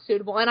 it's not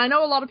suitable. And I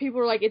know a lot of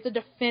people are like, it's a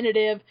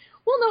definitive.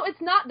 Well, no,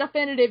 it's not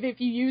definitive if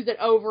you use it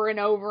over and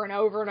over and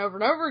over and over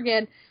and over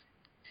again.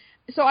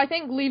 So I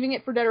think leaving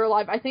it for Dead or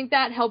Alive, I think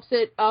that helps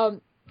it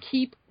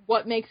keep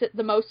what makes it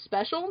the most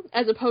special,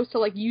 as opposed to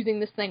like using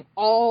this thing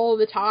all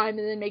the time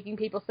and then making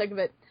people sick of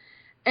it.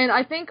 And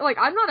I think like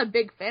I'm not a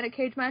big fan of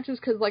cage matches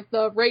because like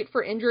the rate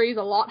for injury is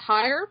a lot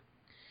higher,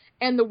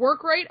 and the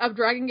work rate of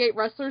Dragon Gate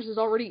wrestlers is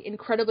already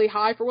incredibly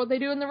high for what they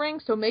do in the ring.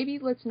 So maybe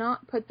let's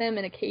not put them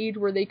in a cage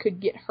where they could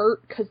get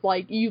hurt, because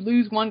like you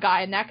lose one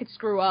guy and that could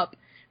screw up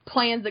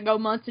plans that go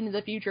months into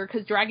the future.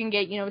 Because Dragon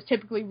Gate, is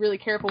typically really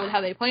careful with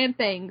how they plan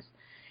things.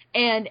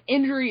 And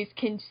injuries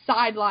can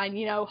sideline,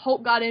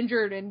 Hulk got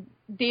injured and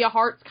Dia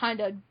Hart's kind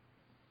of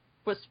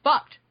was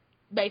fucked,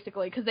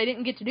 basically, because they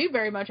didn't get to do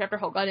very much after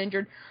Hulk got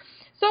injured.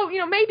 So,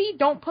 maybe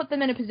don't put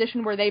them in a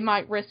position where they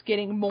might risk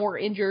getting more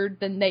injured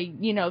than they,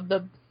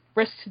 the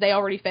risks they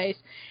already face.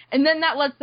 And then that lets